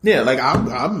now. Yeah, like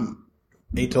I'm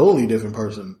a totally different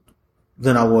person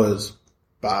than I was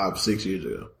 5-6 years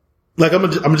ago. Like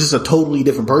I'm just a totally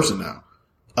different person now.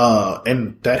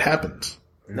 And that happens.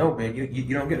 No, man,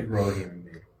 you don't get to grow a human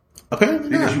being. Okay.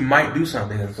 Because you might do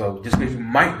something, and so just because you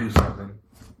might do something.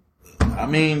 I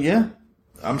mean, yeah.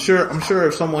 I'm sure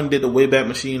if someone did the Wayback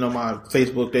Machine on my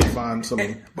Facebook, they'd find some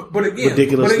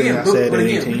ridiculous thing I said at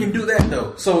 18. We can do that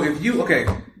though. So if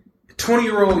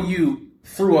 20-year-old you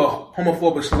threw a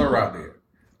homophobic slur out there.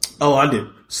 Oh, I did.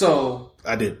 So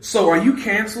I did. So are you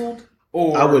canceled?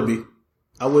 Or I would be.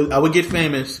 I would get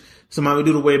famous. Somebody would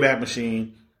do the Wayback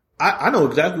Machine. I know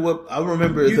exactly what I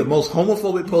remember is the most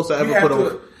homophobic post I ever put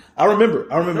on. I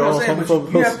remember all homophobic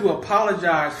posts. You have to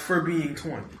apologize for being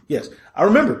 20. Yes, I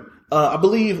remember. I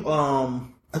believe I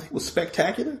think it was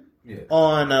Spectacular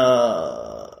on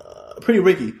Pretty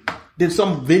Ricky did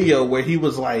some video where he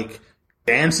was like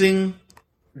dancing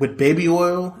with baby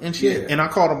oil and shit, and I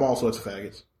called him all sorts of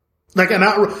faggots. Like, and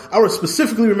I would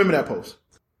specifically remember that post.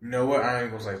 You know what? I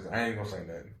ain't gonna say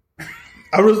nothing.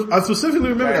 I specifically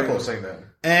remember that post. I ain't gonna say nothing.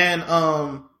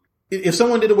 And if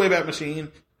someone did a Wayback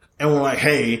Machine and were like,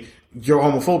 "Hey, you're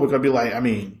homophobic," I'd be like, I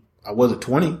mean, I was at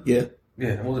 20, yeah.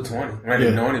 Yeah, I was at 20. I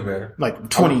didn't know any better. Like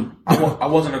 20. I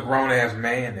wasn't a grown ass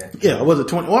man then. Yeah, I was at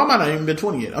 20. Well, I might not even been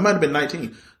 20 yet. I might have been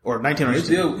 19 or 19 or 18.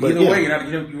 Still, either way,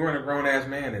 you weren't a grown ass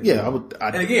man then. Yeah,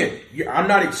 and again, I'm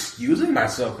not excusing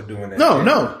myself for doing that.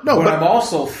 No. But I'm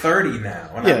also 30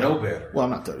 now, and I know better. Well,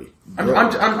 I'm not 30.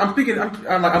 I'm speaking.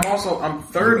 I'm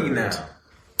 30 now.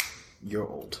 You're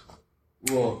old.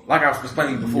 Well, like I was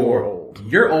explaining before,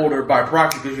 you're older by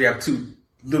proxy because you have two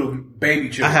little baby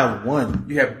children. I have one.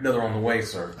 You have another on the way,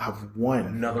 sir. I have one.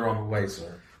 Another on the way,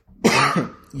 sir.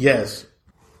 Yes,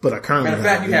 but I currently. Matter of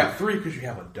fact, you have three because you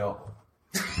have a dog.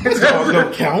 Dogs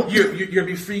don't count. You'll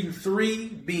be feeding 3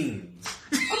 beans.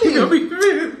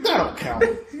 That don't count.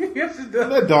 Yes, it does.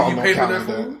 That dog you don't pay count.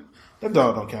 For their food? That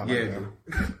dog don't count. Yeah,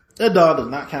 that dog does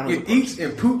not count. It eats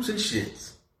and poops and shits.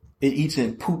 It eats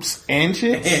and poops and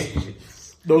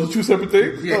shits. Those are two separate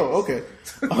things. Yes. Oh, okay.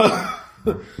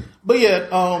 But yeah,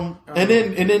 and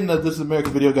then this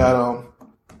American video got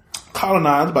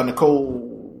Colonized by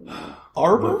Nicole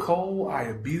Arbor. Nicole, I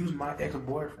abused my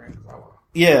ex-boyfriend.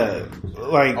 Yeah,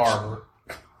 like Arbor.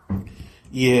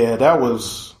 Yeah, that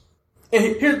was.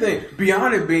 And here's the thing: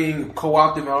 beyond it being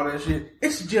co-opted and all that shit,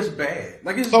 it's just bad.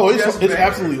 Like it's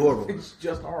absolutely horrible. It's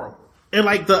just horrible. And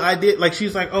like the idea, like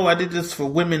she's like, "Oh, I did this for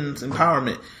women's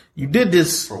empowerment. You did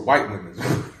this for white women."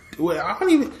 Well, I don't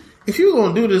even. If you're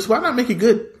gonna do this, why not make it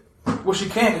good? Well, she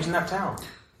can't because she's not talented.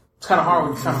 It's kind of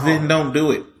hard. Then don't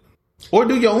do it, or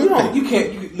do your own thing. You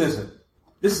can't. Listen,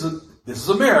 this is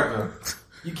America.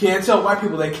 You can't tell white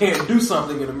people they can't do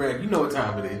something in America. You know what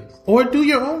time it is. Or do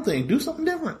your own thing. Do something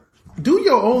different. Do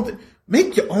your own thing.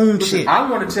 Make your own shit. I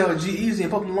want to tell G-Eazy and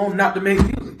Post Malone not to make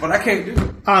music, but I can't do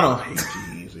it. I don't hate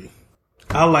G-Eazy.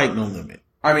 I like No Limit.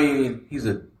 I mean, he's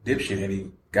a dipshit and he's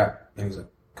a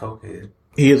cokehead.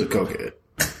 He is a cokehead.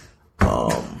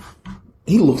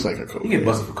 He looks like a cokehead. He gets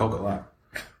busted for coke a lot.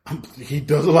 He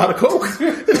does a lot of coke.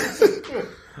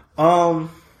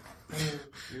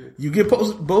 You get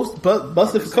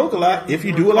busted for coke a lot if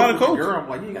you do a lot of coke. Girl, I'm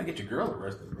like, you ain't gotta get your girl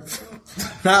arrested, man.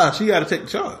 Nah, she gotta take the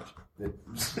charge.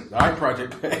 Alright,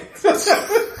 Project Bag. Put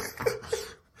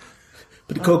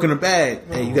the coke in her bag,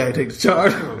 and you gotta take the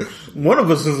charge. One of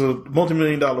us is a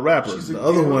multi-million-dollar rapper. She's the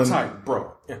other one, type,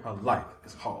 bro, in her life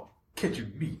is hard. Catch you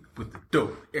meet with the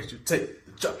dope, and you take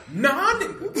the charge. Nah,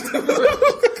 nigga.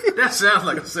 That sounds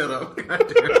like a setup.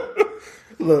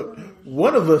 Look,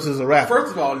 one of us is a rapper.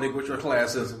 First of all, nigga, what's your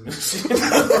classism?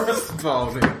 First of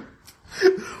all, man.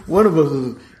 One of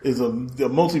us is a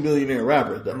multi-millionaire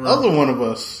rapper. The other one of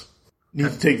us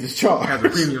needs to take this charge. Has a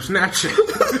premium Snapchat.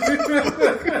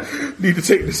 Need to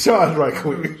take this charge right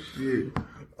quick. Shit.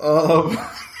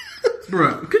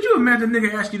 Bruh, could you imagine a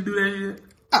nigga ask you to do that shit?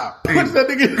 Punch that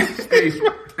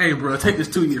nigga. Hey, bro, take this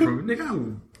 2 years from me. Nigga, I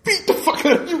will beat the fuck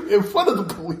out of you in front of the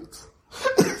police.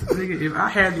 Nigga, if I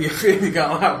had the Infinity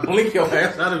Gauntlet, I'd blink your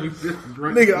ass out of existence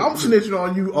right Nigga, I'm snitching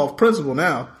on you off principle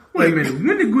now. Wait a minute.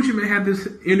 When did Gucci Mane have this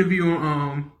interview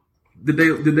on the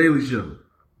Daily Show?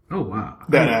 Oh, wow.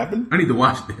 That happened? I need to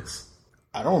watch this.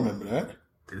 I don't remember that.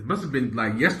 It must have been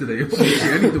like yesterday or some shit.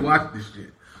 I need to watch this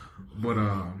shit. But,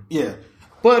 yeah.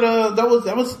 But that was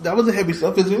a heavy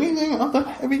stuff. Is there anything other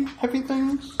heavy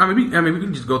things? I mean, we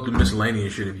can just go through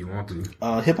miscellaneous shit if you want to.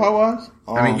 Hip hop wise?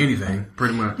 I mean, anything,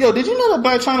 pretty much. Yo, did you know that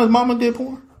Black China's mama did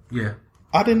porn? Yeah.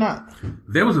 I did not.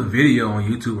 There was a video on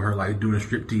YouTube of her like doing a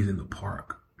striptease in the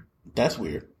park. That's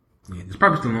weird. Yeah, it's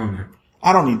probably still on there.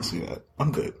 I don't need to see that.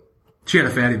 I'm good. She had a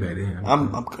fatty back then.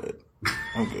 I'm good.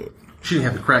 I'm good. She didn't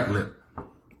have the crack lip.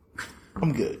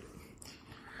 I'm good.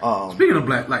 Speaking of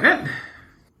black, like that.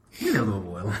 You that little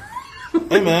boy.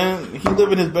 Hey man, he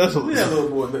living his best life. That little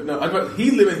boy. No,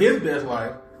 he living his best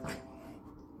life.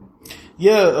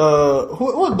 Yeah.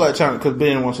 What was Black China? Because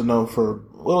Ben wants to know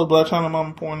what was Black China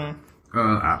mama porn name?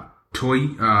 Toy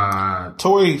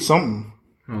something.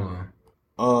 Hold on.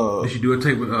 Did she do a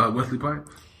tape with Wesley Pipes?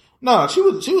 No, she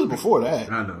was before that.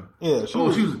 I know. Yeah. She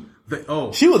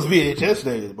was VHS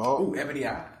days, bro. Oh, Ebony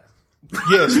Eyes.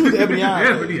 Yeah, she was Ebony Eyes.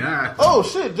 Ebony Eyes. Oh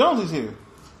shit, Jonesy's here.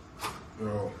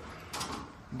 Yo.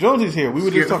 Jonesy's here. We were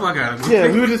just talking.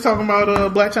 Yeah, we were just talking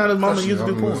about Black China's mama used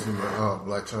to do porn.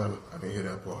 Black China. I didn't hear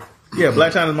that part. Yeah,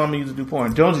 Black China's mama used to do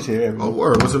porn. Jonesy's here. Everyone. Oh,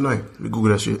 word. What's her name? Let me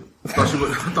Google that shit. I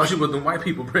thought she was the white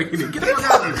people breaking in. Get the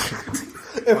fuck out of here.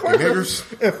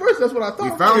 At first, that's what I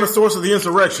thought. We found the source of the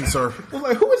insurrection, sir. I was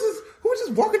like, who is this? Who is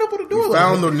just walking up on the door? We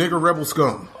found the nigger rebel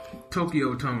scum.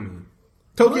 Tokyo Tony.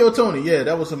 Tony, yeah,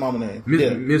 that was her mama name.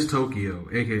 Miss Tokyo,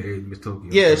 aka Miss Tokyo.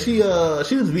 Yeah, she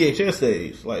was VHS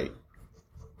days, like.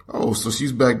 Oh, so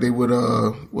she's back there with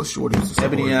what's Shorty's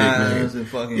Ebony Eyes and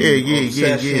fucking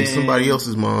yeah. Somebody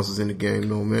else's moms was in the game,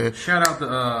 though, man. Shout out to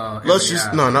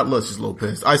not Luscious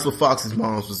Lopez. Isla Fox's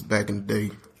moms was back in the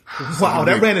day. Wow,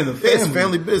 that ran in the family. It's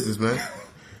family business, man.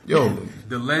 Yo,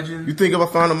 the legend. You think if I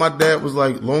found out my dad was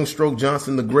like Lone Stroke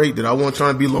Johnson the Great, that I want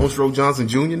trying to be Lone Stroke Johnson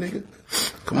Jr., nigga?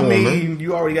 Come on, man.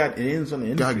 You already got ends on the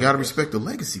industry. Gotta respect the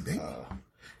legacy, baby.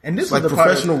 And this is like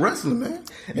professional wrestling, man.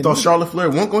 You thought Charlotte Flair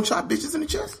wasn't gonna chop bitches in the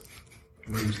chest?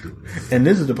 And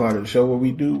this is the part of the show where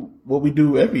we do what we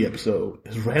do every episode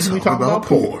is randomly talk about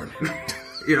porn.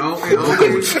 It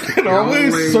always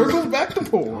circles back to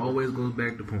porn. Always goes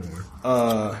back to porn.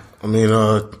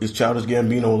 Is Childish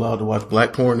Gambino allowed to watch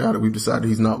black porn now that we've decided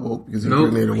he's not woke because he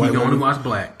impregnated a white woman? He only watch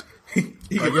black. That's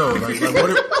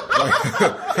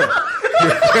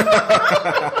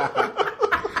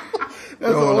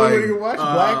the only way you can watch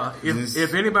black.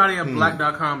 If anybody at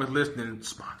black.com is listening,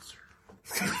 sponsor.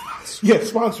 Yeah,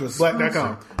 sponsor us.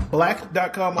 Black.com.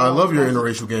 Black.com. I love your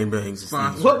interracial gangbangs.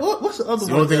 What's the other one?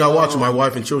 The only thing I watch when my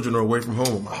wife and children are away from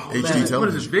home. HD television. What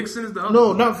is it? Vixen is the other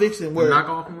one? No, not Vixen. Where, the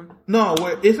knockoff one? No,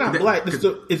 where it's not black.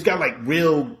 It's got like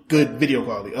real good video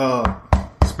quality.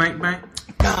 Spank Bank?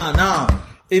 Nah.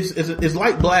 It's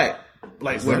like black.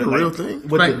 Like is that a real thing?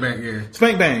 Spank Bang, yeah.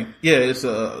 Spank Bang. Yeah, it's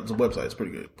a website. It's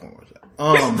pretty good. Porn website.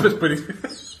 It's pretty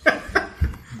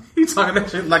He's talking that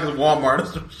shit like it's Walmart or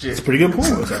some shit. It's pretty good porn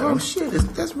website. Oh shit,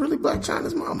 that's really Black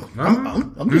China's mama.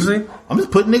 I'm just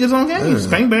putting niggas on game.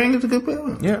 Spank Bang is a good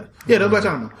porn. Yeah, that's Black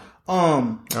China.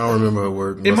 I don't remember a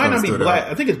word. It might not be black.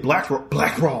 I think it's Black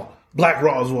Raw. Black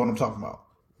Raw is what I'm talking about.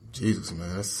 Jesus,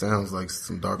 man, that sounds like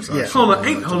some dark side. Yeah. Shit. Hold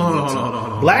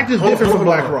on. Black is different from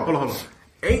Black Raw. Hold on.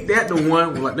 Ain't that the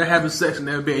one where like they're having sex in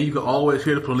that bed and you can always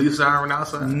hear the police siren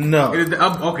outside? No. I'm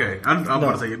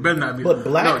about to say it better not be. But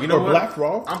Black Black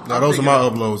Raw? Those are my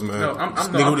uploads, man.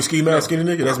 Nigga with the ski mask, skinny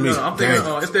nigga, that's me. I'm thinking,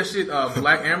 it's that shit,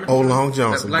 Black Amateur. Oh, Long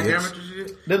Johnson. Black Amateur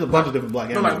shit. There's a bunch of different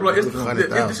Black Amateurs.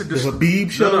 There's a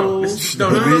Beeb show. No.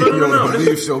 The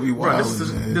Beeb show be wild, this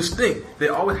is distinct.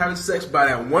 They're always having sex by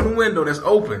that one window that's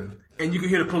open. And you can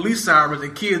hear the police sirens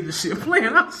and kids and shit playing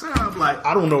outside. I'm like,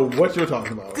 I don't know what you're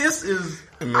talking about. This is.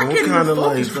 Man, what kind of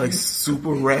like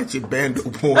super ratchet bando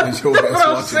porn is your ass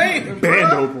watching? I'm saying,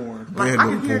 bando porn. Like, I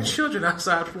can hear children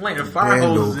outside playing fire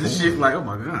hoses and shit. Like, oh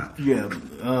my god. Yeah,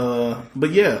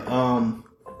 but yeah,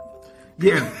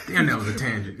 Damn, that was a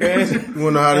tangent. You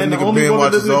wanna know how this And the nigga only Ben one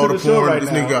watches that all the listens to the show porn? right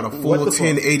This now. nigga got a What full the fuck?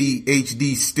 1080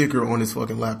 HD sticker on his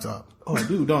fucking laptop. Oh, I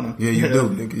do, don't I? Yeah, you do,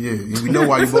 nigga. Yeah, we know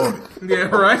why you bought it. Yeah,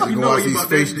 right. You You can know watch he these about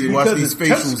that shit. watch Because these it's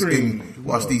facials touchscreen.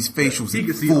 watch these facials He in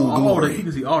can see full all the glory. he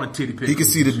can see all the titty pictures. He can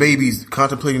see the babies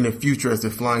contemplating their future as they're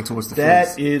flying towards the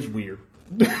That face. is weird.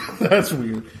 That's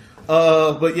weird.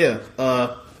 But yeah.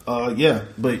 Yeah.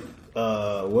 But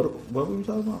what were we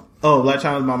talking about? Oh, Black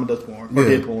China's mama does porn. Or Yeah.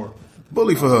 did porn.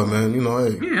 Bully for her, man. You know,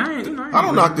 hey. Yeah, I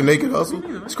don't knock the naked hustle.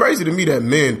 It's crazy to me that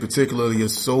men, particularly, are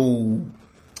so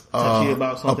Touchy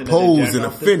about something that they opposed jack and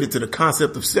off to. offended to the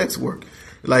concept of sex work.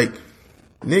 Like,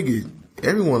 nigga,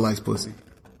 everyone likes pussy.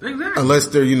 Exactly. Unless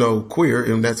they're, you know, queer,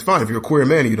 and that's fine. If you're a queer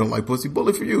man and you don't like pussy,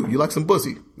 bully for you. You like some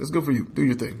pussy. That's good for you. Do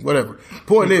your thing. Whatever.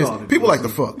 Point You is, call it people like to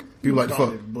pussy. fuck. People like to Call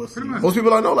fuck. it pussy. Most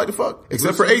people I know like to fuck,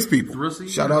 except for Pussy, ace people. pussy,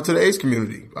 Shout yeah. out to the ace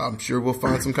community. I'm sure we'll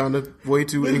find some kind of way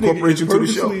to This incorporate nigga you is to the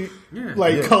show. purposely, Yeah.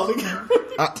 Like Yeah. calling.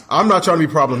 I'm not trying to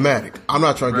be problematic. I'm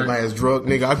not trying to get my Right. ass drugged.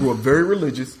 Nigga, I grew up very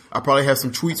religious. I probably have some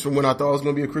tweets from when I thought I was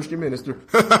going to be a Christian minister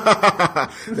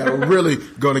that are really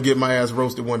going to get my ass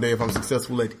roasted one day if I'm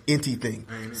successful at anything.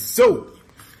 So,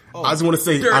 I just want to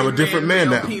say Dirty I'm a different man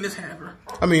male now. Penis haver.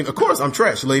 I mean, of course, I'm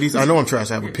trash, ladies. I know I'm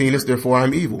trash. I have a penis, therefore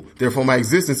I'm evil. Therefore my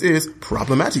existence is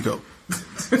problematico.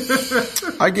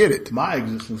 I get it. My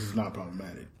existence is not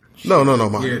problematic. No,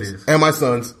 mine Yeah, it is. is. And my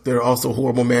sons, they're also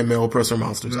horrible male oppressor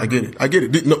monsters. I get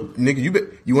it. No,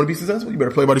 nigga, you want to be successful? You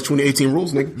better play by the 2018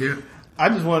 rules, nigga. Yeah. I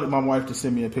just wanted my wife to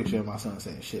send me a picture of my son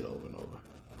saying shit over and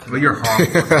over. Well, you're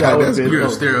horrible. That would've been You're a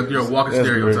dope. You're a walking That's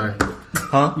stereotype.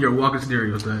 Huh? You're a walking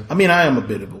stereotype. I mean, I am a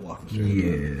bit of a walking street.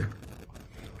 Yeah.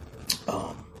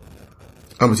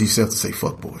 I'm gonna teach Seth to say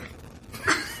fuck boy.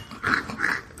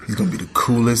 He's gonna be the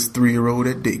coolest 3-year-old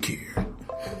at daycare.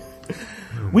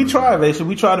 We try, Vason.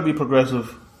 We try to be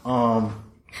progressive.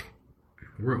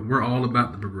 We're all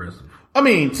about the progressive. I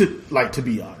mean, to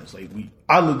be honest,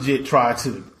 I legit try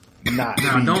to not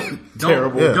Now, be don't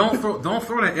terrible. Yeah. don't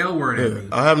throw that L word at me.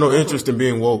 I have no interest in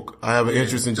being woke. I have an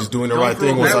interest in just doing the Don't right throw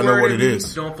thing once that I know word what at it me.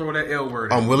 is. Don't throw that L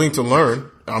word at I'm me. willing to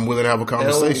learn. I'm willing to have a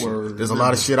conversation. L-word. There's a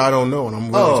lot of shit I don't know, and I'm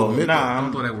willing to Oh, admit that.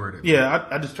 Don't throw that word at me. Yeah,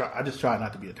 I just try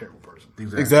not to be a terrible person.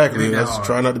 Exactly. It ain't I that just hard.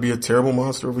 try not to be a terrible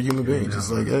monster of a human being.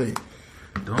 Just like, hey,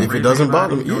 Don't if it rape doesn't anybody,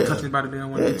 bother me, don't yeah. touch anybody they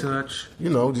don't want to touch. you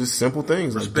know, just simple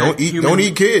things like Respect don't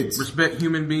eat kids. Respect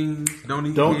human beings. Don't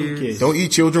eat Don't kids. eat kids. Don't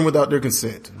eat children without their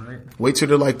consent. Right. Wait till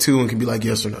they're like 2 and can be like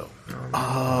yes or no.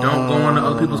 Don't go into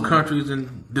other people's countries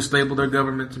and disable their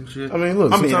governments and shit. I mean,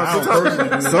 look. I mean, I don't personally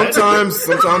do that.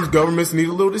 Sometimes governments need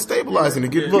a little destabilizing to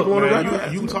get Look, people on the right man,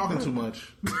 path. you talking too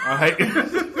much. All right,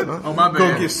 Oh my go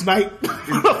bad. get sniped.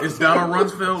 Is Donald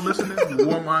Rumsfeld listening?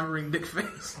 Warmongering dick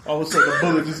face. All of a sudden, a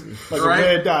bullet just like Right. a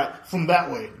red dot from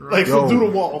that way, like Yo, from through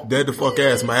the wall. Dead the fuck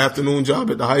ass. My afternoon job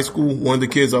at the high school, one of the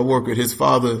kids I work with, his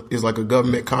father is like a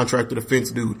government contractor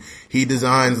defense dude. He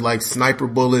designs like sniper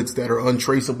bullets that are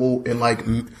untraceable and like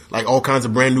all kinds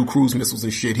of brand new cruise missiles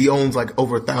and shit. He owns like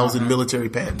over 1,000 military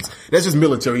patents. That's just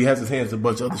military. He has his hands in a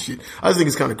bunch of other shit. I just think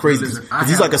it's kind of crazy Listen, because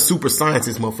he's like a super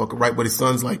scientist motherfucker, right? But his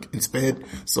son's like in sped.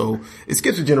 So it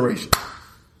skips a generation.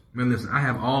 Man, listen, I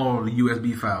have all the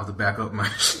USB files to back up my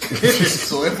shit.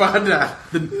 So if I die,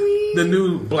 the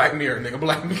new Black Mirror, nigga,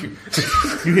 Black Mirror.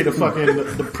 You hear the fucking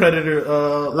the predator,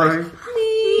 Right.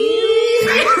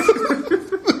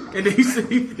 And then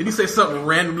he say something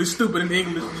randomly stupid in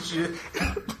English and shit.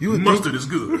 You would Mustard is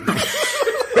good.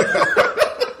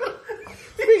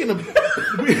 Speaking of,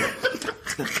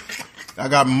 I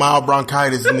got mild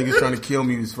bronchitis. And niggas trying to kill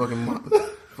me. These fucking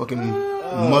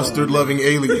mustard loving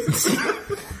aliens.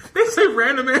 They say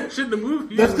random ass shit in the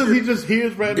movie. that's because he just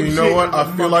hears random. You know shit. what?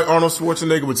 I feel like Arnold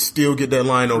Schwarzenegger would still get that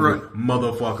line over. Right.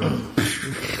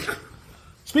 Motherfucker.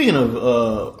 Speaking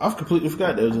of, I've completely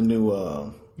forgot there's a new.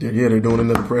 Yeah, they're doing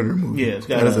another Predator movie. Yeah, it's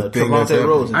got That is a thing that's Trevante happening.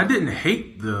 Rose. I didn't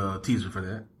hate the teaser for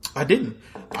that. I didn't.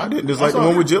 I didn't. It's like the saw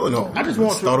one it. with Gyllenhaal. I just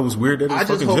want thought it was weird that it was I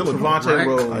just fucking hope Gyllenhaal. Trevante Right.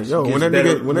 Rose. Like, yo, when gets that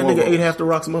better, nigga more ate roles. half the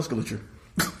Rock's musculature.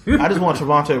 I just want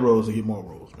Trevante Rose to get more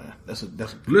roles, man. That's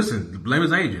Listen, blame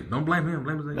his agent. Don't blame him.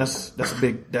 Blame his agent. that's a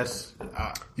big. That's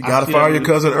You gotta I fire feel your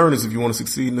cousin Ernest if you want to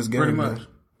succeed in this game. Pretty man.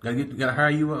 much. Gotta hire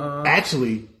you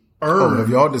Actually, Oh, have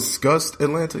y'all discussed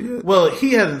Atlanta yet? well,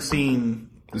 he hasn't seen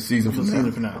The season the finale.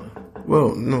 season finale.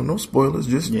 Well, no spoilers.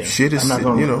 Just Yeah, shit is, I'm not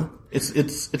gonna- you know,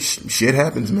 it's shit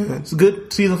happens, man. it's a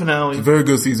good season finale. Very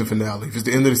good season finale. If it's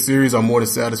the end of the series, I'm more than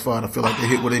satisfied. I feel like they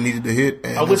hit what they needed to hit,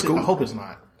 and I that's wish. cool. I hope it's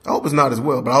not. I hope it's not as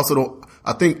well, but I also don't.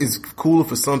 I think it's cooler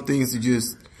for some things to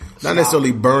just not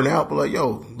necessarily burn out, but like,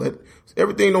 yo,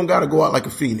 Everything don't gotta go out like a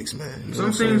phoenix, man. You know what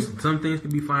I'm saying? Some things can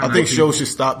be fine. I think shows should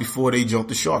stop before they jump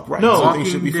the shark. Right? No. Some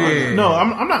things should be Walking fine. Dead. No,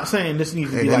 I'm not saying this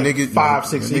needs to be like 5,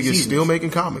 6, that nigga's seasons. still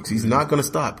making comics. He's not gonna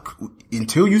stop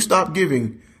until you stop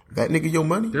giving that nigga your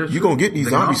money. That's You're true. gonna get these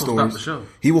They can zombie also stop the stories. show.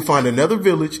 He will find another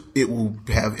village. It will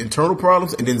have internal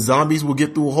problems, and then zombies will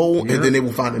get through a hole, and then they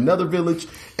will find another village,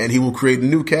 and he will create a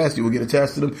new cast. You will get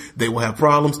attached to them. They will have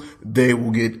problems. They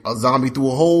will get a zombie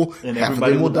through a hole. And half of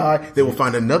everybody them will will die. They will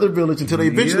find another village until they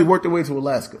eventually Yeah. work their way to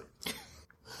Alaska.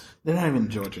 They're not even in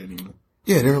Georgia anymore.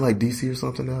 Yeah, they're in like DC or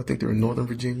something now. I think they're in Northern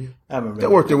Virginia. I remember They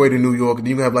work their way to New York. And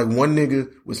then you have like one nigga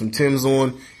with some Timbs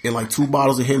on and like 2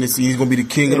 bottles of Hennessy. He's gonna be the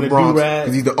king of And the a Bronx do-rag.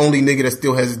 because he's the only nigga that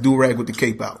still has his do-rag with the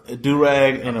cape out. A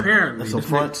do-rag and Apparently, some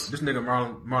fronts. this nigga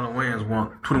Marlon Wayans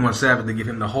want 21 Savage to give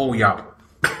him the whole yop.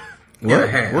 What?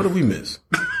 half. What did we miss?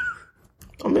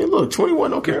 I mean, look,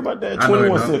 21 don't care about that. I know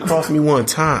 21 it said, don't. cross me one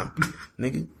time.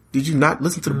 Nigga, did you not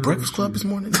listen to the Breakfast Club this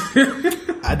morning?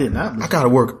 I did not. I gotta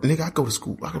work. Nigga, I go to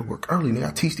school. I gotta work early, nigga.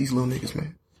 I teach these little niggas,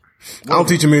 man. I don't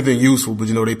teach them anything useful, but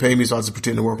you know, they pay me, so I just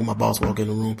pretend to work when my boss walk in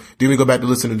the room. Then we go back to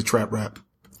listening to trap rap.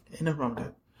 Ain't nothing wrong with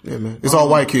that. Yeah, man. It's all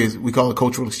white kids. We call it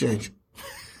cultural exchange.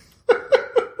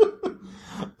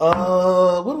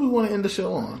 What do we want to end the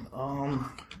show on?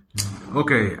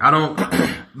 Okay,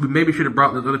 we maybe should have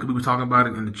brought this other because we were talking about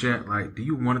it in the chat. Like, do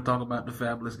you want to talk about the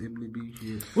Fabulous Ibly B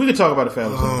shit? We could talk about the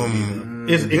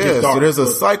Fabulous. It gets Yeah, dark, so there's a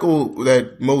but- cycle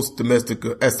that most domestic,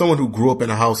 as someone who grew up in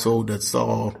a household that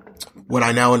saw what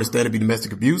I now understand to be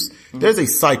domestic abuse, there's a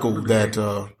cycle that,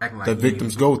 Acting like that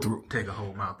victims go through. Take a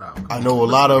whole mouth out. I know a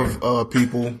lot of,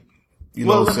 people, you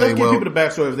Well, know, let's say, give well, people the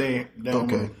backstory if they don't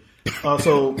Okay. know.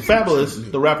 So Fabulous,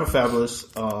 the rapper Fabulous,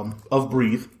 of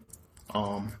Breathe,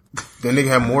 that nigga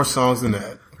have more songs than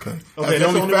that. Okay. Okay, As that's the only the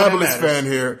only one that Fabulous matters. fan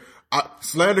here, I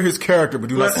slander his character, but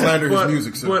do not slander his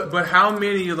music, sir. But how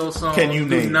many of those songs Can you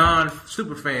do name?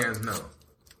 non-super fans know?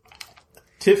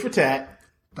 Tit for Tat,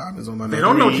 Diamonds on my neck. They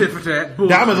don't know Tit for Tat.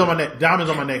 Bullshit. Diamonds on my neck. Diamonds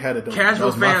on my neck had it. Casual That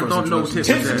was my fans first don't know introduction.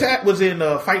 Tit Tit for for Tat. Tat was in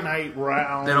Fight Night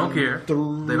round. They don't care.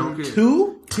 They don't care.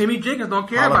 2? Timmy Jenkins don't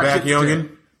care Holla about back, Tit for Tat.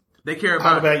 youngin'. They care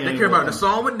Holla about back, they youngin', care about yeah. the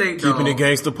song with Nate Dogg. Keeping it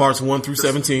gangster parts 1 through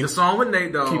 17. The song with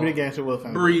Nate Dogg. Keeping it gangster with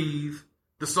family. Breathe.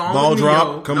 The song Ball with drop,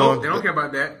 Neo. come No, on. They don't care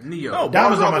about that. Neo. No,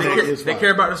 Diamonds on my They neck care, is they fire.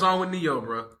 care about the song with Neo,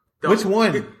 bro. Which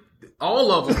one?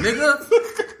 All of them, nigga.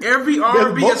 Every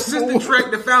R&B multiple. assistant track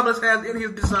that Fabulous has in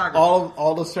his discography.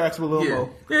 All the tracks with Lil yeah. Mo.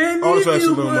 And All the if tracks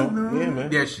you with Lil Mo. would know- Yeah, man.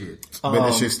 That shit. But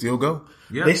that shit still go.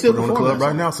 Yeah. They still Put it on the perform club that right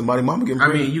song. now. Somebody mama getting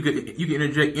I paid. mean, you can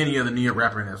interject any other Neo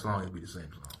rapper in that song, it'd be the same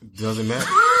song. Doesn't matter.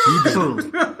 He did.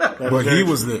 True. But he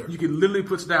was there. You can literally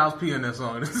put Styles P in that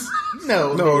song.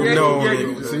 No, No, Yeah, no. yeah, nigga.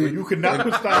 you- See, you could not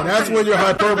put Styles and that's P. when your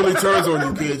hyperbole turns on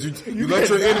you, kids. You let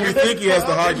your enemy think he has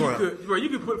the high ground. Bro, you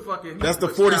can put fucking. That's the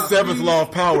put Styles 47th P. law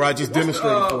of power I just What's the,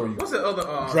 demonstrated for you. What's the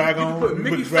other? Drag you On, can put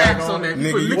Mickey put Drag Fax On. on that. Nigga,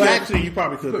 You put you Mickey, Well, actually, you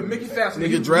probably put could. Mickey Fax.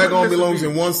 Nigga, Drag On belongs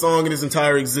in one song in his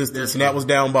entire existence, and that was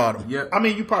Down Bottom. Yep. I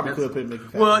mean, you probably could put Mickey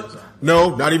Fax. What?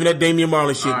 No, not even that Damian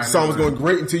Marley shit. All right, The song was never going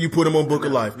great until you put him on Book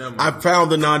of Life. never mind. I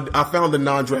found the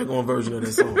non-Drag On version of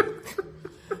that song.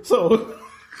 So,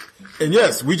 And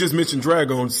yes, we just mentioned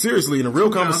Drag On seriously in a real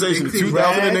conversation in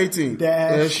 2018.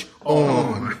 Dash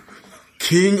on.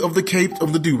 King of the Cape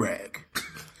of the Do-Rag.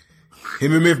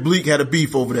 Him and Myth Bleak had a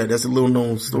beef over that. That's a little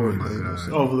known story. man.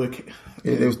 over the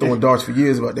Yeah, they was throwing darts for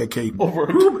years about that cape.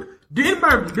 over. Did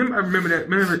anybody remember that?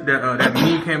 Remember that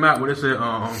meme came out where it said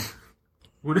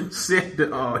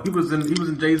that he was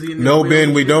in Jay-Z. No,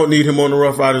 Ben, we don't need him on the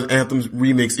Rough Riders Anthems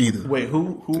remix either. Wait,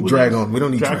 who was Drag this? On. We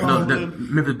don't need Drag Drag On? On. No, that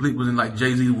Memphis Bleak was in like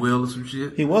Jay-Z Will or some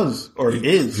shit. He was, or he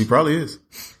is. He probably is.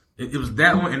 It was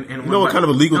that one, and You know what kind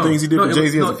of illegal things he did with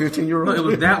Jay-Z as a 15-year-old? No, it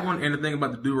was that one, and the thing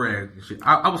about the do-rags and shit.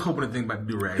 I was hoping the thing about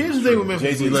the do-rags. Here's was the thing true. with Memphis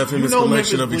Jay-Z Bleak. left him You his know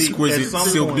collection Memphis of Bleak exquisite at some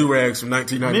silk point- do-rags from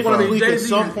Memphis 1995. Bleak at Jay-Z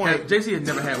some had- point Jay-Z had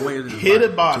never had waves in his hit a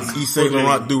body. body. East for St.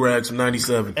 Laurent Jay-Z. do-rags from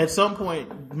 97. At some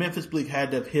point, Memphis Bleak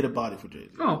had to have hit a body for Jay-Z.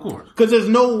 Oh, of course. Because there's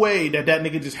no way that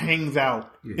nigga just hangs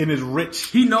out in his rich.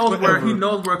 He knows where forever. he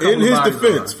knows where a couple In of his bodies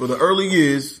defense, are. for the early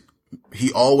years,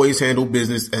 he always handled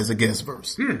business as a guest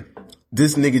verse. Yeah.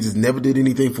 This nigga just never did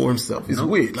anything for himself. It's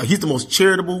weird. Like, he's the most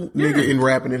charitable nigga in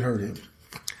rapping and heard him.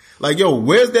 Like, yo,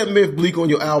 where's that Myth Bleak on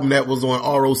your album that was on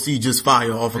ROC Just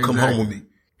Fire off of Come Home With Me?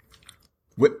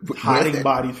 Where's Hiding that?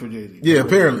 bodies for Jay-Z. Yeah,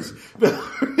 apparently.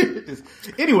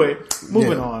 Anyway,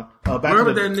 moving Yeah. on. Back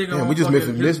Wherever to that nigga Man, on we just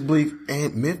fucking- mentioned Myth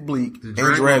Bleak and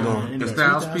Drag Drag On, On. the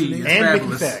Styles P, and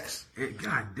Fabulous. Mickey Fax.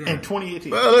 God damn. in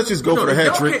 2018. Well, let's just go for the if hat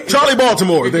y'all trick. can't- Charlie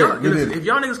Baltimore, If there. y'all, We did listen, it. if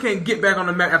y'all niggas can't get back on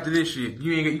the map after this shit,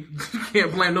 you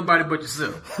can't blame nobody but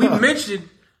yourself. We mentioned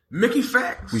Mickey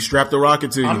Facts. We strapped the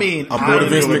rocket to you. I mean, I brought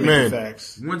Vince McMahon.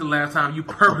 Facts. When's the last time you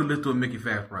purposely listened to a Mickey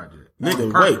Facts project?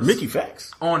 Nigga, wait, Mickey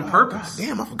Facts? On purpose. God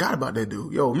damn, I forgot about that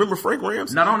dude. Yo, remember Frank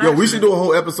Rams? Not on Yo, we accident. should do a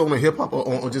whole episode on hip hop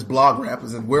or just blog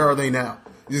rappers and where are they now?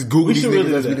 Just Google We these should niggas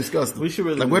really as do we that. discussed them. We should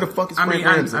really like do where the that. fuck is I Frank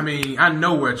mean, Rams? I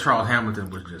know where Charles Hamilton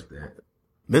was just at.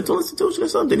 Mental institution or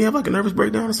something? Didn't he have like a nervous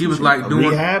breakdown or something? He was like doing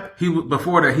rehab? He was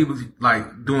before that. He was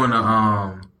like doing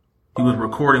a He was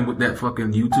recording with that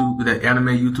fucking YouTube, that anime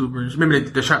YouTuber. Remember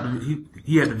they shot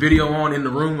he had the video on in the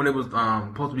room when it was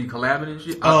supposed to be collabing and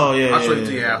shit. Oh, yeah, I'll show yeah, it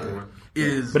to you yeah, afterward.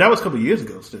 But that was a couple years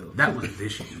ago still. That was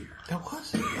this year. That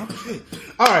was it. Oh, shit.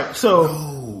 All right,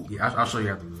 so Yeah, I'll show you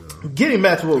afterwards. getting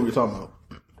back to what we were talking about.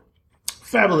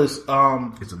 Fabulous It's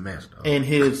a mess though. and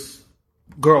his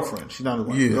girlfriend. She's not his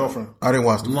wife. Yeah. Girlfriend. I didn't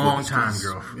watch the Long footage. time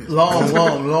girlfriend.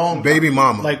 Long. Baby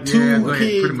mama. Like two Yeah, go ahead,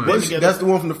 kids. pretty much. been That's, together. that's the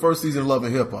one from the first season of Love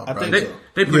and Hip Hop, I right? think so.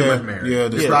 They pretty yeah, much married. yeah,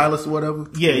 the Yeah. stylist or whatever.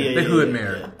 Yeah. They hood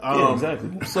married. Yeah,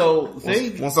 exactly. So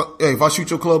they Once hey, if I shoot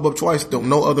your club up twice, don't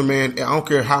no other man. I don't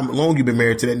care how long you've been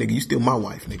married to that nigga. You still my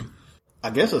wife, nigga. I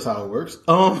guess that's how it works.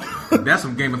 That's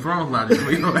some Game of Thrones logic.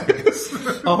 You know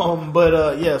that?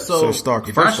 But yeah, Sir so Stark.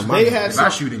 If I, First of my they had if I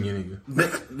shooting you,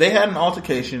 nigga. they had an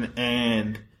altercation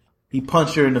and he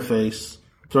punched her in the face,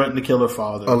 threatened to kill her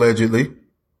father. allegedly,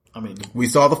 I mean, we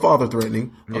saw the father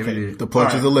threatening. Maybe okay. they did. The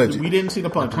punch is All alleged. We didn't see the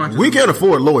punch. punch- We can't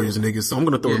afford lawyers, niggas, so I'm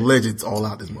gonna throw allegeds all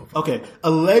out this motherfucker. Okay,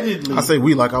 allegedly. I say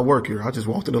we like I work here. I just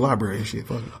walked in the library and shit.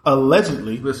 Fuck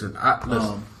Allegedly, Listen,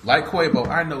 like Quavo,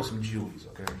 I know some Jewies.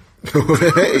 Okay.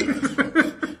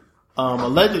 it. Hey,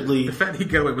 allegedly The fact he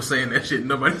got away with saying that shit,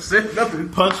 nobody said nothing.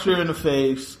 punched her in the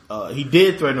face. He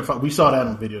did threaten her father. We saw that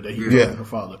on video that he yeah, threatened her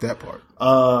father. that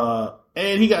part.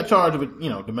 And he got charged with,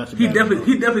 domestic He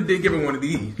battery. definitely did give him one of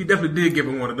these. He definitely did give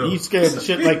him one of those. He scared the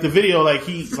shit. Like the video,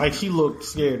 she looked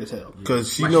scared as hell.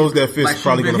 Because she Like knows she- that fist like is she's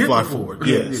probably been gonna hit fly before. forward.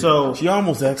 Yeah. So She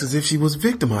almost acts as if she was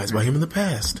victimized by him in the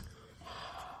past.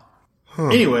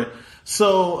 anyway,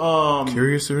 so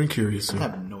Curiouser and curiouser. I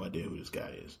have no idea who this guy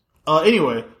is.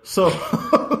 Anyway, so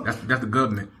That's the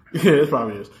government. yeah, it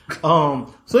probably is.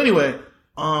 So anyway,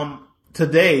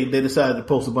 today they decided to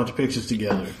post a bunch of pictures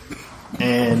together,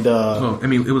 and So I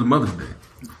mean, it was Mother's Day.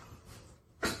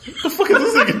 what the fuck is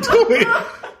this nigga doing?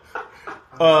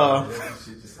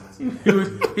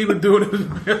 He was doing his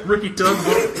best Ricky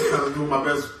Tugboat. doing my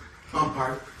best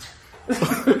umpire.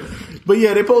 But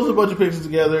yeah, they posted a bunch of pictures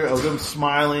together of them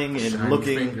smiling and Shiny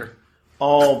looking finger.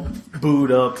 all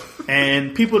booed up,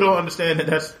 and people don't understand that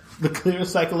that's the clear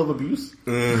cycle of abuse.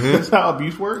 Mm-hmm. That's how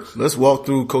abuse works. Let's walk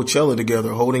through Coachella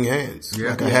together holding hands. Yeah.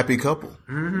 Like a happy couple.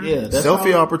 Yeah, that's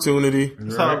Selfie how, opportunity.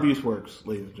 that's how abuse works,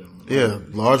 ladies and gentlemen. Yeah.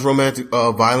 Large romantic,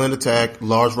 violent attack,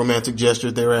 large romantic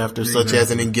gesture thereafter, such as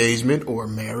an engagement or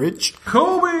marriage.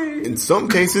 Kobe. In some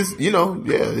cases,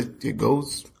 it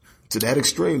goes to that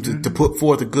extreme to put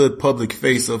forth a good public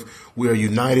face of we are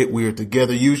united, we are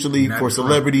together. Usually United for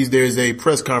celebrities, there's a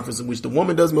press conference in which the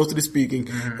woman does most of the speaking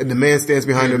and the man stands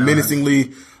behind her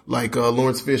menacingly like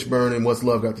Lawrence Fishburne and What's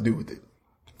Love Got to Do with it?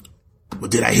 Well,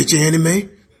 did I hit you, anime?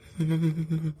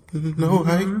 No,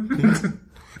 Ike.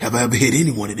 Have I ever hit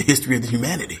anyone in the history of the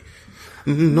humanity?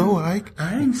 No, Ike.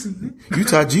 I ain't seen it. You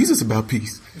taught Jesus about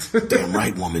peace. Damn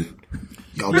right, woman.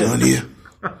 Y'all done here?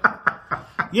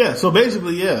 Yeah, so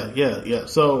basically, yeah.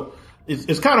 So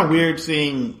it's kind of weird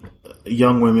seeing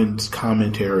young women's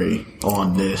commentary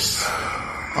on this.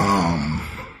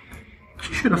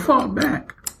 She should have fought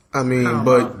back. I mean, How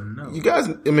but about no? you guys,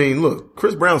 look,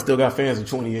 Chris Brown still got fans in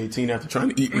 2018 after trying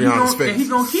to eat And Rihanna's face. he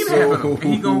gonna keep having them. And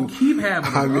he gonna keep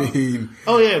having them. I bro. mean,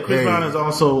 Oh yeah, Chris Hey. Brown is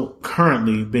also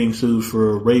currently being sued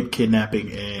for rape,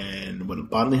 kidnapping, and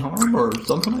bodily harm or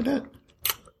something like that.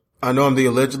 I know I'm the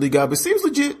allegedly guy, but it seems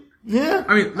legit. Yeah,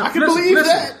 I mean, I can listen, believe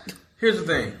listen. that. Here's the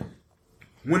thing.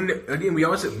 We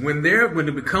always say when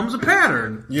it becomes a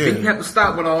pattern, Yeah. then you have to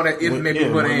stop with all that if maybe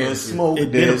but and. smoke,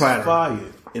 It's been a there's pattern. fire.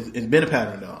 It's been a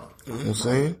pattern, dog. You know what I'm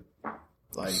saying?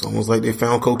 Like, It's almost like they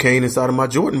found cocaine inside of my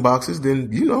Jordan boxes, then,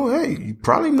 hey, you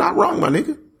probably not wrong, my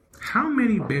nigga. How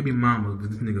many baby mamas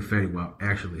does this nigga Fetty Wap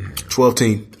actually have? 12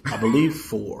 teen. I believe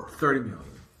 4. 30 million.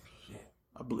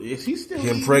 I believe is he still He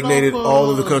eating impregnated off,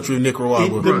 all of the country of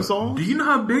Nicaragua. them songs? Do you know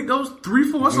how big those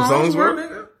 3-4 Them songs were, were?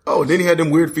 nigga? Oh, then he had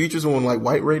them weird features on like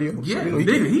white radio. Yeah, he,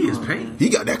 nigga, he is paid. he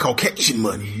got that Caucasian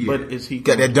money. But is he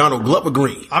Got that Donald Glover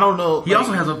green. I don't know. He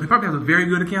also he probably has a very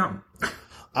good accountant.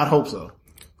 I'd hope so.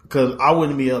 Because I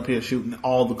wouldn't be up here shooting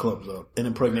all the clubs up and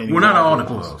impregnating. Well, not all the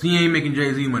clubs. clubs. He ain't making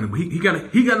Jay-Z money, but he got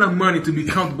enough money to be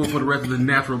comfortable for the rest of his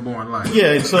natural born life.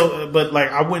 Yeah, so, but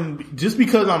like, I wouldn't, just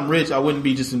because I'm rich, I wouldn't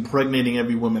be just impregnating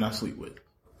every woman I sleep with.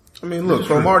 I mean, look,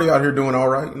 Cromartie out here doing all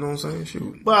right. You know what I'm saying?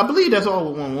 Shoot. But I believe that's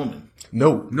all with one woman.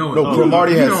 No.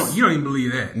 Cromartie has. You don't even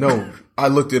believe that. No, I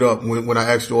looked it up when I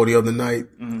asked you all the other night.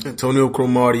 Antonio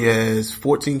Cromartie has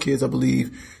 14 kids, I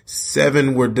believe.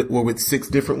 7 were with 6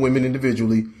 different women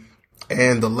individually,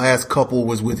 and the last couple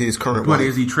was with his current wife. But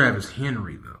is he Travis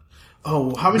Henry though?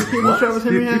 Oh, how many kids does Travis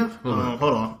Henry have?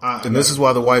 Hold on. And this is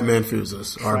why the white man fears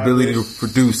us. Our ability to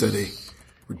produce at a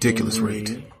ridiculous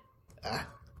rate.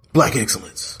 Black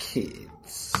excellence.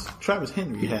 Kids. Travis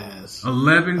Henry has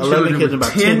 11 children kids, with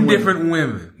about 10 10 different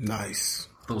women. Nice.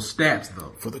 Those stats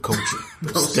though. For the culture.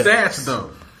 Those stats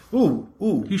though.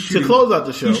 Ooh. He's shooting, to close out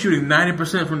the show. He's shooting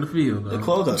 90% from the field. Though. To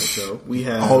close out the show, we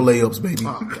have all layups, baby.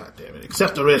 Oh, God damn it.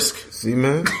 Accept the risk. See,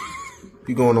 man?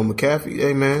 You going on McAfee?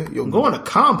 Hey, man. I'm going to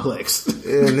Complex.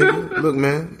 Yeah, nigga. Look,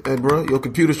 man. Hey, bro, your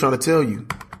computer's trying to tell you.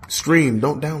 Stream,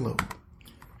 don't download.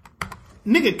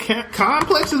 Nigga,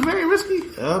 Complex is very risky.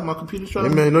 My computer's trying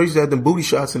Hey, man, you know you used to have them booty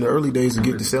shots in the early days to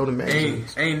get to sell the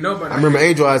magazines. Ain't nobody. I remember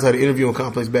Angel Eyes had an interview on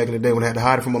Complex back in the day when I had to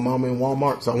hide it from my mama in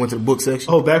Walmart, so I went to the book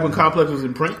section. Oh, back when Complex was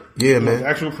in print? Yeah, man.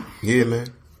 Actual? Yeah, man.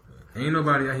 Ain't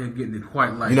nobody out here getting it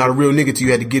quite like. You're not a real nigga till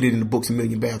you had to get it in the Books A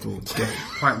Million bathrooms.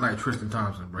 Quite like Tristan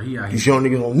Thompson, bro. He out here. These young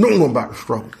niggas don't know nothing about the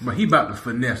struggle. But he about to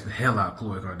finesse the hell out of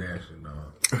Khloe Kardashian,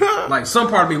 dog. Like, some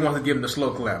part of me wants to give him the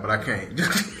slow clap, but I can't.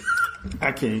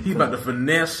 I can't. He about to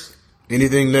finesse.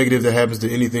 Anything negative that happens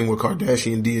to anything with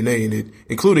Kardashian DNA in it,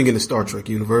 including in the Star Trek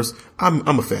universe, I'm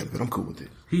a fan of it. I'm cool with it.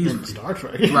 He's in Star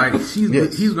Trek. Like,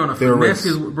 he's gonna finesse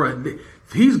his, bro.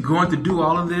 He's going to do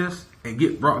all of this and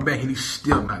get brought back, and he's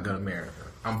still not gonna marry her.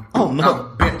 I'm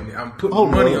betting it. I'm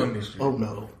putting money on this shit. Oh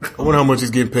no! I wonder how much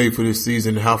he's getting paid for this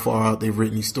season and how far out they've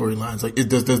written these storylines. Like,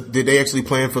 did they actually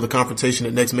plan for the confrontation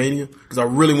at next Mania? Because I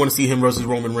really want to see him versus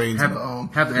Roman Reigns.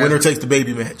 Winner takes the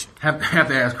baby match. Have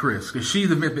to ask Chris, because she's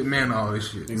the Vince McMahon of all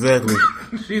this shit. Exactly.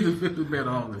 She's the Vince McMahon of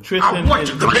all this. Tristan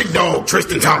is the big dog,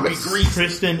 Tristan Thomas.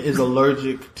 Tristan is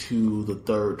allergic to the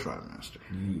third trimester.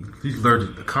 He's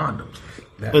allergic to condoms.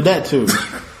 But that too.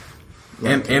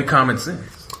 and common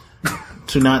sense.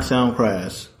 To not sound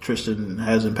crass, Tristan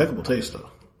has impeccable taste though.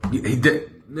 He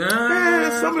did.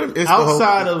 Some of them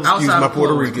outside of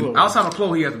Puerto Rican. Outside of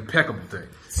Chloe, he has impeccable taste.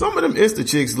 Some of them Insta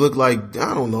chicks look like,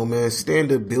 I don't know, man,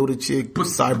 stand-up build-a chick,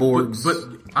 cyborgs. But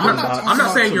I'm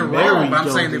not saying you're wrong, but I'm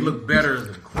saying they look better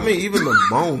than Chloe. I mean, even the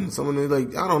bones. Some of them,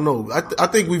 like, I don't know. I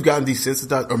think we've gotten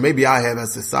desensitized, or maybe I have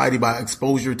as society by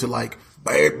exposure to like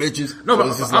bad bitches. No, but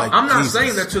I'm not Jesus.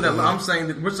 saying that to that. I'm saying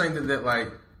that we're saying that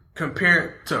like,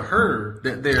 compared to her,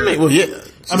 that they're. I mean, well, yeah.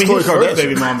 His first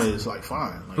baby mama is like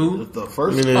fine. Like, who? The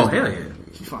first? Oh, hell yeah.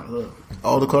 She's fine. Look.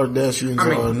 All the Kardashians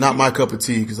are not my cup of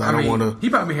tea because I don't want to. He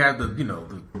probably had the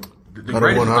I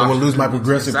don't want to lose my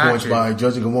progressive points by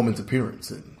judging a woman's appearance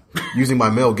and using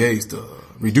my male gaze to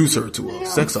reduce her to a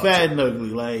sex object. Fat and ugly,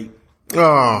 like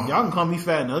y'all can call me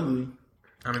fat and ugly.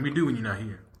 I mean, we do when you're not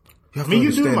here.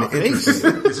 You do in my face. This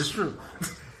is true.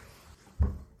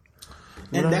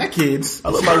 And that kids, I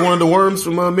look like one of the worms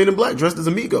from Men in Black dressed as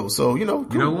Amigo. So You know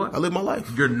what? I live my life.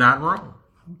 You're not wrong.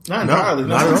 Not entirely.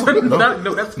 Not at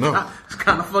all. That's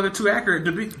kind of fucking too accurate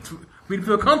to me to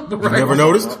feel comfortable. Right? Never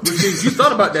noticed. You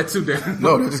thought about that too, Dan.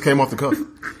 No, that just came off the cuff.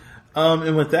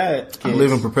 And with that, I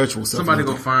live in perpetual self. Somebody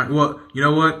go find. Well, you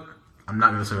know what? I'm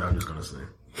not gonna say what I'm just gonna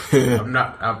say. I'm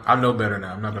not. I know better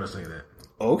now. I'm not gonna say that.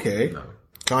 Okay. No.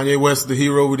 Kanye West, the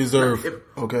hero we deserve.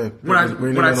 Okay. When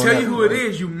I tell you who it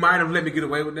is, you might have let me get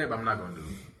away with that, but I'm not gonna do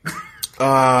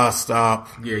it. Stop.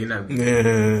 Yeah, you're not.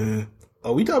 Yeah.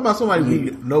 Oh, we talking about somebody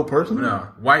we know personally? No,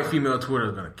 white female Twitter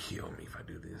is gonna kill me if I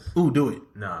do this. Ooh, do it.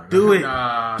 No, do it.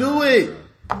 Do it.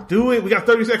 Do it. We got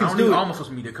 30 seconds. Do it. Almost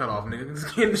social media cut off, nigga.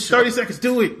 Just get in the show. 30 seconds.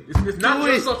 Do it. It's not do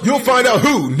it. You'll find out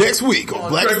who next week on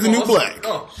Black is the New Black.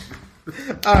 Oh.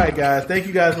 All right, guys. Thank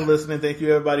you guys for listening. Thank you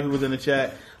everybody who was in the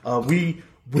chat. We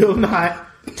will not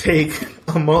take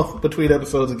a month between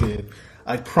episodes again.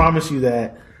 I promise you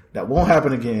that. That won't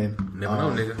happen again. Never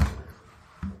know, nigga.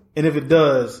 And if it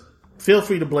does, feel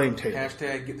free to blame Taylor.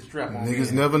 Hashtag get the strap on.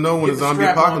 Niggas never know when a zombie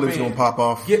apocalypse gonna pop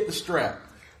off. Get the strap.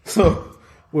 So,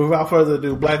 without further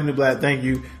ado, Black and New Black, thank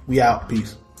you. We out.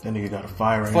 Peace. That nigga got a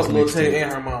fire. Fuck Lil Tay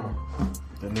and her mama.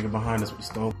 That nigga behind us was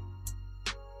stone.